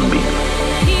in a sunbeam.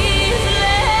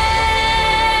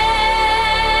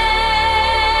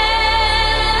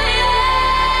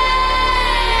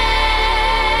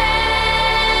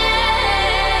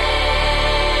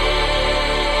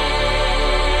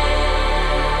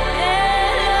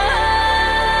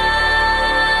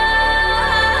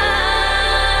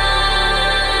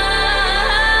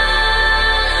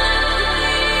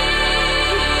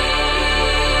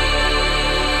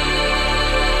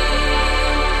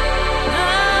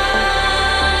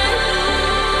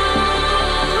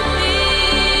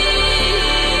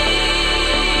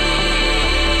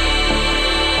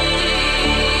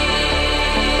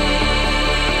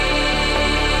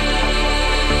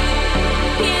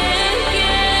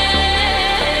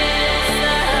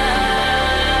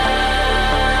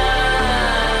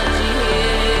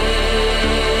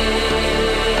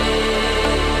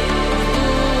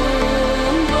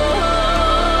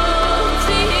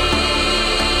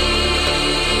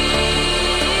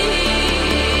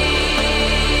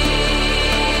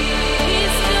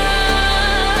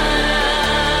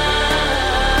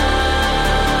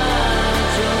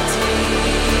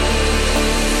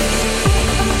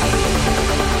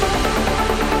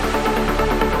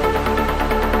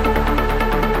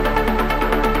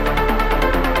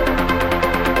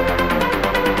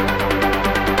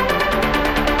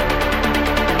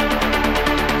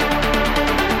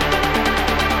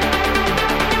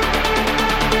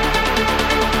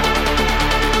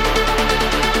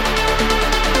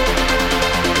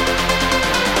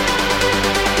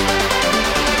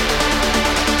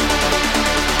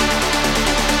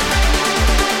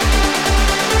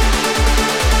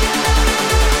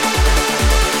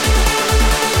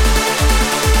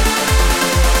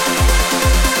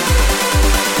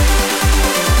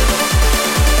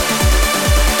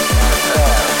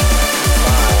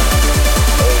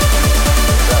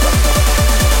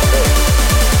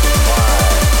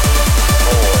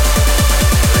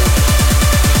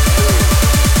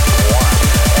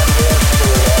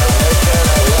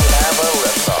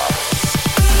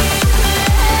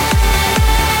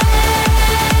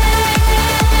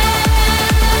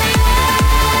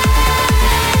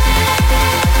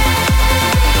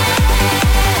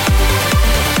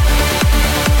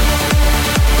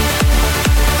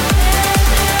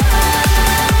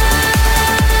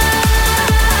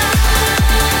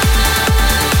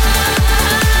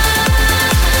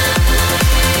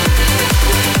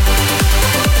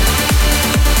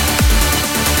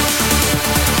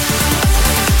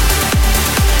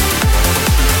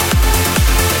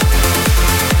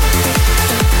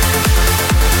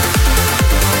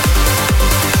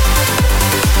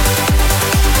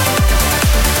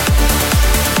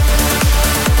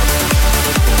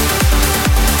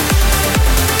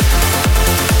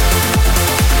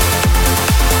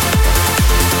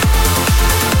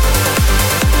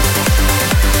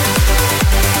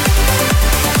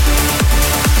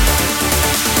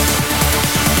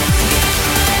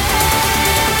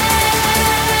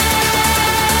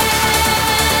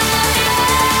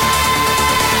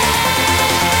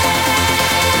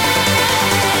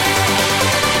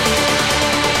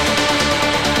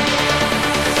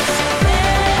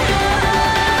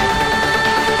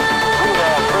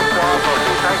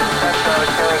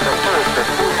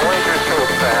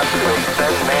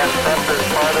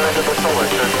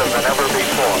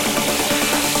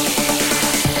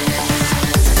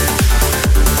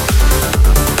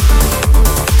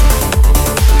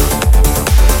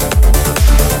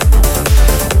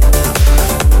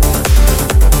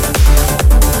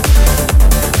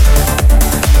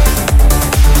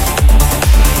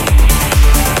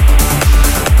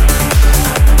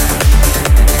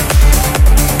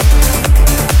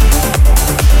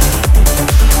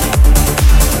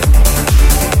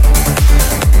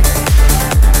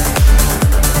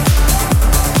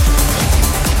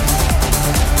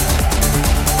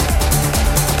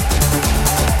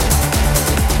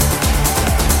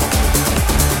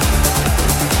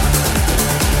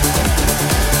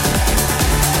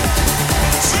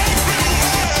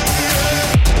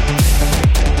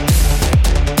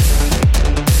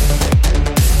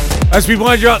 As we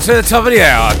wind you up to the top of the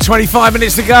hour, 25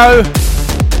 minutes to go.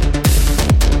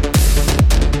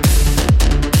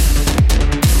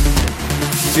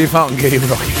 See if I can get you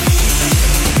rocking.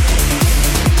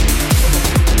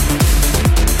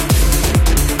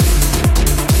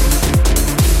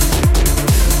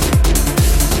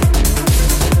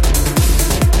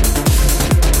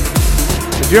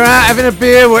 If you're out having a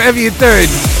beer, whatever you're doing,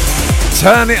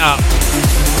 turn it up.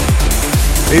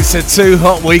 It's a Too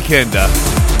Hot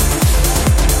Weekender.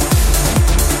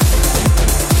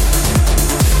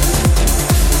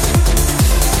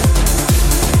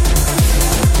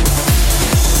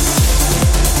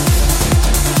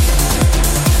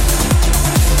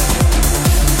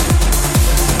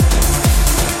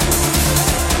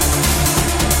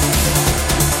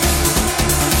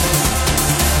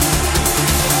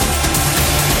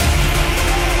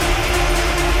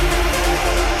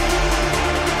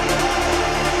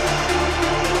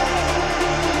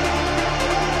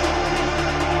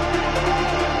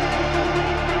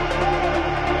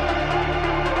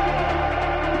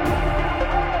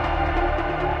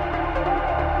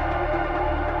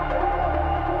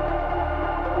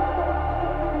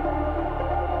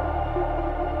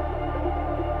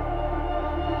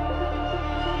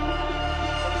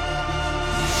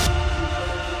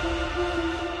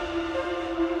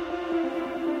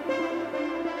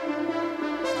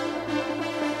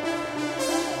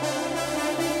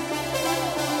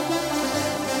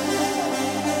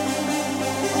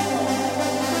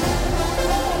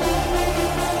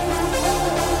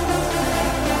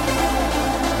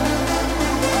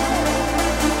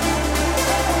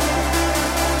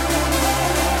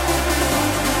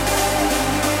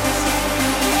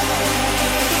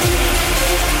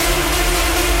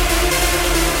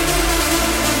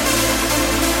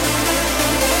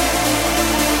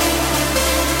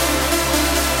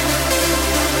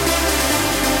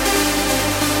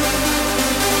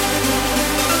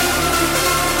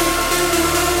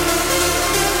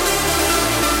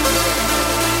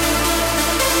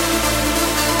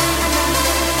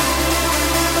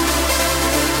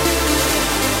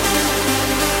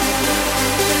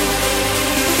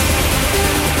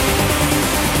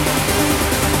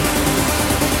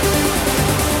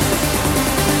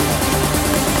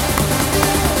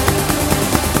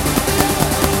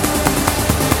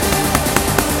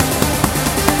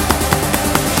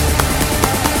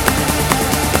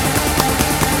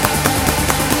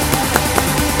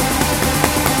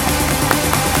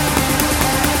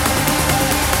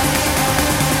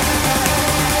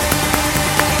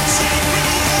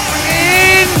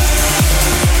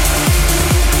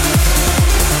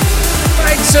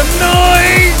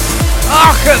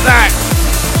 Look at that!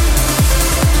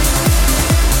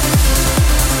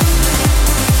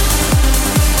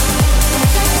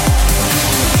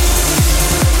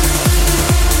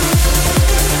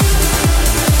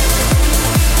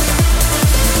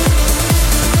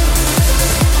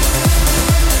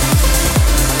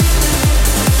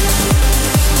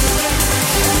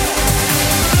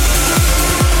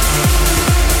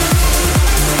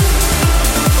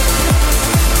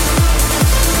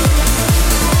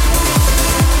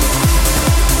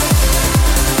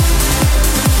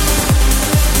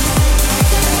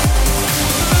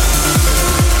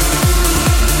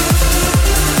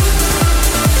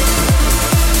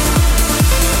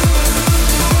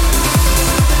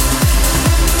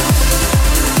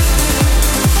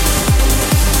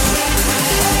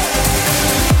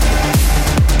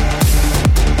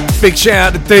 Big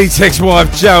shout out to D-Tech's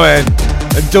wife Joanne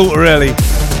and daughter Ellie,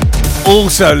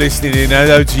 also listening in.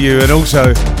 Hello to you, and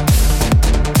also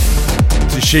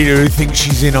to Sheila, who thinks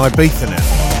she's in Ibiza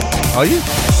now. Are you?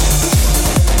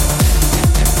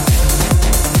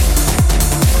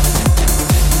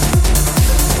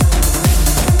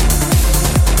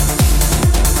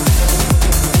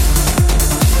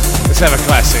 Let's have a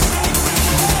classic.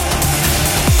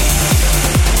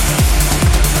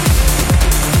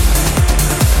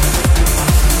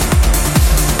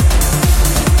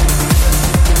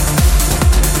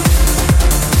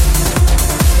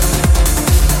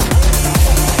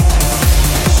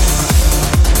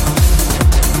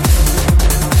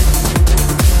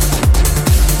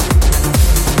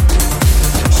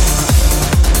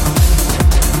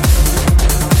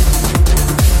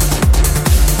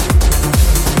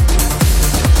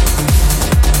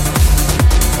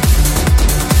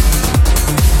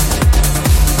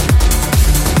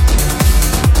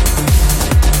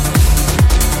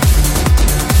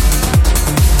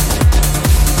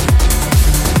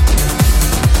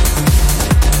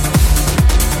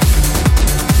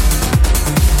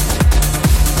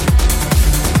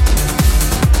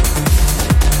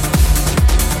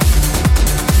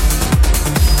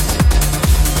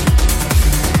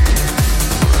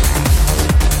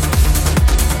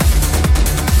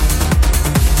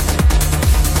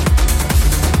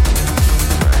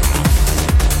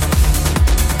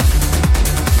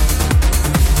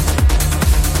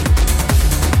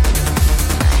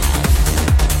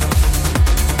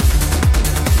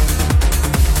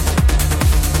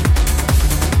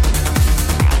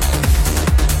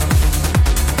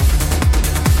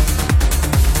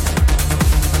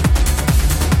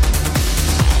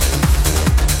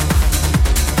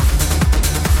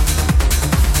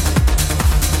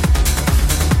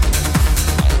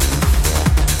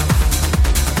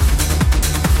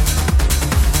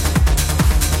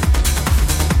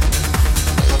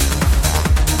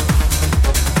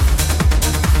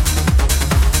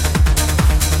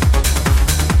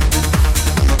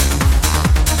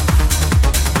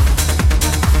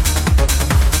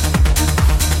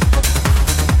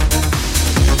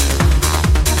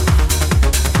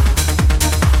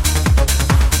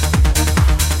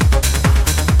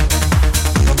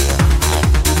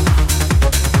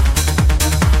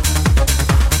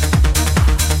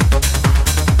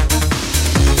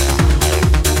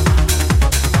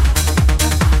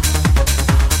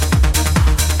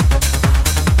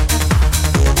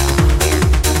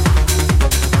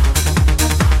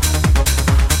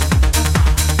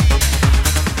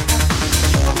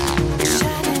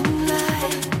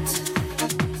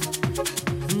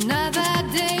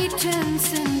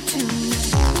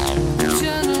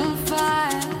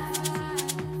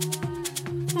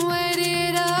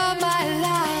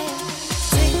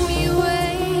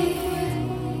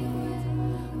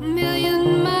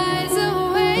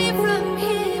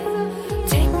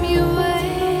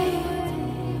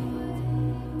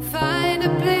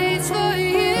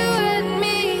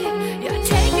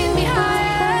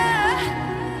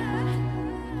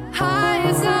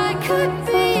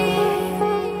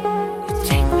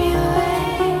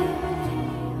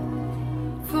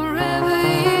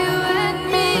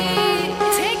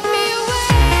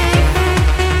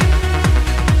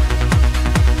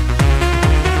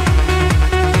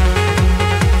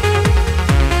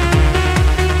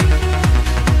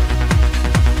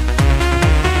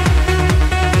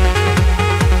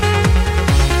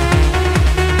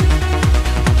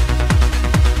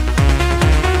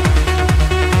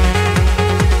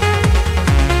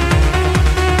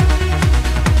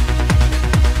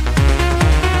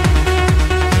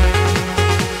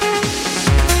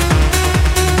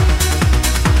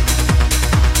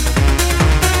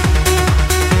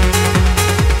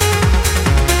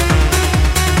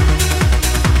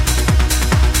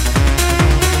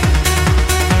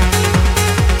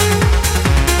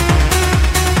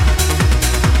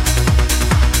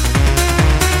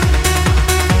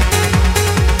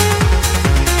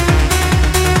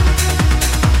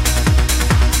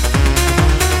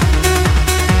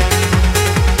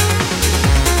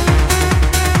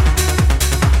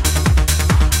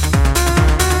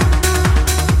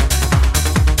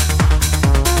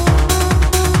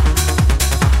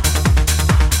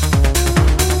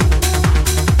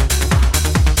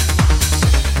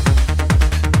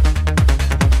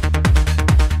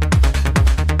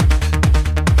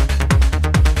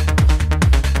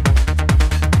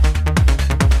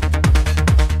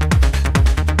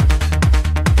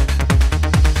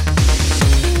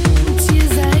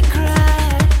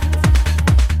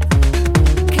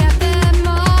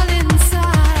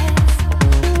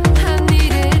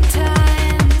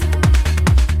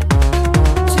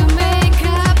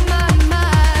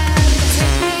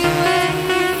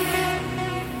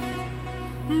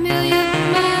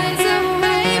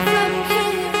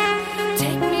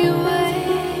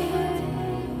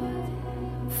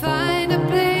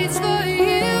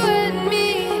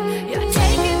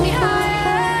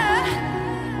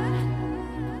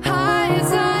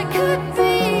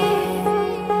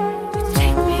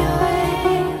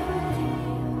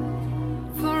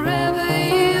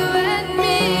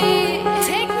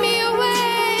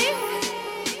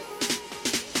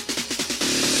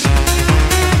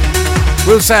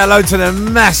 We'll say hello to the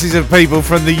masses of people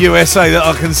from the USA that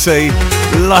I can see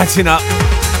lighting up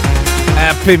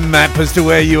our pin map as to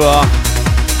where you are.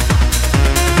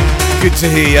 Good to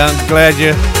hear you. I'm glad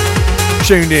you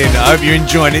tuned in. I hope you're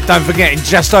enjoying it. Don't forget, in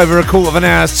just over a quarter of an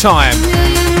hour's time,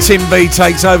 Tim B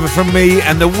takes over from me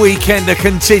and the Weekender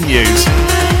continues.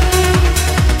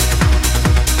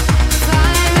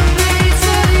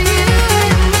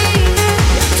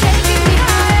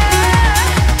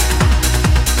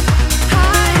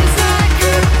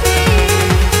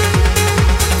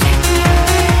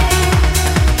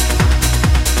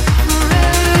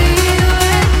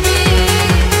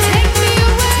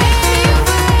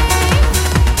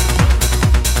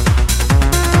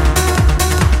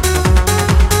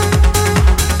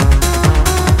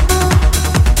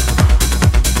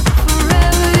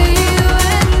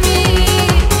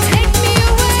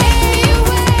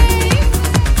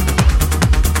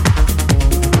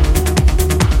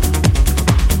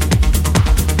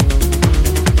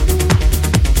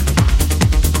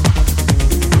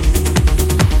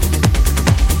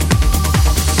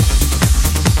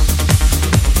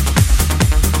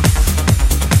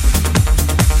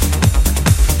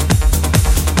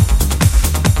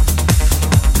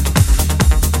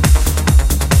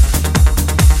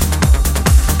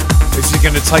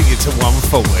 Take you to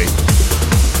 140.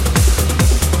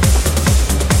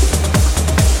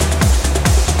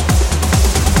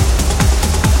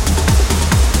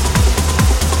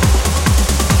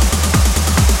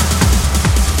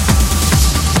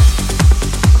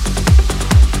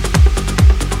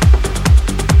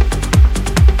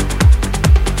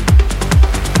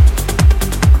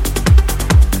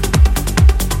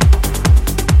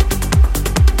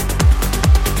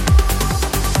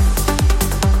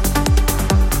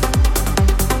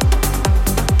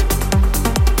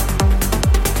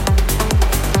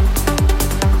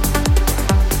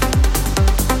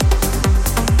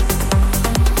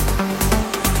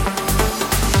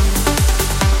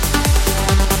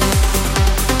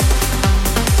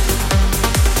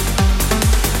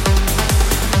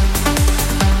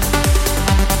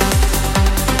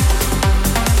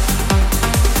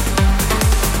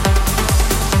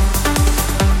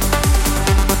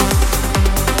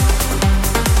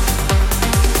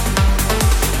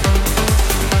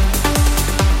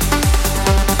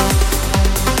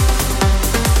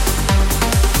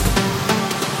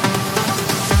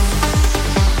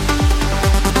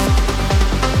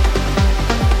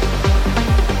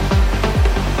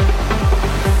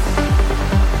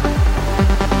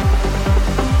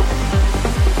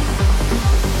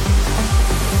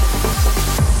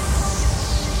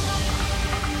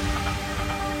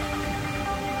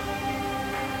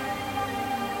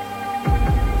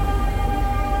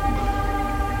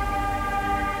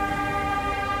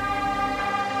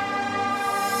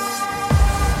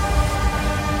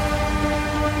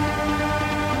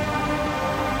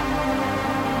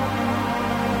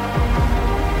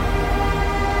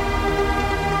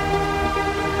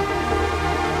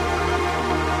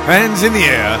 Hands in the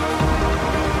air.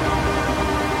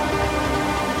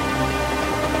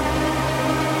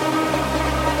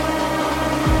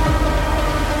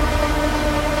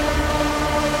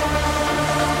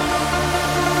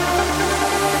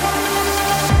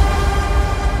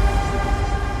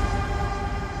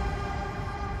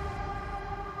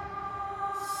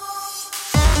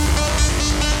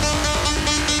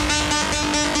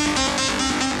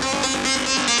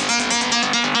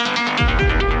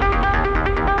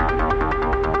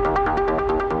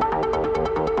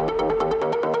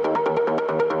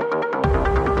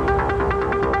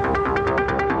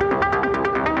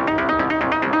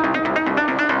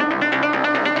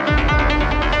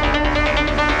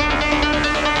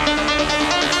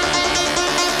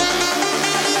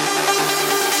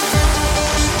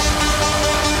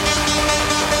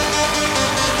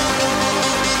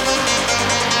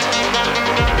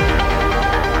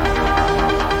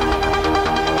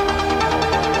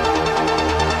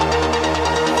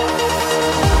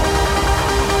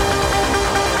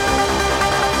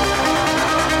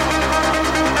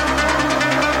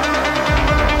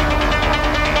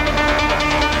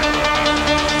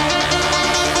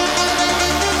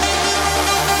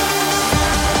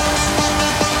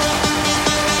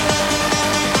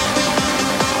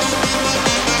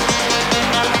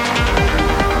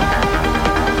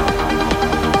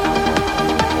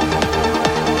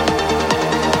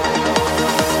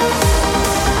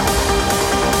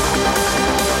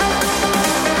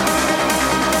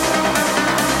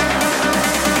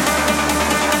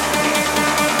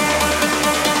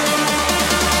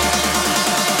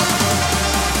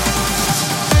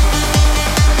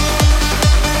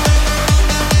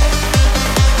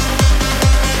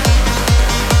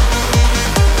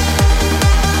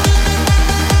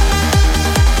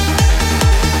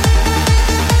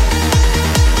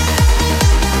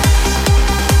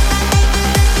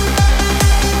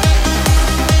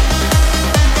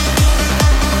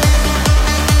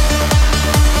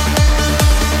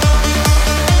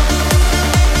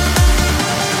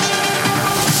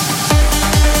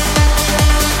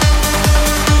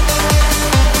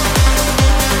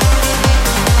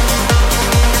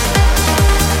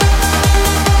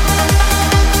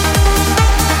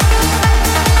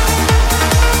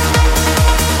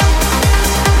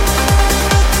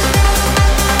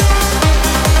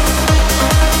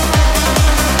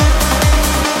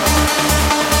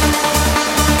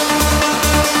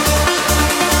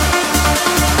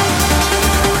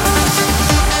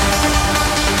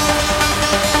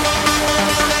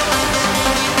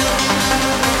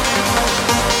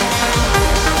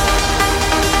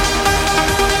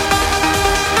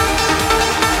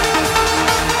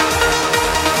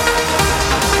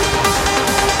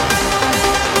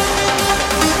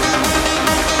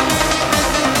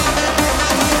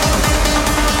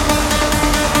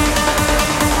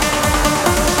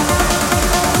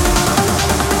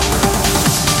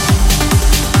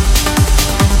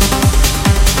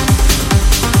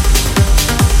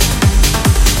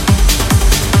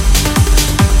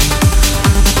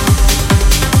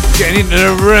 getting into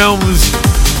the realms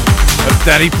of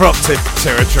Danny Prop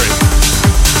territory.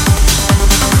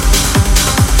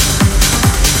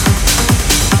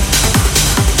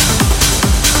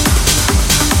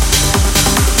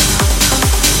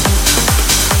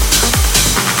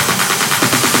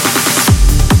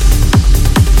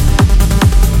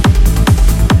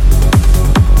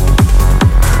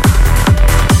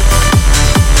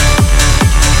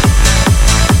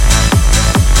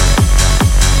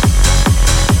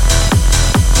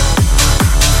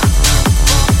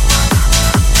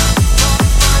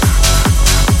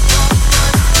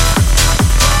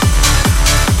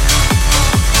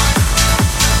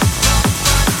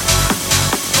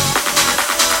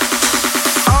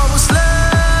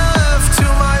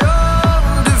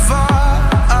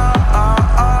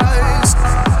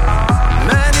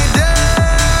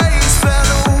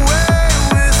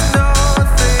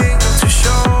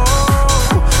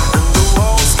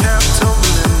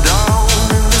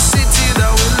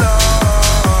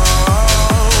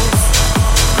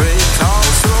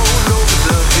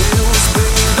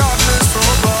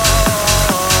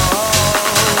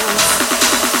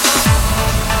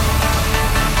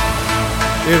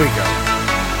 Here we go.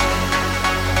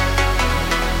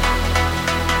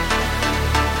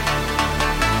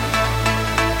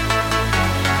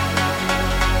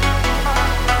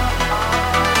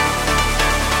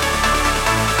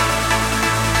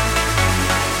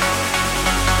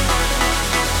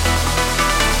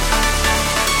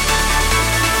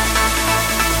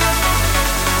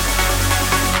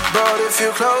 But if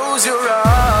you close your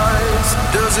eyes,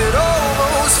 does it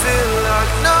almost feel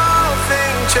like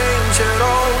nothing changed at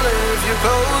all? If you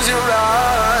close your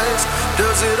eyes,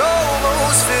 does it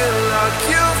almost feel like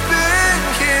you've been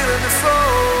here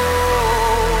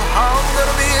before? I'm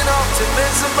gonna be an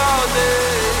optimist about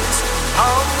this.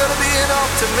 I'm gonna be an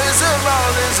optimist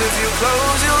about this. If you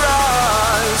close your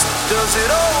eyes, does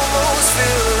it almost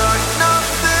feel like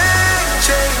nothing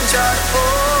changed at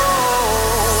all?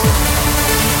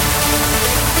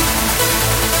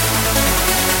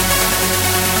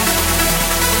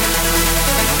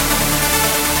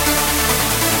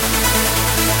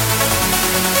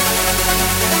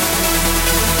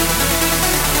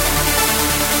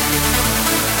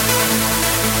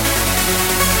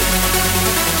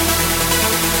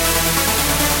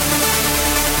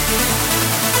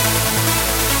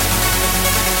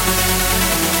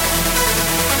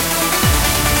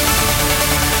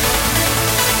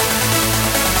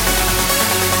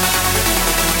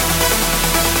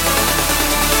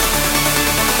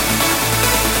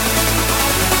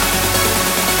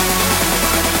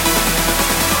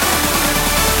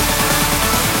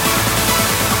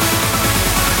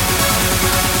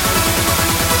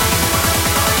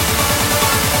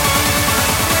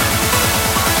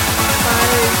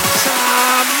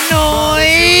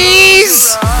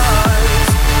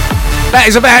 That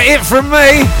is about it from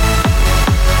me.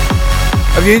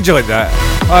 Have you enjoyed that?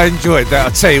 I enjoyed that,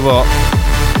 I'll tell you what.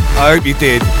 I hope you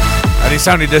did. And it's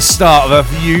only the start of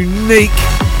a unique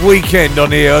weekend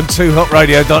on here on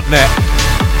 2hotradio.net.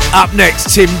 Up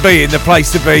next, Tim B in the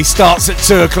place to be. Starts at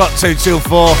 2 o'clock, 2 till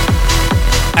 4.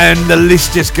 And the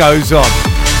list just goes on.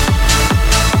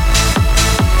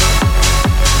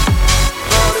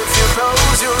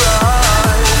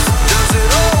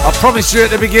 I promised you at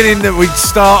the beginning that we'd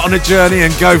start on a journey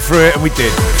and go through it, and we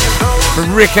did.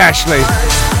 From Rick Ashley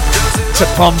to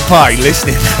Pompeii,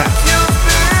 listening to that.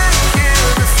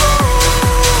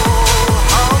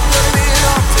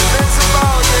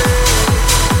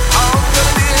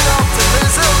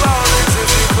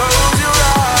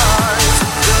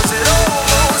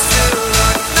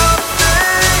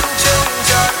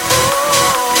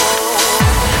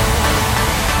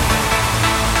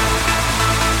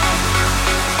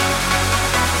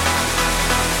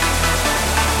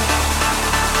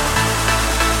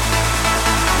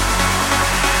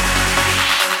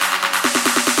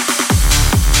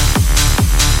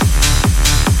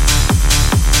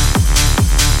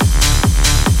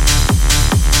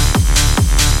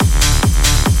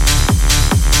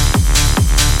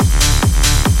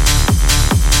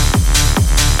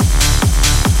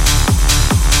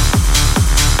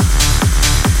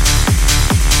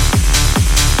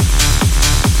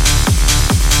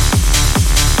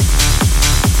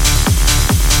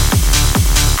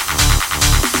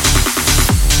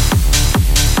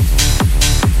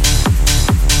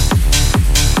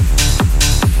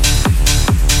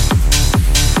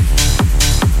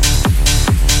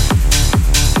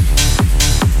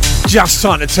 Just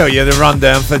time to tell you the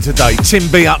rundown for today.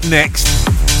 Tim B up next,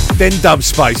 then Dub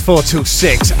Space 4 till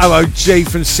 6, OOG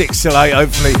from 6 till 8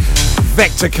 hopefully.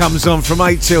 Vector comes on from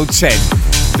 8 till 10.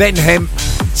 Then Hemp,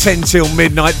 10 till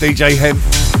midnight, DJ Hemp.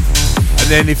 And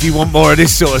then if you want more of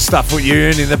this sort of stuff, what you're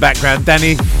hearing in the background,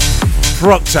 Danny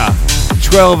Proctor,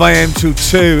 12 a.m. till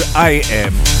 2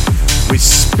 a.m. with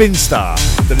Spinstar,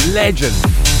 the legend,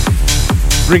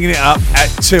 bringing it up at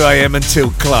 2 a.m.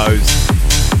 until close.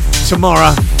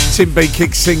 Tomorrow, Tim B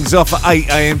kicks things off at 8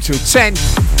 a.m. till 10.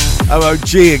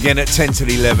 OOG again at 10 till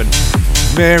 11.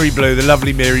 Mary Blue, the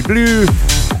lovely Mary Blue,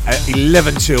 at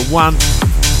 11 till 1.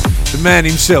 The man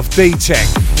himself, D-Tech,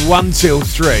 1 till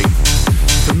 3.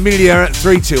 Familiar at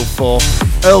 3 till 4.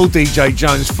 Earl DJ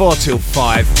Jones, 4 till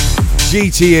 5.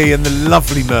 GTE and the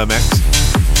lovely Mermax,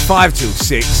 5 till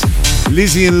 6.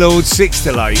 Lizzie and Lord, 6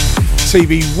 till 8.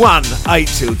 TV1, 8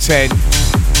 till 10.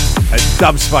 And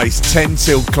Dubspace, 10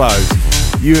 till close.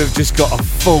 You have just got a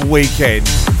full weekend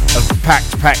of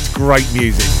packed great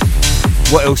music.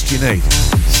 What else do you need?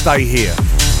 Stay here.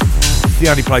 It's the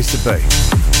only place to be.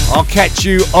 I'll catch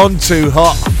you on Too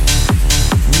Hot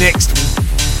next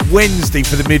Wednesday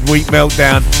for the midweek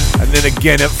meltdown, and then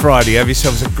again at Friday. Have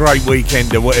yourselves a great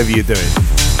weekend or whatever you're doing.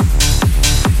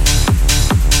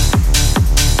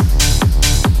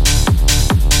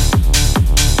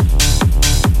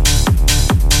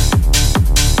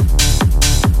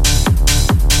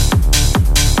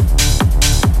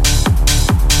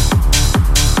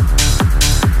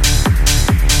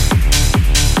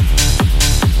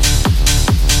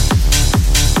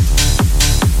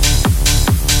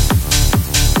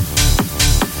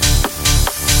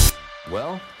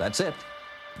 That's it.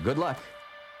 Good luck.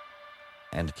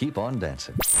 And keep on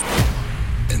dancing.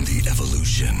 And the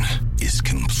evolution is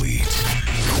complete.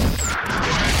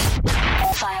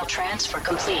 File transfer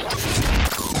complete.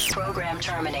 Program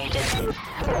terminated.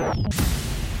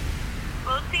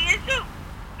 We'll see you soon.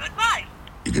 Goodbye.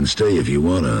 You can stay if you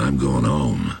wanna. I'm going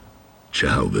home.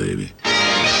 Ciao, baby.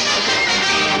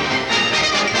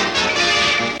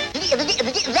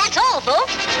 That's all,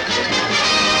 folks.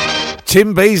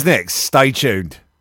 Tim B's next. Stay tuned.